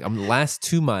 But I was like, the last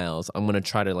 2 miles, I'm going to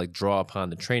try to like draw upon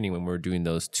the training when we're doing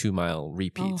those 2 mile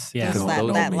repeats. That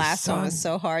last one was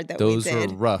so hard that those we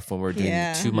did. were rough when we're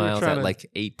doing 2 miles at like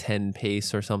 8:10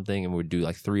 pace or something, and we'd do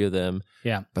like 3 of them.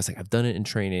 Yeah. But it's like, I've done it in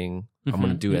training. I'm going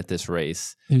to do it at this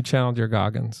race. You challenged your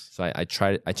Goggins. So I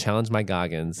challenged my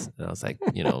Goggins, and I was like,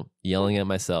 yelling at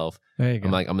myself. There you go.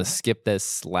 I'm like, I'm going to skip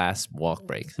this last walk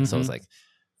break. So it's like,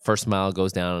 first mile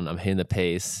goes down, I'm hitting the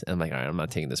pace, and I'm like, all right, I'm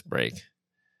not taking this break.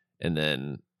 And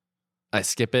then I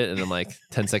skip it, and I'm like,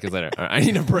 10 seconds later, all right, I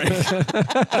need a break. So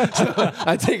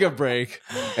I take a break,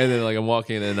 and then like I'm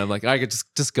walking, and I'm like, I could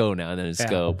just go now, and then just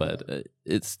go. But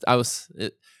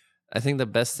I think the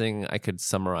best thing I could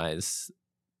summarize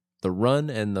the run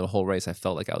and the whole race, I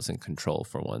felt like I was in control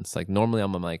for once. Like normally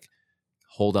I'm like,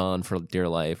 hold on for dear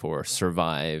life or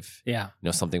survive. Yeah. You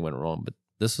know, something went wrong. But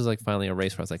this was like finally a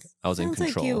race where I was like, I was in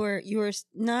Sounds control. like you were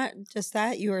not just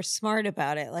that, you were smart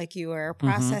about it. Like you were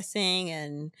processing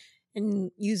and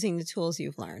using the tools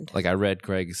you've learned. Like I read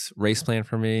Greg's race plan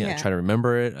for me. Yeah. I try to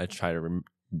remember it. I try to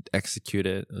execute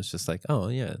it. It was just like, oh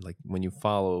yeah, like when you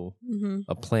follow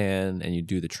a plan and you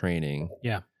do the training,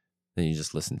 then you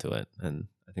just listen to it. And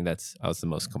I think I was the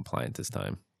most compliant this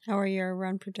time. How are your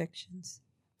run predictions?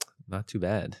 Not too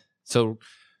bad. So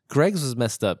Greg's was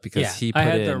messed up because he put I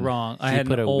had in the wrong. I he had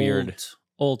put an a weird.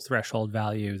 old threshold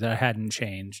value that I hadn't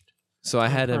changed. So I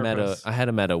had him purpose.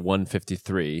 at a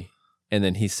 153, and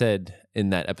then he said in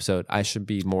that episode I should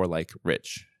be more like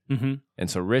Rich. Mm-hmm. And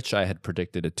so Rich I had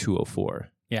predicted a 204.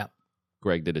 Yeah.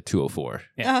 Greg did a 204.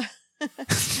 Yeah.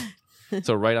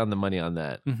 So right on the money on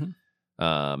that.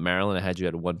 Mm-hmm. Marilyn, I had you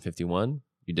at a 151.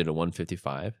 You did a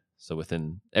 155. So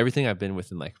within everything, I've been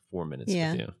within like 4 minutes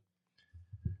with you.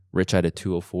 Rich had a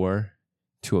 204,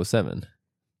 207,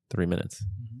 3 minutes.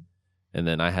 Mm-hmm. And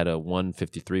then I had a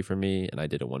 153 for me, and I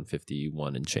did a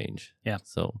 151 and change. Yeah.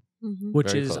 So, Which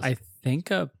very is, close. I think,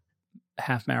 a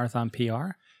half marathon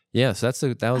PR. yeah, so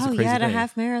that was a crazy you had day. a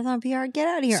half marathon PR. Get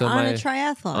out of here So on a my-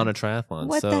 triathlon. On a triathlon.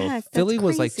 What so the heck? That's Philly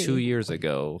was like 2 crazy. years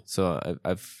ago. So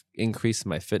I've increased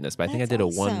my fitness, but I think I That's did a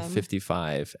awesome.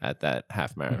 155 at that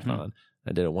half marathon.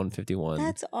 I did a 151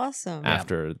 That's awesome.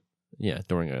 after,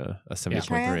 during a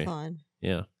 70.3. Triathlon.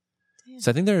 Yeah. Damn.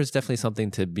 So I think there is definitely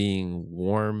something to being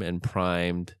warm and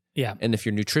primed. Yeah. And if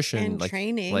your nutrition, And like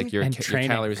training. like your, And your training.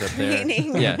 calories up there.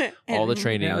 Training. Yeah. All the And-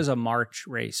 training. That was a March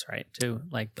race, right? Too.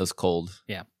 Like, It was cold.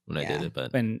 Yeah. When I did it,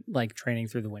 but and like training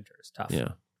through the winter is tough. yeah.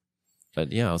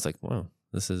 But yeah, I was like, wow,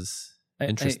 this is I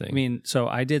interesting. mean, so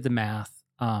I did the math.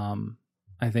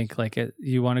 I think like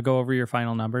you want to go over your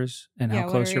final numbers and Yeah, how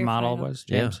what close are your your model final- was,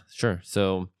 yeah, James. sure.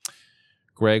 So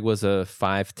Greg was a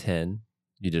 5'10.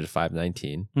 You did a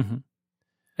 5'19.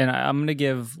 And I'm going to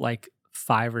give like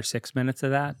 5 or 6 minutes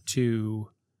of that to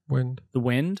Wind. the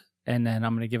wind, and then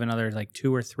I'm going to give another like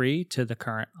 2 or 3 to the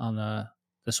current on the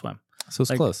swim. So it's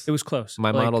Like, close. It was close. My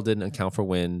Like, model didn't account for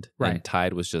wind. Right. And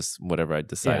tide was just whatever I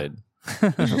decided.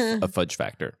 Yeah. A fudge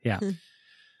factor. Yeah.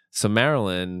 So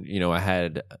Maryland, I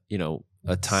had,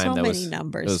 a time so that many was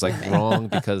numbers. it was for like me. wrong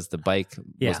because the bike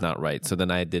Yeah. was not right. So then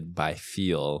I did by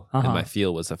feel, and Uh-huh. my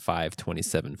feel was a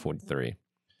 5:27:43.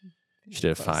 She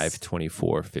did a Close.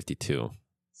 5:24:52.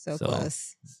 So so-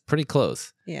 close. Pretty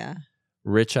close. Yeah.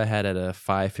 Rich I had at a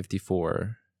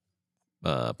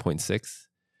 5:54.6,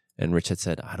 and Rich had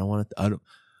said, I'm not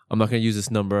going to use this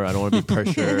number. I don't want to be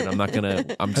pressured. I'm just I going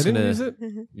didn't use to, it.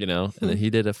 and then he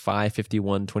did a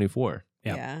 5:51:24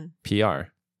 Yeah. Yeah. PR.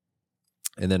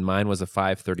 And then mine was a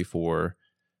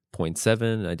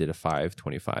 5:34.7. I did a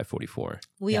 5:25:44.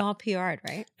 We Yeah. all PR'd,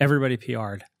 right? Everybody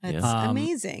PR'd. That's Yeah.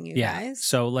 amazing, you Yeah. guys.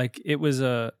 So like it was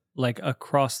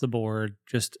across the board,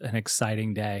 just an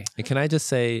exciting day. And can I just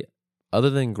say, other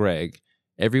than Greg,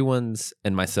 everyone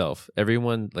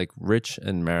like Rich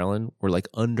and Marilyn were like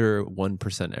under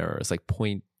 1% error. It's like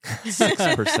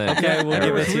 0.6%. Okay, we'll give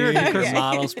error. it to you. Weird because Your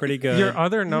model's pretty good. Your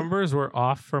other numbers were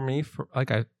off for me.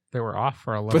 They were off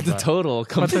for a little But the bit. total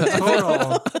comes But the out.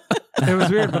 total- It was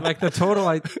weird, but like the total,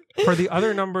 for the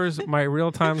other numbers, my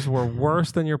real times were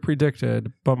worse than you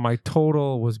predicted, but my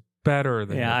total was better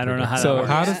than. Yeah, you I don't know how that predicted. So works.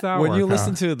 how does that when work you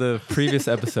listen out? to the previous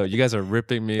episode, you guys are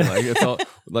ripping me like it's all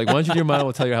like why don't you do your model,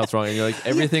 we'll tell you how it's wrong, and you're like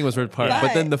everything was ripped apart. But-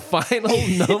 But then the final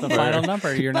number, the final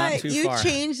number, you're not But too you far.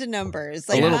 changed the numbers.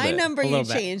 A Like little my bit. number, A you little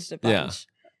bit. changed a Yeah. bunch.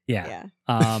 Yeah.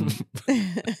 Yeah.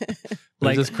 it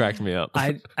Like just cracked me up.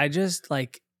 I just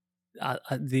like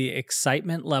the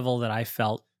excitement level that I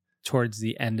felt towards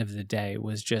the end of the day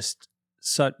was just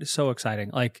so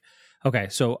exciting. Like, okay,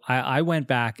 so I went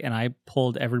back and I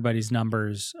pulled everybody's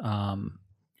numbers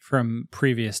from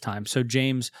previous times. So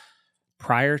James,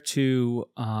 prior to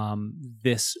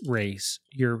this race,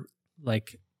 you're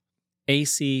like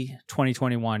AC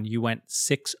 2021, you went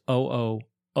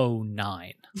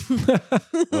 6:00:09.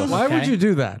 Why would Okay. you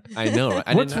do that? I know.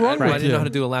 Right? What's wrong with I didn't know you? how to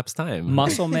do elapsed time.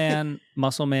 Muscle Man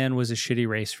was a shitty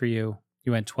race for you.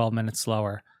 You went 12 minutes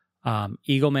slower.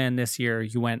 Eagle Man this year,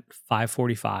 you went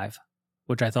 5:45,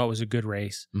 which I thought was a good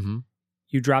race. Mm-hmm.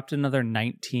 You dropped another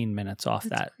 19 minutes off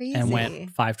That's that and went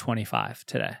crazy. 5:25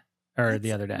 today or the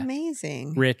That's other day.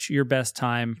 Amazing. Rich, your best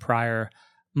time prior.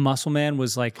 Muscle Man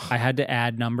was like, I had to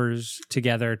add numbers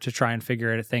together to try and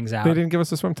figure things out. They didn't give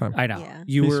us a swim time. I know. Yeah.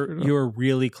 You They were screwed up. you were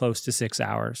really close to 6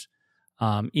 hours.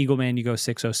 Eagle Man, you go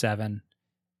 6:07.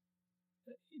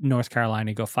 North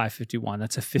Carolina, you go 5:51.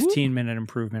 That's a 15-minute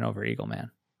improvement over Eagle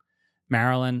Man.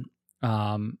 Maryland,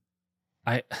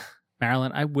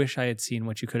 Marilyn, I wish I had seen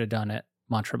what you could have done at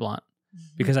Mont Tremblant,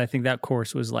 because I think that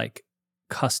course was like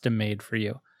custom made for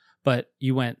you. But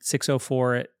you went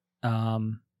 6:04 at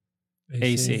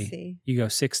AC. You go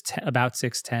 6:10, about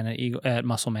 6:10 at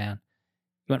Muscle Man.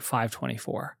 You went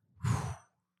 5:24.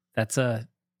 That's a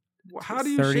how do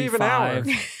you shave an hour?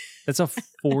 That's a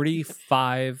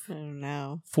 45. I don't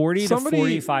know. 40 to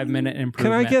 45 minute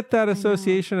improvement. Can I get that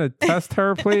association to test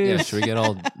her, please? Yeah, should we get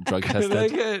all drug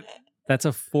tested? That's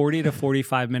a 40 to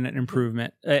 45 minute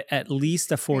improvement. At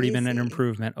least a 40-minute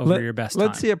improvement over your best time.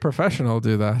 Let's see a professional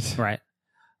do that. Right.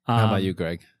 How about you,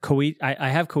 Greg? I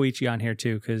have Koichi on here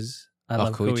too, because I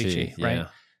love Koichi, right? Yeah.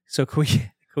 So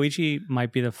Koichi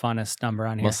might be the funnest number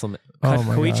on here.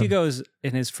 Koichi goes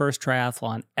in his first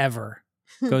triathlon ever,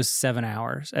 goes 7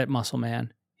 hours at Muscle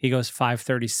Man. He goes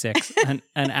 5:36,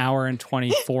 an hour and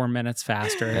 24 minutes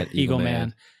faster at Eagle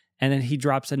Man. And then he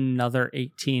drops another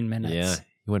 18 minutes. Yeah,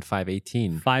 he went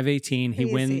 5:18. 5:18.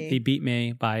 He beat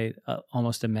me by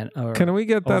almost a minute. Can we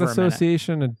get that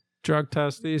association to drug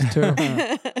test these two?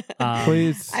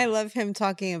 Please. I love him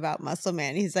talking about Muscle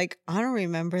Man. He's like, I don't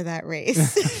remember that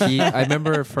race. I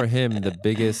remember for him, the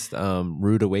biggest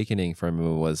rude awakening for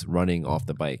him was running off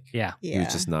the bike. Yeah. He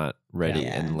was just not ready.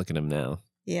 Yeah. And look at him now.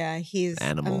 Yeah, he's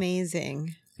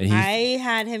amazing. And I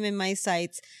had him in my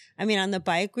sights. I mean, on the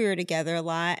bike, we were together a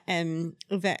lot, and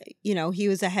he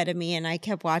was ahead of me, and I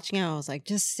kept watching him. I was like,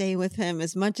 just stay with him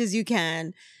as much as you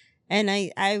can. And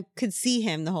I could see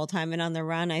him the whole time. And on the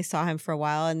run, I saw him for a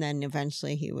while, and then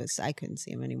eventually I couldn't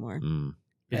see him anymore.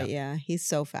 But yeah, he's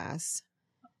so fast.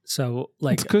 So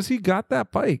like, it's because he got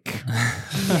that bike.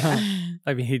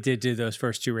 I mean, he did do those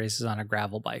first 2 races on a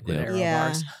gravel bike with aero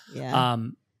bars. Yeah.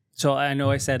 So I know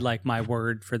I said like my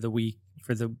word for the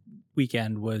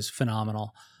weekend was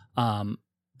phenomenal.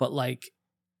 But like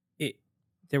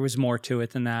there was more to it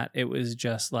than that. It was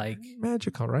just like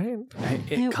magical, right?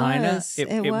 It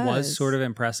was sort of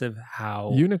impressive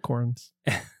how unicorns.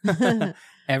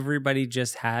 Everybody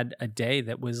just had a day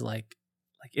that was like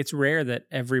it's rare that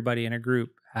everybody in a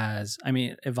group has. I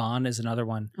mean, Yvonne is another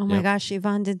one. Oh my gosh,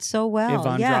 Yvonne did so well.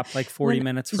 Yvonne dropped like 40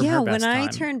 minutes from her best time. When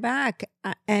I turned back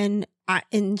and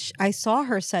I saw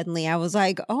her suddenly, I was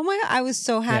like, oh my God, I was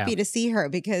so happy to see her,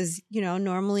 because,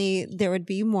 normally there would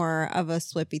be more of a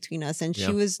split between us, and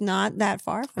she was not that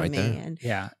far from me. And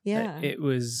it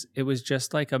was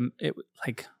just like I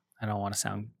don't want to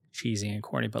sound cheesy and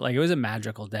corny, but like it was a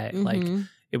magical day. Mm-hmm. Like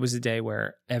it was a day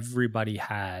where everybody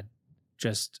had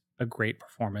just a great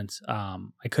performance.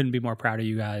 I couldn't be more proud of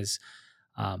you guys.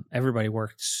 Everybody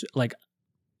worked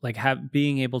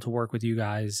being able to work with you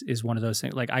guys is one of those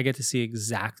things. Like I get to see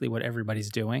exactly what everybody's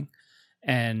doing,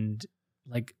 and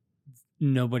like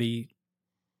nobody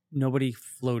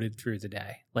floated through the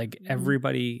day. Like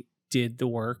everybody did the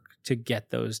work to get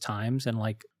those times, and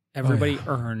like everybody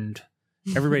earned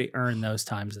those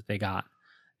times that they got.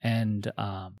 And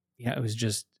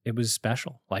it was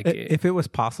special. Like if it was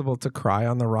possible to cry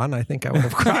on the run, I think I would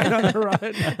have cried on the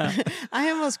run. I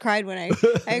almost cried when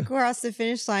I crossed the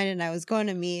finish line, and I was going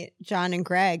to meet John and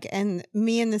Greg, and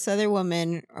me and this other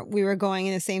woman, we were going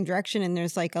in the same direction, and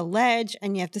there's like a ledge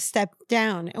and you have to step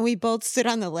down, and we both stood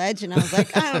on the ledge, and I was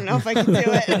like, I don't know if I can do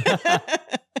it.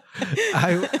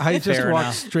 I just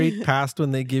walked straight past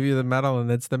when they give you the medal, and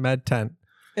it's the med tent.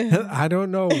 I don't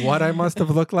know what I must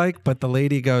have looked like, but the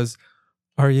lady goes,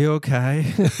 "Are you okay?"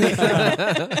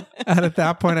 And at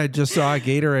that point, I just saw a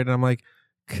Gatorade, and I'm like,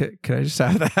 "Can I just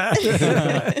have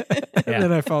that?" And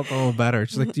then I felt a little better.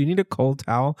 She's like, "Do you need a cold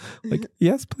towel?" Like,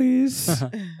 "Yes, please."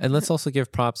 And let's also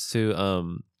give props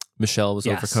to Michelle was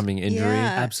overcoming injury.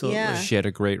 Yeah, absolutely. yeah. She had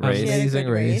a great race. Amazing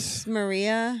race.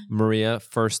 Maria,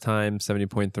 first time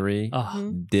 70.3.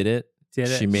 Oh, did it.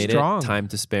 She made Strong. it. Time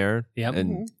to spare. Yep.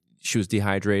 And she was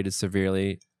dehydrated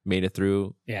severely. Made it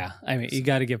through. Yeah, I mean, you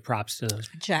got to give props to those.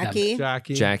 Jackie. I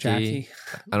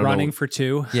don't running know. for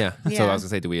 2. Yeah. So Yeah. I was gonna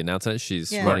say, do we announce it?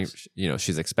 She's running.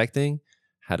 She's expecting.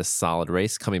 Had a solid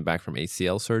race coming back from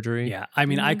ACL surgery. Yeah, I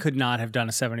mean, I could not have done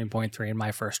a 70.3 in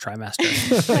my first trimester.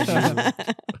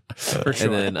 For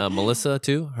sure. And then Melissa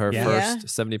too, her first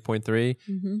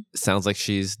 70.3. Sounds like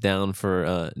she's down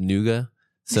for Nuga.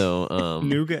 So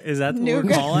Nougat, is that what we're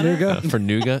Nougat. calling it? for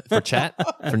Nuga, for chat,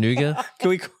 for Nuga. Can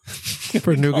we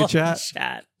For Nougat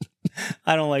chat?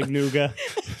 I don't like Nougat.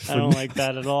 I don't like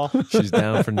that at all. She's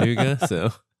down for Nuga.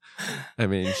 So I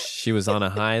mean, she was on a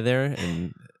high there,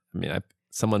 and I mean,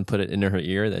 someone put it into her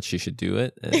ear that she should do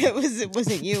it. And It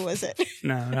wasn't you, was it?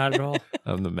 No, not at all.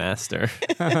 I'm the master.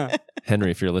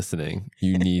 Henry, if you're listening,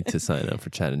 you need to sign up for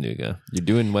Chattanooga. You're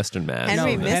doing Western Mass.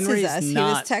 Henry misses Henry's us. He was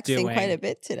not texting doing- quite a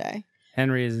bit today.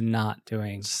 Henry is not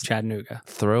doing Chattanooga.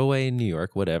 Throw away New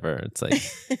York, whatever. It's like,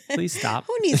 Please stop.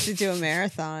 Who needs to do a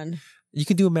marathon? you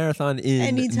can do a marathon in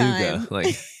Anytime. Nuga.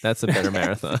 Like, that's a better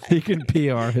marathon. He can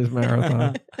PR his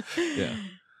marathon. Yeah.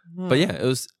 But yeah, it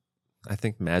was, I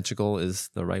think magical is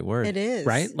the right word. It is.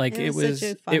 Right? Like, it was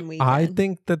such a fun weekend. I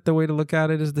think that the way to look at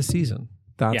it is the season.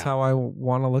 That's Yeah. how I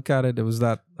want to look at it. It was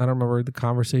that, I don't remember the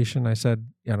conversation I said,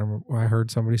 I heard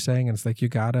somebody saying, and it's like, you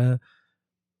got to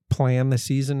plan the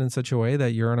season in such a way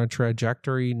that you're on a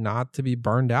trajectory not to be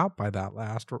burned out by that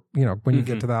last, when you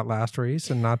get to that last race,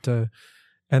 and not to,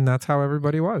 and that's how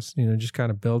everybody was, just kind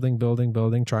of building,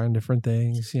 trying different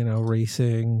things,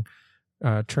 racing,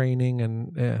 training,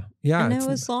 and yeah. And it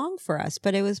was long for us,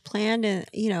 but it was planned, and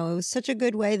it was such a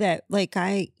good way that, like,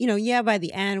 by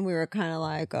the end we were kind of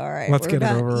like, all right, Let's we're get it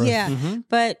done. over with. Yeah, Mhm.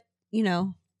 but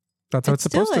that's how it's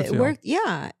supposed to it feel. worked.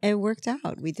 Yeah, it worked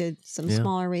out. We did some Yeah.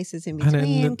 smaller races in And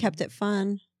between, kept it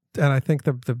fun. And I think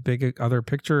the big other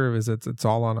picture is it's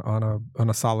all on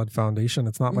a solid foundation.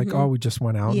 It's not like, Mhm. oh, we just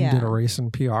went out and did a race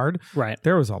and PR'd. Right.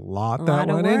 There was a lot A that lot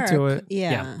of went into work. it.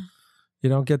 Yeah. You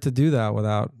don't get to do that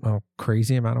without a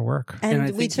crazy amount of work. And I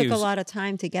And we think took you- a lot of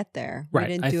time to get there. Right.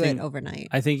 We didn't I do think- it overnight.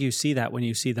 I think you see that when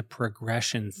you see the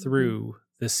progression through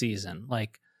the season.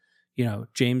 Like,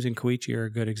 James and Koichi are a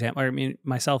good example. I mean,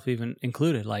 myself even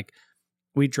included. Like,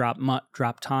 we dropped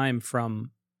time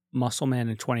from Muscleman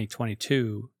in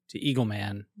 2022 to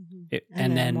Eagleman, Mhm.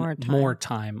 and then more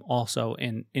time. time also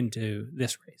into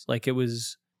this race. Like, it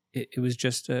was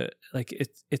just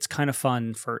it's kind of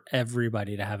fun for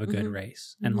everybody to have a good Mhm.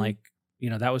 race, and Mhm. like.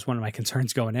 That was one of my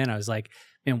concerns going in. I was like,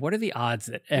 man, what are the odds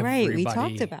that everybody, Right, we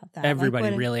talked about that. Like, everybody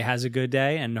what- really has a good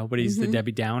day and nobody's the Mhm.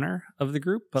 Debbie Downer of the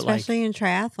group? But especially in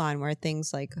triathlon where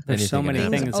things like there's so Anything many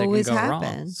can things happen. that can always go wrong.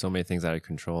 happen. So many things out of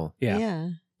control. Yeah.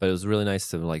 But it was really nice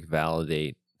to like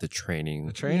validate the training,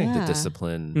 The training. Yeah. the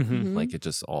discipline. Mhm. Mhm. Like it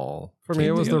just all For me,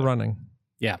 came it was the together. running.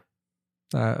 Yeah.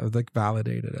 Like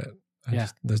validated it. Yeah.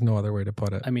 There's no other way to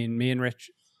put it. I mean, me and Rich,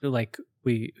 like,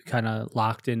 we kind of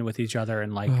locked in with each other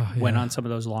and like Oh, went yeah. on some of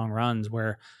those long runs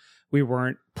where we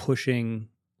weren't pushing.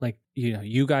 Like,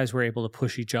 you guys were able to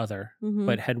push each other, Mhm.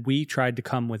 but had we tried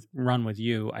to run with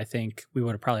you, I think we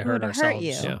would have probably It hurt would've hurt ourselves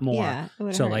you. Yeah. more. Yeah, it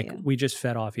would've So hurt like you. we just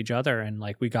fed off each other, and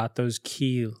like we got those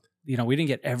key. We didn't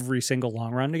get every single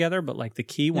long run together, but like the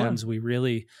key ones, we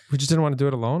really we just didn't want to do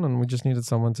it alone, and we just needed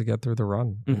someone to get through the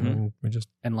run. Mhm. And we just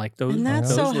and like those. And that's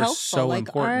those so were helpful. so like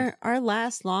important. our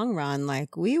last long run,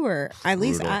 like we were at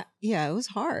least, Brutal. it was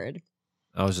hard.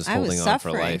 I was just I holding was on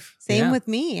suffering. for life. Same Yeah. with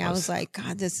me. I I was was- like,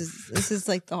 God, this is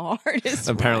like the hardest.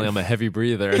 Apparently, I'm one. a heavy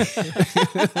breather.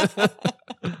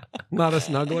 not a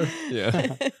snuggler.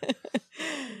 Yeah.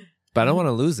 But I don't want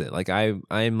to lose it. Like I'm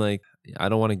like, I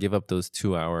don't want to give up those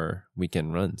 2-hour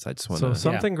weekend runs. I just want So to.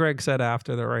 something Greg said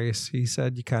after the race, he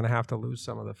said you kind of have to lose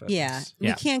some of the fitness. Yeah, Yeah.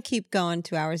 you can't keep going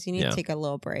 2 hours. You need Yeah. to take a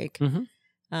little break. Mhm.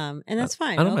 And that's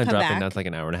fine. I don't It'll mind come dropping back. down to like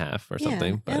an hour and a half or Yeah,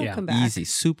 something. But it'll Yeah. come back. easy,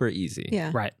 super easy.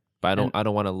 Yeah. Right. But I And-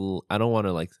 don't want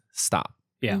to like stop.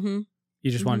 Yeah. Mhm.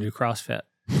 You just want to do CrossFit.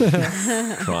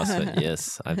 CrossFit.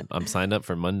 Yes, I'm signed up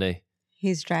for Monday.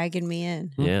 He's dragging me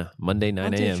in. Yeah, Monday I'll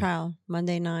 9 do a a.m. trial.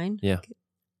 Monday 9. Yeah,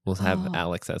 we'll have Oh.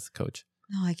 Alex as the coach.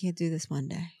 No, I can't do this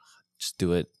Monday. Just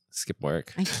do it. Skip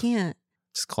work. I can't.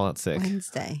 Just call out sick.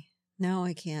 Wednesday. No,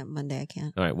 I can't. Monday I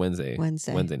can't. All right, Wednesday.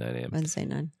 Wednesday. 9 a.m. Wednesday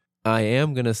 9. I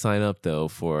am gonna sign up though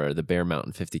for the Bear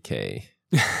Mountain 50K.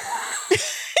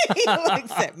 He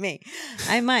looks at me.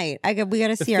 I might. We got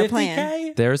to see our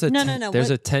plan. There's a No, There's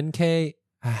what- a 10K,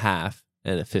 a half,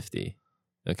 and a 50.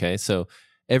 Okay, so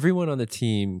everyone on the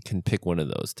team can pick one of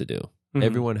those to do. Mhm.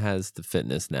 Everyone has the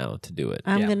fitness now to do it.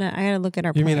 I Yeah. gotta look at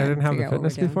our You plan. mean I didn't have figure the out what we're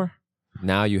fitness doing. before?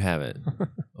 Now you have it.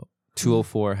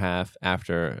 204 half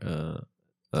after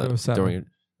 207. during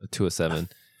 207.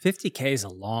 50K is a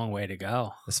long way to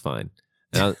go. That's fine.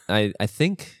 Now, I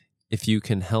think if you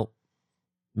can help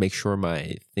make sure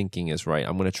my thinking is right,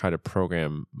 I'm going to try to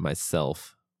program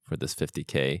myself for this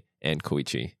 50K and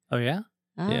Koichi. Oh yeah.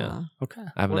 Yeah. Okay.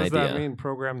 I have What an does idea. that mean?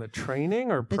 Program the training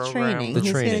or The program training. The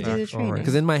He's training. gonna do the actual training. race?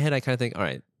 Because in my head, I kind of think, all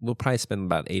right, we'll probably spend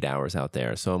about 8 hours out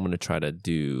there. So I'm going to try to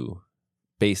do,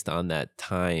 based on that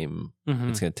time Mhm.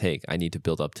 it's going to take, I need to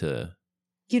build up to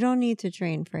You don't need to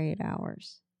train for 8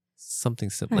 hours. something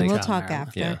All simple. right, Like, we'll Like- talk Yeah.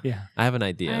 after. Yeah. Yeah. I have an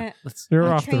idea. I, Let's. You're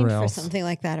I off the trained for rails. something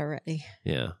like that already.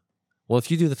 Yeah. Well, if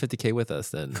you do the 50K with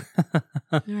us, then. All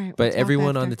right, we'll But talk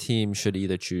everyone on after. the team should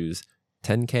either choose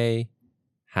 10K,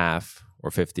 half,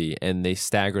 or 50, and they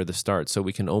stagger the start. So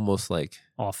we can almost like,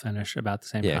 all finish about the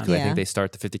same yeah, time. because I Yeah. think they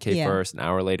start the 50K Yeah. first. An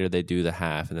hour later, they do the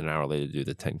half, and then an hour later, do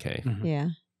the 10K. Mhm. Yeah.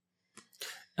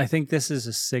 I think this is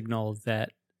a signal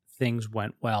that things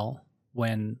went well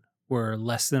when we're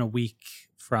less than a week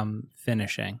from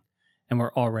finishing, and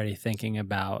we're already thinking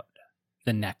about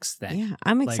the next thing. Yeah,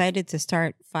 I'm Like- excited to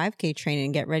start 5K training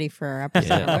and get ready for Upper Yeah,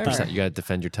 Saddle Upper River. Saddle, you got to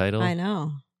defend your title. I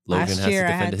know. Logan Last has to year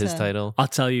I defend had his to- title. I'll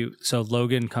tell you. So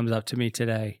Logan comes up to me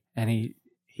today, and he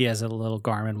has a little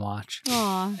Garmin watch,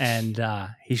 Aw. and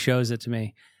he shows it to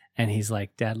me, and he's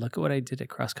like, "Dad, look at what I did at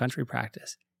cross country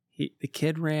practice." The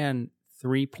kid ran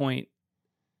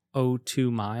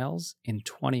 3.02 miles in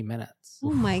 20 minutes.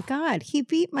 Oh my God. He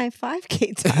beat my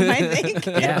 5K time, I think.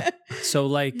 Yeah. So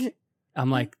like, I'm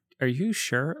like, are you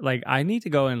sure? Like, I need to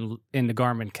go into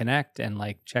Garmin Connect and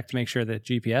like check to make sure that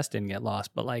GPS didn't get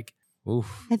lost. But like,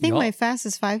 Oof. I think Y'all- my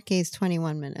fastest 5K is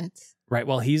 21 minutes. right.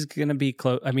 Well, he's going to be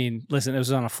close. I mean, listen, it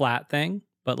was on a flat thing,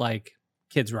 but like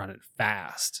kids running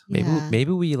fast. Yeah.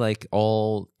 Maybe we like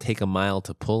all take a mile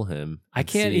to pull him. I and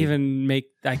can't see.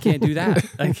 I can't do that.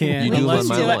 I can't. You do unless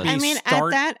one you by let one. me I mean,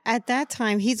 start. at that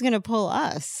time, he's going to pull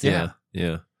us. Yeah.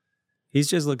 Yeah. He's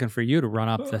just looking for you to run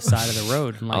up the side of the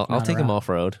road. And like I'll run take him around. off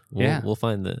road. Yeah. We'll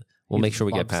find we'll He make sure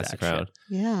we get loves past the that crowd.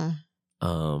 Yeah.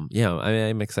 Yeah, I mean,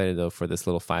 I'm excited though for this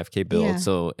little 5K build. Yeah.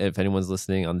 So if anyone's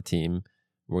listening on the team,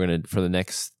 we're gonna for the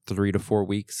next 3 to 4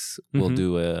 weeks, we'll Mhm.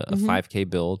 do a Mhm. 5K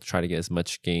build. Try to get as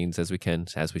much gains as we can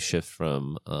as we shift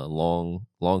from long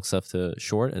stuff to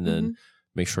short, and then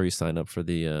make sure you sign up for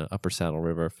the Upper Saddle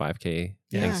River 5K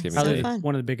Yeah, Thanksgiving so Day. Probably fun.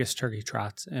 one of the biggest turkey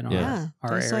trots in our, Yeah.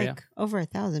 our There's area. like over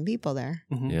 1,000 people there.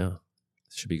 Mhm. Yeah,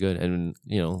 should be good, and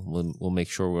we'll make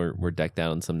sure we're decked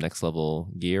out in some next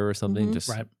level gear or something. Mhm. Just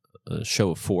Right. a show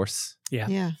of force. Yeah.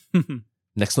 Yeah.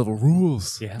 Next level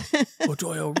rules. Yeah.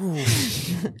 Ojoyo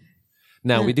rules.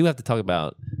 Now we do have to talk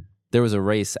about there was a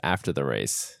race after the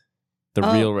race, the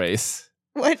Oh. real race.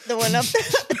 What? The one up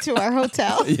to our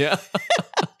hotel? Yeah,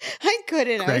 I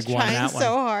couldn't. I was Greg won trying that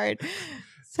so one. hard.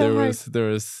 So hard. there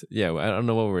was yeah. I don't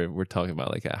know what we're talking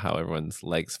about, like how everyone's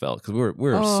legs felt because we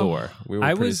were Oh. sore. We were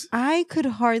I pretty- was I could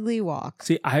hardly walk.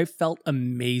 See, I felt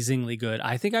amazingly good.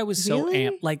 I think I was so Really?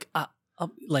 amped.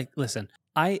 Like, listen,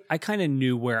 I kind of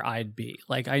knew where I'd be.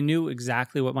 Like, I knew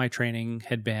exactly what my training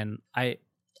had been. I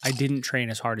didn't train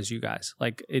as hard as you guys.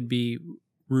 Like, it'd be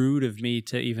rude of me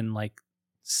to even like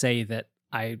say that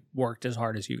I worked as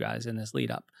hard as you guys in this lead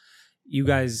up. You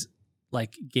guys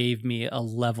like gave me a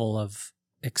level of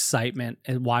excitement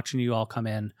and watching you all come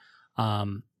in.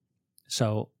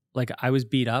 So like I was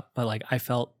beat up, but like I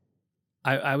felt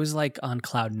I was like on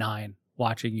cloud 9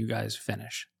 watching you guys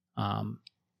finish.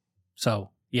 So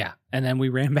yeah, and then we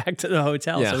ran back to the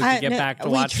hotel Yeah. so we could get back to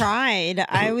we watch. tried.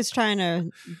 I was trying to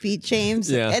beat James,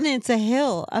 Yeah. and it's a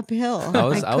hill, uphill. I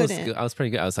was couldn't. I was pretty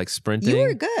good. I was like sprinting. You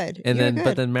were good. And You were then, but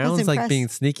good. then I was Marilyn's like being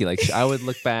impressed. sneaky. Like I would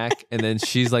look back, and then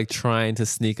she's like trying to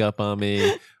sneak up on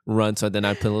me, run. So then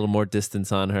I'd put a little more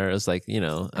distance on her. It was like I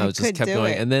I was just could kept do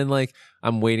going, it. and then like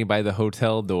I'm waiting by the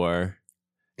hotel door,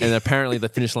 and apparently the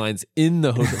finish line's in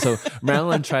the hotel. So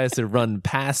Marilyn tries to run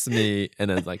past me,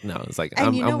 and it's like no, it's like And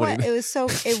I'm, you know I'm what? waiting. It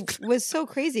was so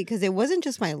crazy because it wasn't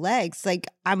just my legs. Like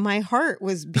my heart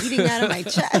was beating out of my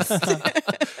chest.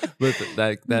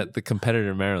 But the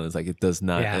competitor Marilyn's like it does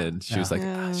not Yeah, end. She no. was like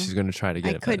No. she's going to try to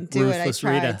get I it. couldn't Back. do it. I Ruthless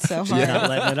tried Rita. so She's hard. not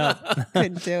letting it up.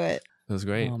 Couldn't do it. It was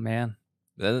great. Oh man.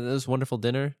 That was wonderful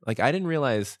dinner. Like I didn't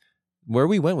realize where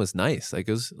we went was nice. Like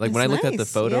it was like It's when I looked at the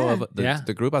nice, photo yeah. of Yeah.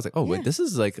 the group, I was like, oh wait, Yeah. this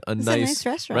is like a It's nice a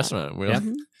nice restaurant. We're Yeah. like,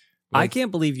 Mhm. I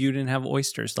can't believe you didn't have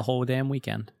oysters the whole damn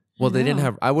weekend. well, they didn't know.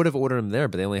 have. I would have ordered them there,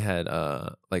 but they only had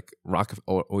like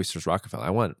oysters Rockefeller. I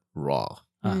want raw.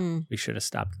 Mm. We should have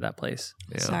stopped at that place.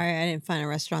 Yeah. Sorry, I didn't find a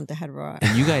restaurant that had raw.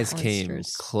 And you guys came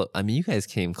oysters. close. I mean, you guys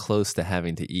came close to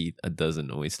having to eat a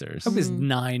dozen oysters. Oh, I was Mhm.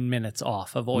 9 minutes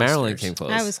off of oysters. Marilyn came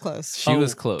close. I was close. She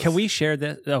was close. Can we share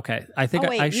this? Okay. I think Oh,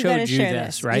 wait, I you showed gotta you share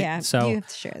this, right? Yeah, So you have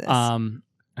to share this.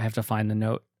 I have to find the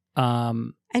note.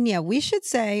 And yeah, we should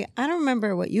say, I don't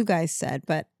remember what you guys said,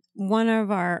 but one of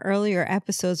our earlier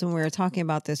episodes when we were talking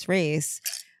about this race,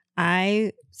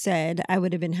 I said I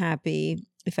would have been happy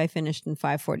if I finished in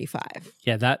 5:45.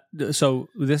 Yeah, so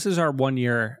this is our 1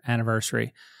 year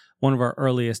anniversary. One of our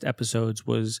earliest episodes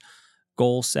was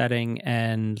goal setting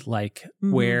and like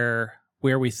Mhm.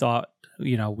 where we thought,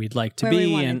 we'd like to Where we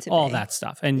be wanted and to all be. that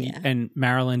stuff. And Yeah. and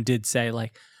Marilyn did say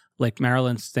like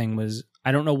Marilyn's thing was,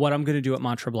 I don't know what I'm going to do at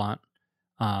Mont Tremblant.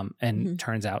 And Mhm.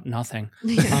 turns out nothing.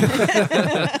 She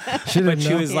But didn't she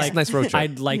know. was Yeah. like, nice road trip.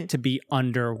 I'd like to be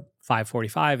under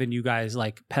 5:45, and you guys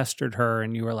like pestered her,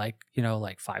 and you were like,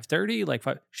 like 5:30, like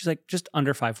 5. She's like, just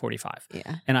under 5:45,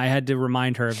 Yeah. and I had to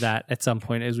remind her of that at some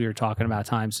point as we were talking about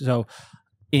times. So,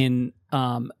 in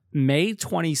May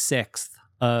 26th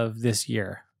of this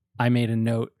year, I made a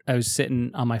note. I was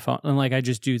sitting on my phone, and like I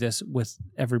just do this with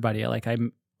everybody. Like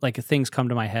things come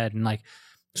to my head, and like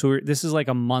So this is like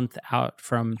a month out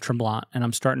from Tremblant, and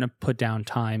I'm starting to put down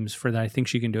times for that I think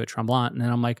she can do at Tremblant. And then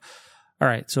I'm like, all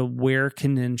right, so where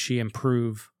can then she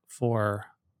improve for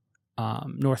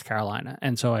North Carolina?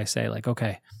 And so I say like,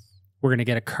 okay, we're going to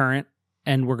get a current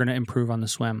and we're going to improve on the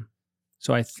swim.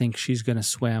 So I think she's going to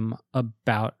swim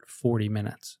about 40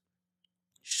 minutes.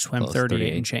 She swam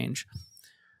 38 and change.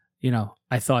 You know,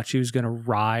 I thought she was going to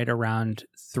ride around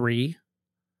 3.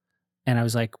 And I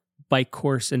was like, bike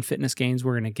course and fitness gains,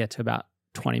 we're going to get to about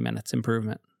 20 minutes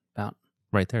improvement. About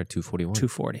right there, 241.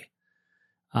 240.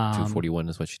 241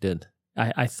 is what she did.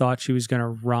 I thought she was going to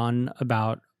run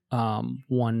about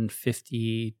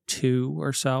 152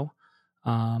 or so.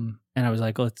 And I was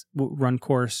like, let's run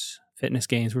course, fitness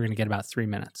gains. We're going to get about 3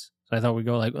 minutes. So I thought we'd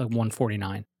go like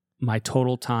 149. My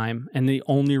total time. And the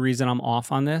only reason I'm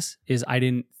off on this is I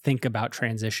didn't think about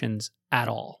transitions at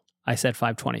all. I said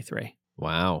 523.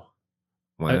 Wow.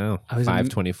 I was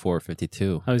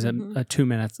 5:24:52. I was at 2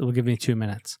 minutes. It will give me 2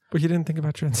 minutes. But you didn't think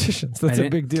about transitions. That's a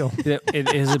big deal.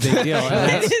 It is a big deal.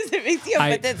 It is a big deal,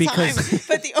 but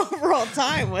the overall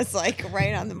time was like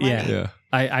right on the money. Yeah.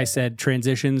 I said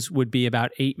transitions would be about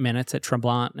 8 minutes at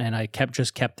Tremblant, and I kept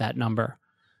that number,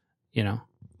 you know.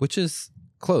 Which is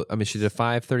close. I mean, she did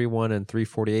 5:31 and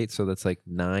 3:48, so that's like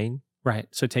 9. Right.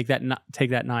 So take that 9,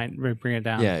 bring it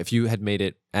down. Yeah. If you had made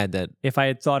it, add that. If I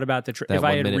had thought about if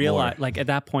I had realized, more. like at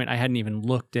that point, I hadn't even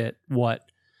looked at how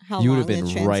you would long have been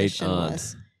the right transition on.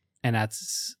 was. And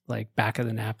that's like back of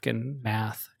the napkin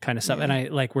math kind of stuff. And I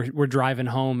like, we're driving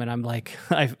home and I'm like,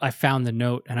 I found the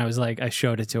note and I was like, I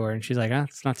showed it to her and she's like,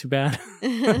 it's not too bad.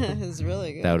 It was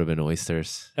really good. That would have been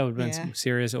oysters. That would have been some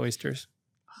serious oysters.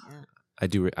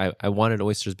 Yeah. I wanted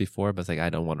oysters before, but it's like, I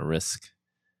don't want to risk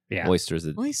oysters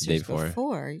the day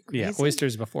before. Yeah.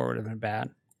 Oysters before would have been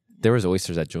bad. There was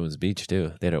oysters at Jones Beach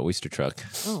too. They had an oyster truck.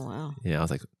 Oh, wow. Yeah. I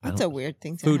was like, that's a weird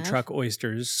thing to Food have. truck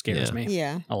oysters scares me.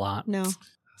 Yeah. A lot. No.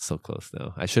 So close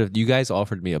though. I should have. You guys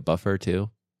offered me a buffer too,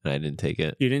 and I didn't take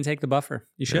it. You didn't take the buffer.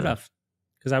 You should have,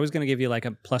 because I was going to give you like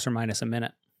a plus or minus a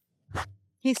minute.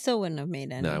 He still wouldn't have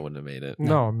made any. No, I wouldn't have made it.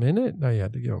 No, a minute? No, you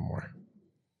had to give him more.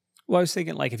 Well, I was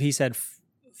thinking like if he said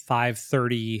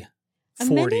 5:30, A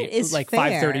 40, minute is like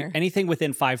fair. 5:30, anything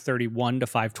within 5:31 to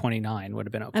 5:29 would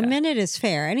have been okay. A minute is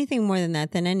fair. Anything more than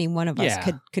that, then any one of us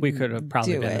could we could have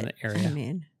probably do been it. in the area. I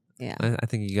mean, yeah. I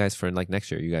think you guys for like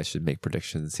next year, you guys should make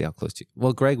predictions and see how close you.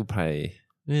 Well, Greg would probably.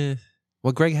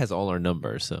 Well, Greg has all our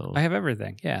numbers, so I have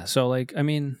everything. Yeah. So like, I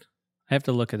mean, I have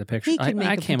to look at the picture. He could make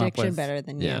I a came up prediction with better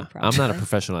than you. yeah. Probably. I'm not a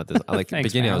professional at this. Like Thanks,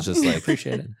 beginning, man. I was just like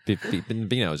appreciate it. In the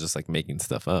beginning, I was just like making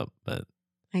stuff up, but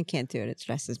I can't do it. It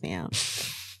stresses me out.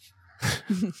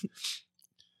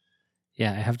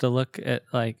 Yeah, I have to look at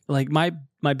like my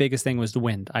biggest thing was the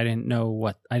wind. I didn't know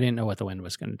what the wind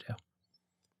was going to do.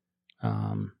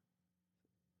 all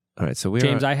right. So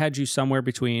James, I had you somewhere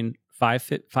between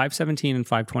 517 and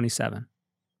 527.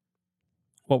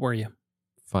 What were you?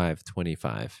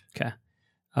 525. Okay.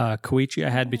 Koichi, I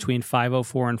had between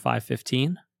 504 and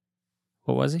 515.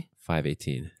 What was he?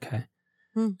 518. Okay.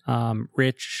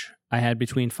 Rich, I had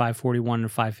between 541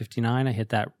 and 559. I hit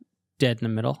that dead in the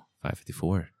middle.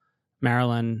 554.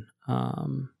 Marilyn,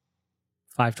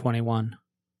 521.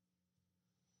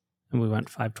 And we went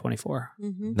 524.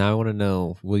 Mm-hmm. Now I want to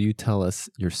know, will you tell us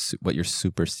what your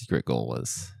super secret goal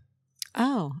was?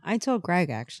 Oh, I told Greg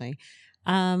actually.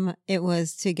 It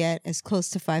was to get as close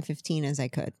to 515 as I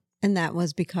could. And that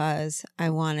was because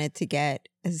I wanted to get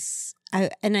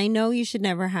and I know you should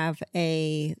never have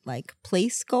a like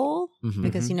place goal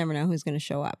because you never know who's going to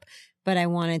show up. But I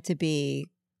wanted to be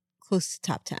close to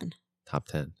top 10. Top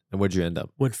 10. And where'd you end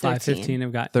up? Would 515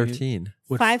 have got 13.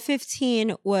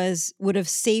 515 would have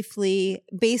safely,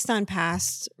 based on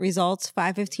past results,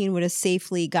 515 would have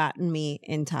safely gotten me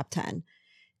in top 10.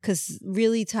 Because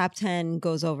really top 10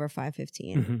 goes over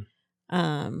 515.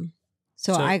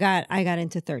 So I got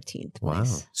into 13th place. Wow.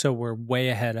 So we're way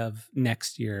ahead of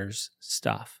next year's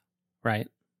stuff, right?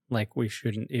 Like we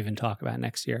shouldn't even talk about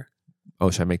next year. Oh,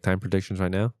 should I make time predictions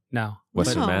right now? No.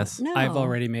 Western Mass? No. I've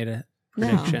already made a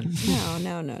prediction.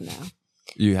 No.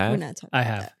 You have? We're not talking I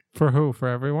about have. that. For who? For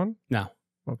everyone? No.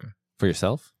 Okay. For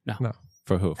yourself? No.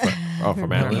 For who? For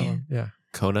Maryland? Yeah.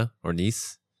 Kona or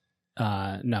Nice?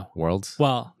 No. Worlds?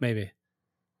 Well, maybe.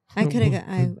 I could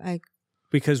have I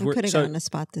Because could have gotten a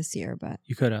spot this year, but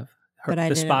you could have. But I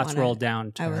the didn't spots wanna- rolled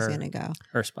down to I was gonna go.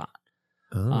 her spot.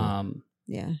 Oh.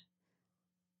 Yeah.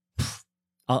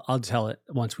 I'll tell it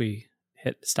once we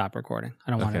hit stop recording.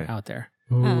 I don't want it Okay. out there.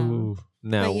 Ooh.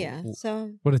 Now, But yeah,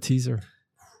 so What a teaser.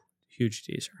 Huge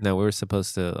teaser. now we were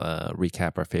supposed to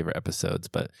recap our favorite episodes,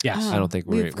 but Yes. I don't think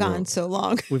we're we've gone so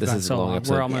long. We've this gone is a so long long.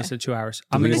 episode. We're almost at 2 hours.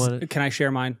 Do we wanna- Can I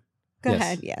share mine? Go Yes.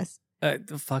 ahead. Yes.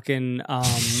 The fucking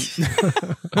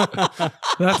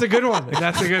That's a good one.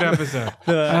 That's a good episode.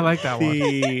 I like that one.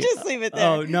 Just leave it there.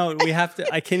 Oh no, we have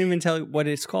to. I can't even tell you what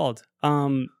it's called.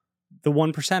 The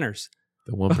 1%ers.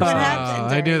 The 1%. What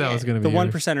happened I knew during that it? was going to The be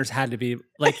 1%ers had to be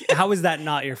like. How is that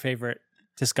not your favorite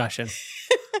discussion?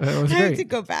 It was I have great. to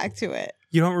go back to it.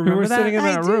 You don't remember were that? sitting in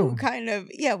I that do room. kind of.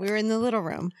 Yeah, we were in the little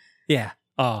room. Yeah.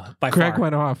 Oh, by Greg far.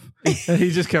 went off. And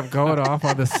he just kept going off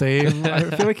on the same. I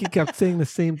feel like he kept saying the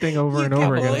same thing over You and kept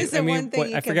over again. always- the one thing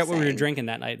you I forget kept what we were saying. drinking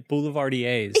that night.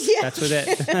 Boulevardiers. Yeah. That's what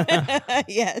it.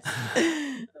 Yes.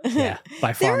 Yeah,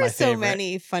 by far There my were so favorite.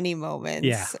 many funny moments.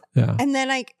 Yeah. Yeah. And then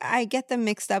I get them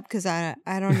mixed up because I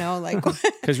don't know, like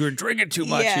Because we were drinking too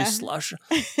much. Yeah. You slush.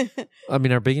 I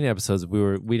mean, our beginning episodes, we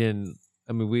were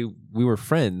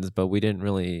friends, but we didn't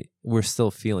really. We're still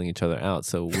feeling each other out,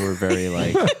 so we're very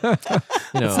like,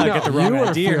 Let's not get the wrong you were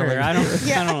idea feeling here. I don't.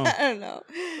 yeah, I don't. I don't know.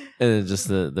 and just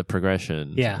the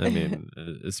progression. Yeah. I mean,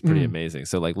 it's pretty Mm. amazing.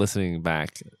 So like listening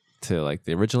back to like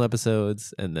the original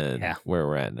episodes and then Yeah. where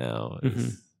we're at now. Mhm.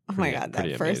 Is Oh my pretty- God, pretty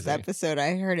that first amazing. episode,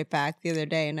 I heard it back the other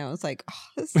day and I was like, oh,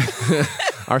 this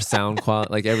Our sound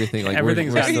quality, like everything, like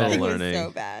Everything's we're gotten still everything was learning.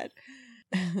 so bad.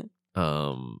 Do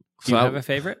you So have a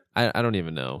favorite? I don't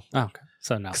even know. Oh, okay.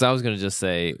 So no. Because I was going to just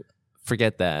say,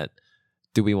 forget that.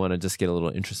 Do we want to just get a little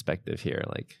introspective here?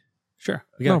 Like, Sure.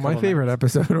 We got No, a my couple favorite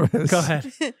episode was Go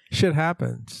ahead. Shit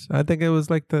Happens. I think it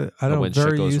was like when shit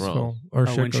very goes useful. wrong. Or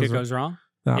Oh, when shit goes wrong.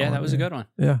 Yeah, one, that was a good one.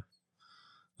 Yeah.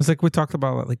 It's like we talked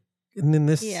about like in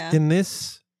this Yeah. in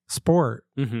this sport,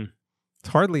 Mm-hmm. it's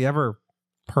hardly ever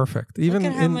perfect. Even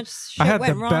Look at how in much I shit had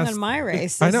went the wrong best- on my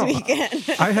race I this know. weekend.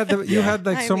 I had you Yeah. had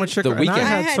like I so mean- much shit The and I weekend.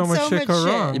 had I so had much so shit much go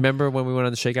shit. wrong. you remember when we went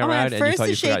on the shakeout Oh, ride at and you first thought the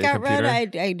you forgot your shakeout computer?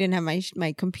 ride, I didn't have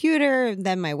my computer.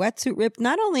 Then my wetsuit ripped,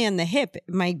 not only on the hip,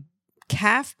 my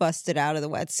calf busted out of the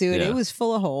wetsuit. Yeah. It was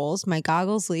full of holes. My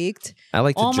goggles leaked. I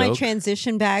like to All my joke.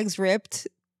 transition bags ripped.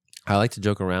 I like to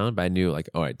joke around, but I knew like,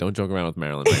 all right, don't joke around with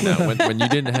Marilyn right now. When you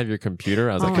didn't have your computer,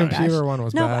 I was Oh like, my all right. Computer one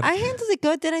was No, bad. I handled it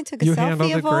good. Then I took a You handled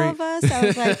selfie it of all great. of us. I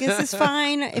was like, this is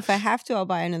fine. If I have to, I'll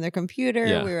buy another computer.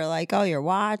 Yeah. We were like, oh, your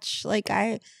watch. Like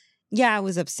I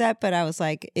was upset, but I was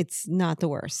like, it's not the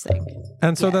worst thing.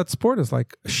 And so Yeah. that sport is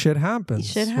like shit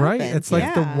happens, Shit right? happens, It's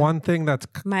like the yeah. one thing that's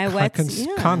My yeah.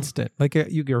 constant. Like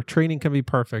your training can be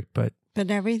perfect, but But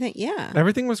everything, yeah.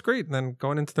 everything was great. And then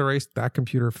going into the race, that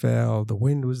computer failed. The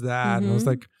wind was that, and I was Mhm.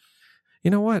 like, you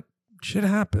know what? Shit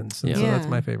happens. And so Yeah. that's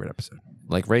my favorite episode.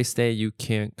 Like race day, you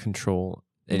can't control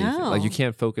anything. No. Like you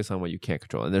can't focus on what you can't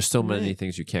control. And there's so many Right.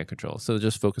 things you can't control. So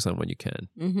just focus on what you can,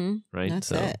 Mm-hmm. right? That's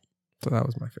so it. So that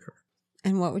was my favorite.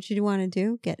 And what would you want to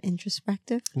do? Get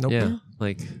introspective? Nope. yeah.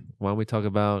 Like why don't we talk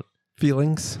about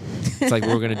Feelings. it's like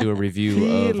we're gonna do a review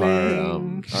of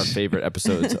Feelings. our favorite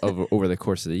episodes over the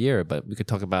course of the year, but we could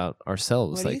talk about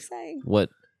ourselves. What are you Like saying?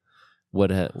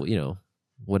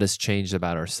 what has changed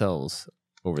about ourselves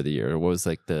over the year? What was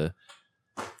like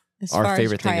As our far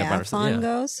favorite as thing about ourselves, triathlon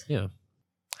yeah. goes,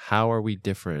 how are we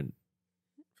different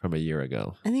from a year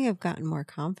ago? I think I've gotten more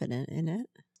confident in it.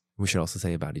 We should also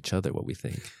say about each other what we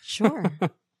think. Sure.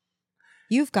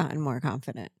 You've gotten more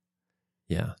confident.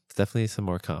 Yeah, it's definitely some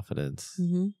more confidence.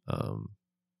 Mm-hmm.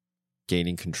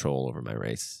 Gaining control over my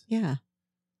race. Yeah.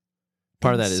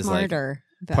 Part of And that is like smarter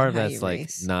about part of how that's you like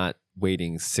race. not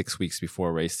waiting 6 weeks before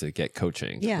a race to get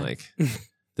coaching. Yeah. Like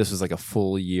this was like a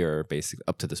full year basically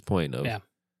up to this point of Yeah.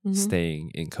 Mhm.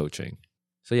 staying in coaching.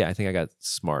 So yeah, I think I got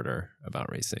smarter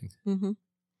about racing. Mhm.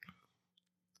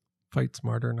 Fight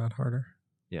smarter, not harder.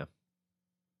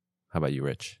 How about you,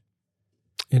 Rich?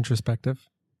 Introspective.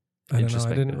 I don't know.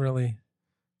 I didn't Introspective. really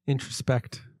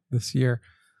introspect this year.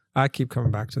 I keep coming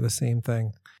back to the same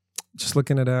thing. Just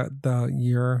looking at the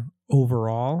year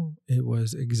overall, it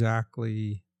was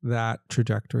exactly that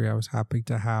trajectory. I was happy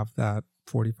to have that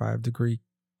 45-degree,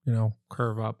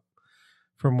 curve up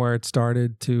from where it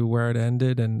started to where it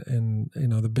ended. And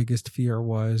the biggest fear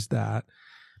was that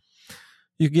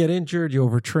you get injured, you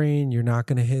overtrain, you're not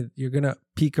going to hit, you're going to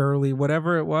peak early,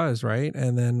 whatever it was, right?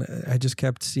 And then I just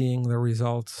kept seeing the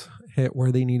results hit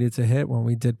where they needed to hit when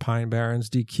we did Pine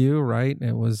Barrens DQ, right?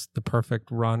 It was the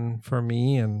perfect run for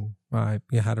me, and I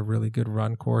had a really good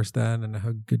run course then and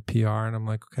a good PR, and I'm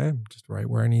like, okay, I'm just right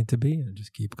where I need to be and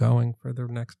just keep going for the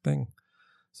next thing.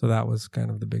 So that was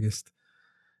kind of the biggest,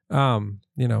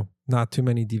 not too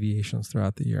many deviations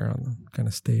throughout the year, kind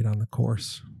of stayed on the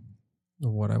course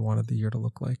of what I wanted the year to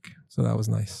look like. So that was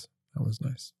nice. That was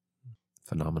nice.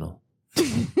 Phenomenal.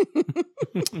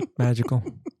 Magical.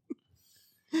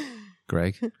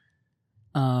 Greg?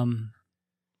 I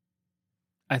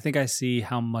think I see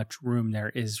how much room there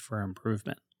is for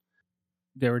improvement.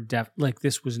 There were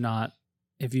this was not,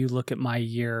 if you look at my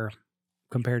year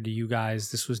compared to you guys,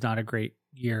 this was not a great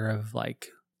year of like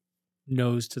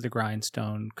nose to the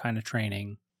grindstone kind of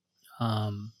training.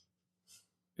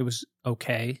 It was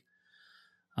okay,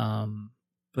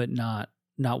 but not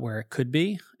where it could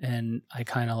be. And I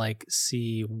kind of like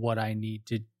see what I need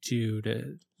to do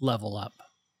to level up.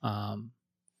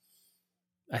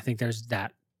 I think there's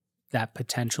that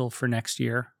potential for next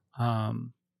year.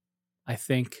 I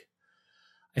think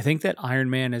that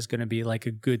Ironman is going to be like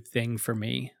a good thing for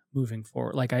me moving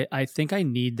forward. Like I think I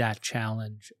need that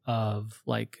challenge of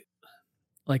like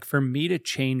for me to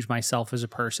change myself as a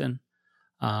person.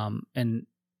 And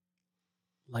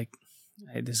like,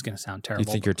 this is going to sound terrible.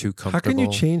 You think you're too comfortable? How can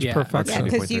you change Yeah. perfection?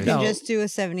 Yeah, because you 70.3. can No. just do a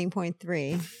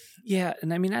 70.3. Yeah.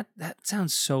 And I mean, that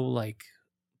sounds so like,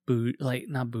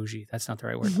 not bougie. That's not the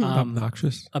right word.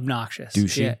 Obnoxious. Obnoxious.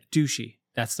 Douchey? Yeah, douchey.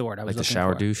 That's the word I was Like the looking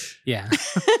shower for. douche? Yeah.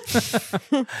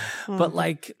 But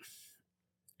like,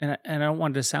 and I don't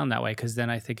want it to sound that way because then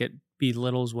I think it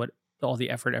belittles what all the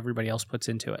effort everybody else puts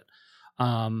into it.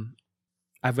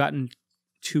 I've gotten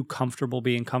too comfortable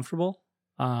being comfortable.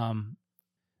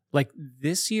 Like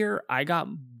this year, I got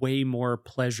way more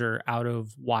pleasure out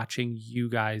of watching you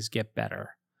guys get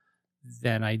better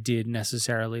than I did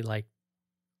necessarily like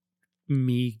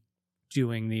me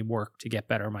doing the work to get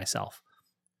better myself.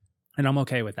 And I'm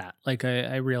okay with that. Like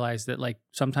I realize that like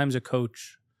sometimes a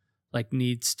coach like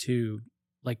needs to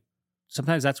like,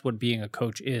 sometimes that's what being a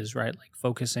coach is, right? Like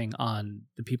focusing on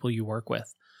the people you work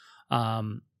with.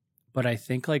 But I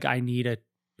think like I need a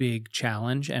big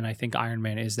challenge, and I think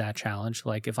Ironman is that challenge.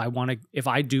 Like if I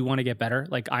do want to get better,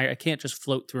 like I can't just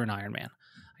float through an Ironman.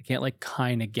 I can't like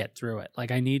kind of get through it.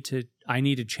 Like I need to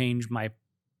change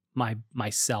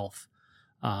myself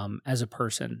as a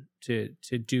person to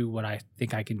do what I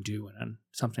think I can do in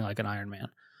something like an Ironman.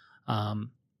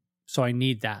 So I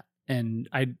need that, and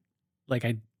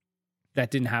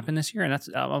that didn't happen this year, and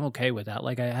I'm okay with that.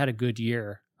 Like I had a good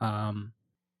year, but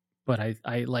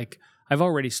I've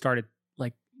already started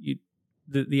like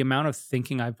the amount of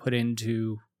thinking I've put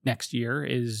into next year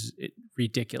is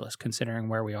ridiculous considering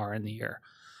where we are in the year.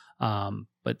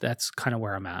 But that's kind of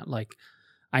where I'm at. Like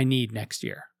I need next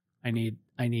year. I need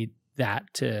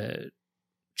that to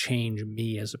change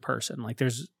me as a person. Like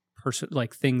there's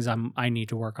things I need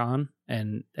to work on,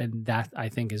 and that I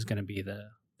think is going to be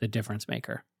the difference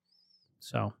maker.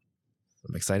 So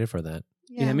I'm excited for that.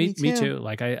 yeah, me too.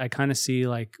 Like I kind of see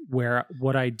like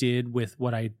what I did with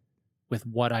what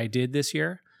I did this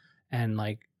year, and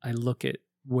like I look at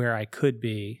where I could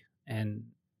be, and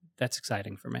that's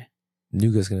exciting for me.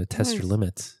 Nuga's going to test your Nice.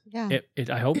 limits. Yeah.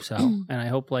 I hope so, and I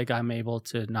hope like I'm able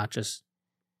to not just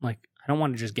like I don't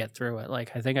want to just get through it.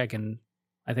 Like I think I can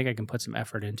put some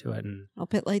effort into it, and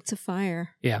Hope it lights a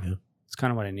fire. yeah. Yeah. It's kind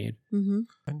of what I need. Mm-hmm.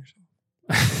 Find yourself.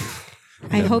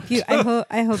 I hope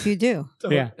you do.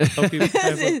 Yeah, hope you,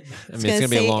 I mean, it's going to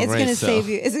be a long It's race. gonna so. save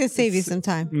you. It's gonna save you some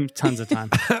time. tons of time.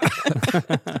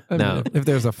 I mean, No. if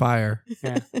there's a fire,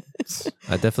 Yeah.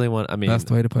 I definitely want, I mean, best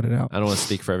way to put it out. I don't want to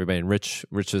speak for everybody. And Rich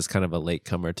is kind of a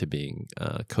latecomer to being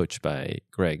coached by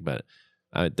Greg, but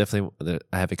I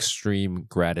have extreme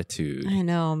gratitude I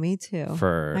know. Me too.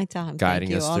 for I tell him guiding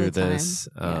thank you us all through the time. this.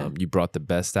 Yeah. You brought the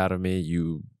best out of me.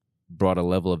 You brought a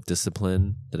level of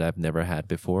discipline that I've never had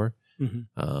before. Mhm.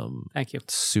 Thank you.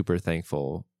 Super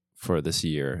thankful for this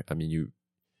year. I mean,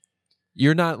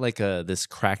 you're not like this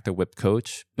crack the whip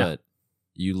coach, No. but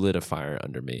you lit a fire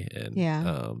under me, and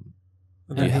Yeah. And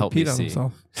you then he helped me peed on see.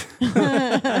 himself. you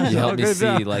helped me Good see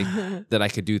job. like that I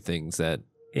could do things that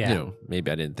Yeah. maybe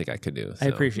I didn't think I could do. I So,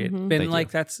 appreciate Mhm. it. Thank And like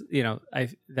you. that's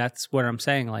that's what I'm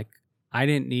saying. Like I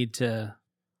didn't need to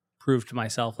prove to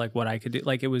myself like what I could do.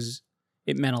 Like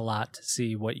it meant a lot to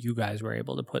see what you guys were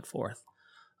able to put forth.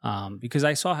 Because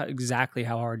I saw exactly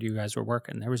how hard you guys were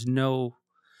working. There was nobody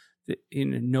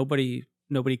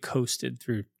coasted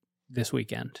through this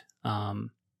weekend.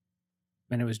 And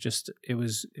it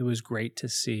was great to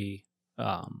see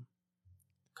kind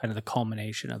of the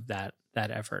culmination of that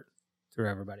effort through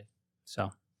everybody.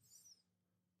 So,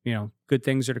 good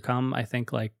things are to come. I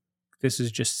think like this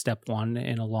is just step one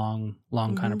in a long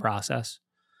kind of process.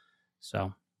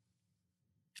 So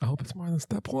I hope it's more than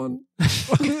step one.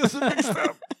 It's a big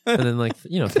step. and then like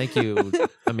thank you.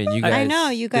 I mean, you guys. I know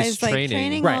you this guys like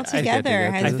training Right, all I get together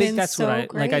to has I been think that's so what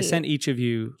great. like I sent each of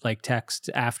you like texts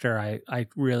after I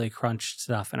really crunched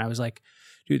stuff, and I was like,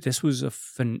 dude, this was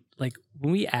when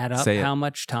we add up Say it. how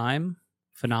much time,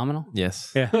 phenomenal.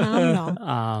 Yes. Yeah.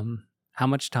 Phenomenal. How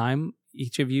much time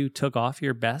each of you took off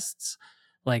your bests,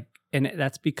 like, and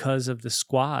that's because of the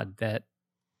squad that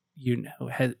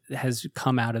has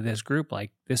come out of this group.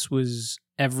 Like this was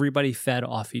everybody fed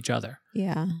off each other,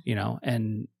 Yeah.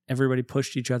 and everybody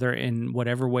pushed each other in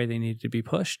whatever way they needed to be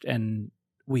pushed, and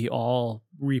we all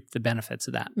reaped the benefits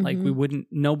of that. Like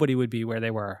nobody would be where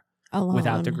they were Alone.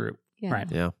 without the group. Yeah.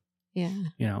 Right. Yeah. Yeah.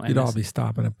 You know, and You'd all be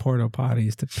stopping at porta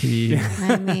potties to pee.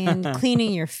 I mean,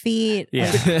 cleaning your feet.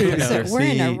 Yeah. So we're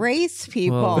in a race,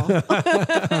 people.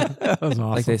 That was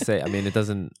awesome. Like they say, I mean, it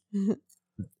doesn't.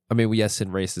 I mean, yes,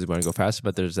 in races we want to go faster,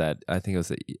 but there's that. I think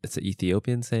it's an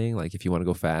Ethiopian saying, like, if you want to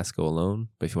go fast, go alone,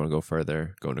 but if you want to go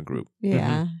further, go in a group.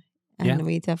 Yeah. And Yeah.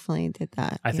 we definitely did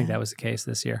that. I think that was the case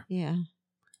this year. Yeah.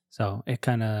 So it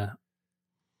kind of,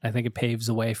 I think it paves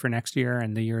the way for next year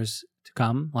and the years to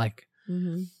come. Like,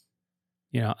 you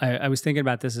know, I was thinking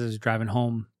about this as I was driving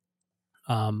home.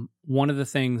 One of the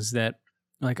things that,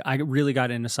 like, I really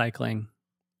got into cycling,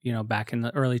 you know, back in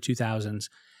the early 2000s,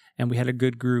 and we had a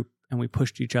good group and we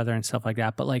pushed each other and stuff like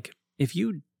that. But like, if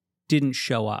you didn't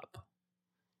show up,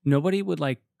 nobody would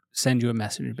like send you a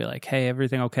message and be like, "Hey,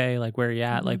 everything okay? Like, where are you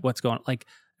at? Like, what's going on?" Like,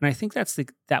 and I think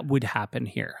that would happen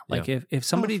here. Like, if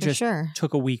somebody just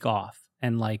took a week off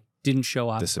and like didn't show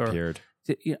up, disappeared,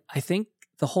 I think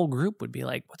the whole group would be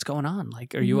like, "What's going on?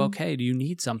 Like, are you okay? Do you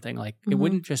need something?" Like, it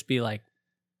wouldn't just be like,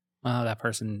 "Oh, that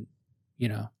person, you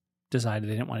know, decided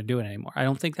they didn't want to do it anymore." I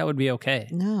don't think that would be okay.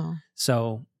 No.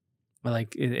 So,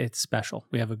 like, it's special.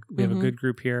 We have a good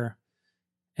group here.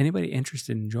 Anybody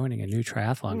interested in joining a new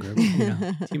triathlon group? You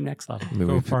know, Team Next Level. I mean,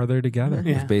 go farther together.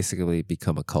 We've basically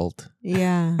become a cult.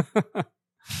 Yeah.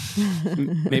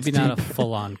 Maybe not a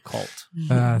full-on cult.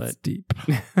 That's deep.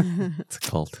 It's a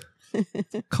cult.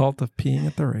 Cult of peeing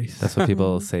at the race. That's what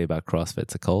people say about CrossFit.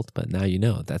 It's a cult, but now you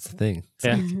know. That's the thing. It's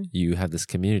like you have this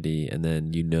community, and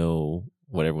then you know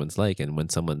what everyone's like, and when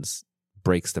someone's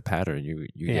breaks the pattern, you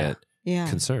get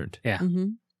concerned. Yeah.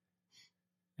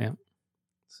 Yeah.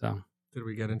 So, did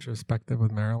we get introspective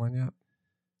with Marilyn yet?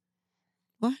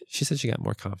 What? She said she got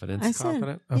more confidence. I said,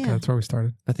 Confident? Okay, that's where we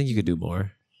started. I think you could do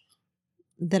more.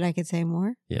 That I could say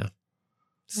more? Yeah.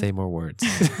 Say more words.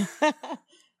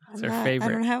 That's her favorite.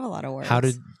 I don't have a lot of words. How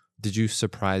did you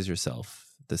surprise yourself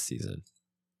this season?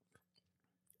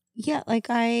 Yeah, like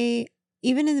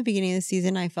even in the beginning of the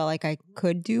season, I felt like I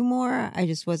could do more. I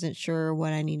just wasn't sure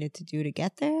what I needed to do to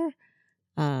get there.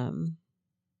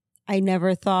 I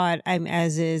never thought I'm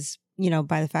as is, you know,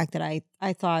 by the fact that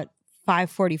I thought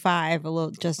 5:45, a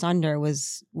little just under,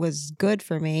 was good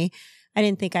for me. I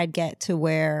didn't think I'd get to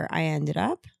where I ended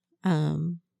up.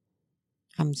 I'm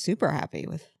super happy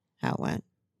with how it went.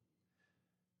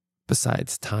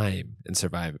 Besides time and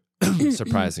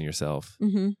surprising yourself,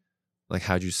 like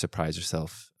how'd you surprise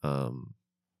yourself? I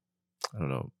don't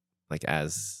know, like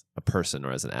as a person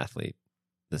or as an athlete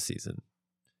this season.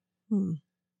 I don't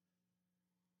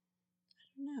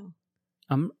know.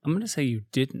 I'm going to say you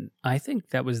didn't. I think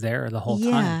that was there the whole time.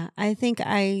 Yeah, I think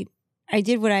I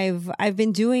did what I've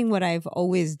been doing what I've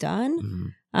always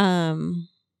done.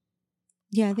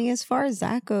 Yeah, I think as far as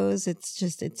that goes,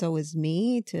 it's always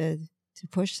me to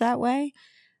push that way.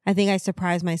 I think I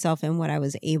surprised myself in what I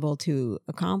was able to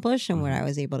accomplish and what I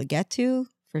was able to get to,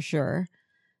 for sure.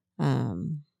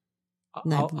 I'll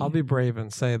be brave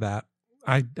and say that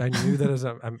I knew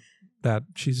that that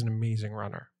she's an amazing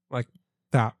runner. Like,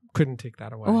 that couldn't take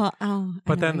that away. Well,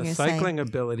 but then the cycling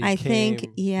ability came.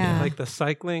 Like the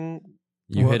cycling,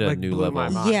 you hit a like, new blew level. my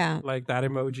mind. Yeah, like that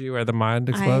emoji where the mind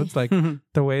explodes. Like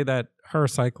the way that her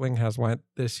cycling has went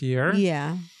this year.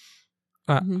 Yeah.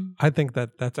 I think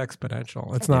that's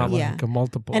exponential. It's not like a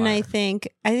multiplier. And I think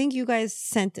you guys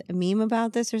sent a meme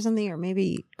about this or something, or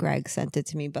maybe Greg sent it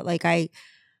to me. But like I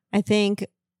think,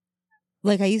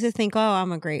 like, I used to think, oh,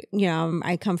 I'm a great, you know,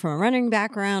 I come from a running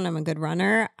background. I'm a good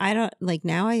runner. I don't, like,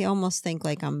 now I almost think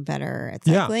like I'm better at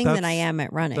cycling than I am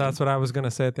at running. That's what I was going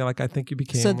to say. Like, I think you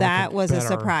became so like that was better, a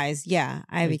surprise. Yeah,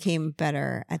 I became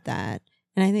better at that.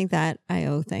 And I think that I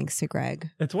owe thanks to Greg.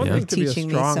 It's one thing to be a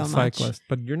strong cyclist,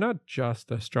 but you're not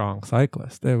just a strong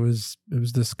cyclist. It was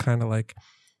this kind of like,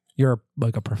 you're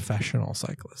like a professional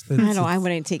cyclist. I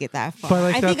wouldn't take it that far. But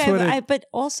like, I think but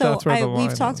also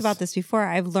we've talked is. about this before.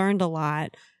 I've learned a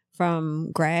lot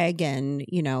from Greg, and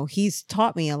you know, he's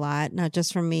taught me a lot, not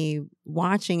just from me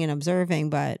watching and observing,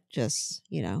 but just,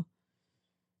 you know,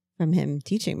 from him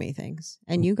teaching me things.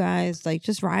 And you guys, like,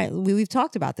 just ride. We've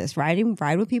talked about this. Ride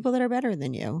with people that are better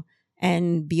than you,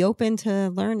 and be open to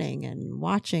learning and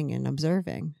watching and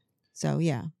observing. So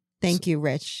yeah. Thank you,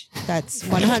 Rich. That's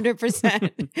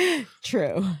 100%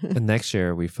 true. And next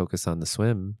year we focus on the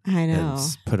swim. I know.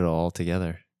 And put it all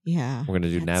together. Yeah. We're going to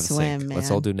do Navisync.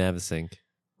 Let's all do Navisync.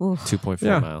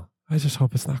 2.4 mile. I just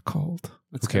hope it's not cold.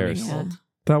 Who cares? Yeah.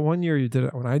 That one year you did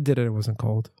it. When I did it, it wasn't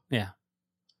cold. Yeah.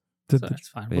 So that's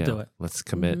fine. We'll do it. Let's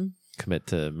commit commit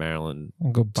to Maryland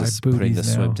I'll go buy just putting booties the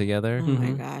now. swim together. Oh my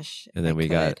Mhm. gosh. And then I we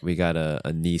got could.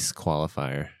 a Nice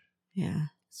qualifier. Yeah.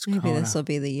 It's Maybe Kona. this will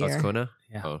be the Oh, year. it's Kona?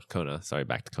 Yeah. Oh, Kona. Sorry,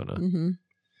 back to Kona. Mm-hmm.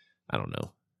 I don't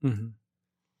know. Mhm.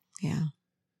 Yeah.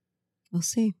 We'll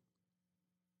see.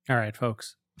 All right,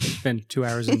 folks. It's been 2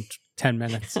 hours and 10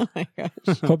 minutes. Oh my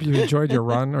gosh. Hope you enjoyed your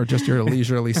run or just your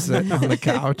leisurely sit on the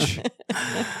couch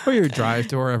or your drive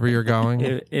to wherever you're going.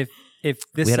 If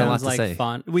this We had a lot sounds to like say.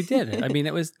 fun, we did it. I mean,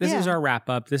 this is Yeah. our wrap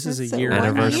up. This is That's a a year 1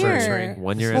 Anniversary. year.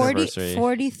 1 year 40 anniversary.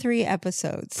 43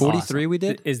 episodes. 43 we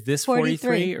did? Is this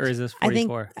 43 43. or is this I think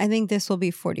 44? I think this will be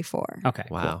 44. Okay.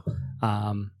 Wow.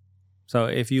 Cool. So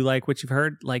if you like what you've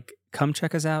heard, like, come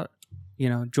check us out. You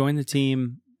know, join the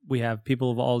team. We have people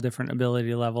of all different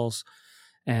ability levels,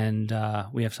 and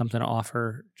we have something to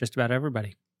offer just about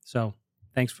everybody. So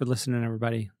thanks for listening,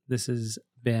 everybody. This has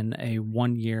been a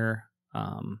 1 year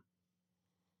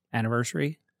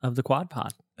anniversary of the Quad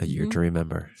Pod. A year to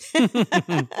remember.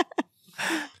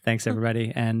 Thanks,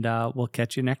 everybody. And we'll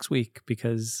catch you next week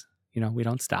because, you know, we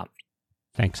don't stop.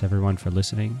 Thanks, everyone, for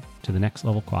listening to the Next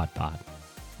Level Quad Pod.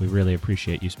 We really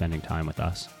appreciate you spending time with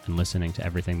us and listening to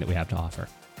everything that we have to offer.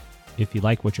 If you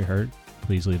like what you heard,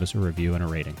 please leave us a review and a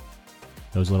rating.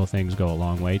 Those little things go a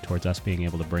long way towards us being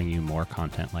able to bring you more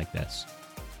content like this.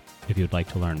 If you'd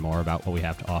like to learn more about what we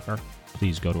have to offer,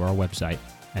 please go to our website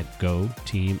at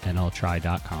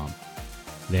goteamnltry.com.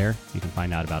 There, you can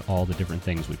find out about all the different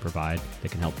things we provide that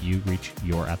can help you reach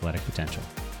your athletic potential.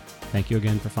 Thank you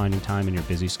again for finding time in your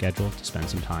busy schedule to spend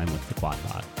some time with the Quad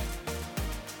Pod.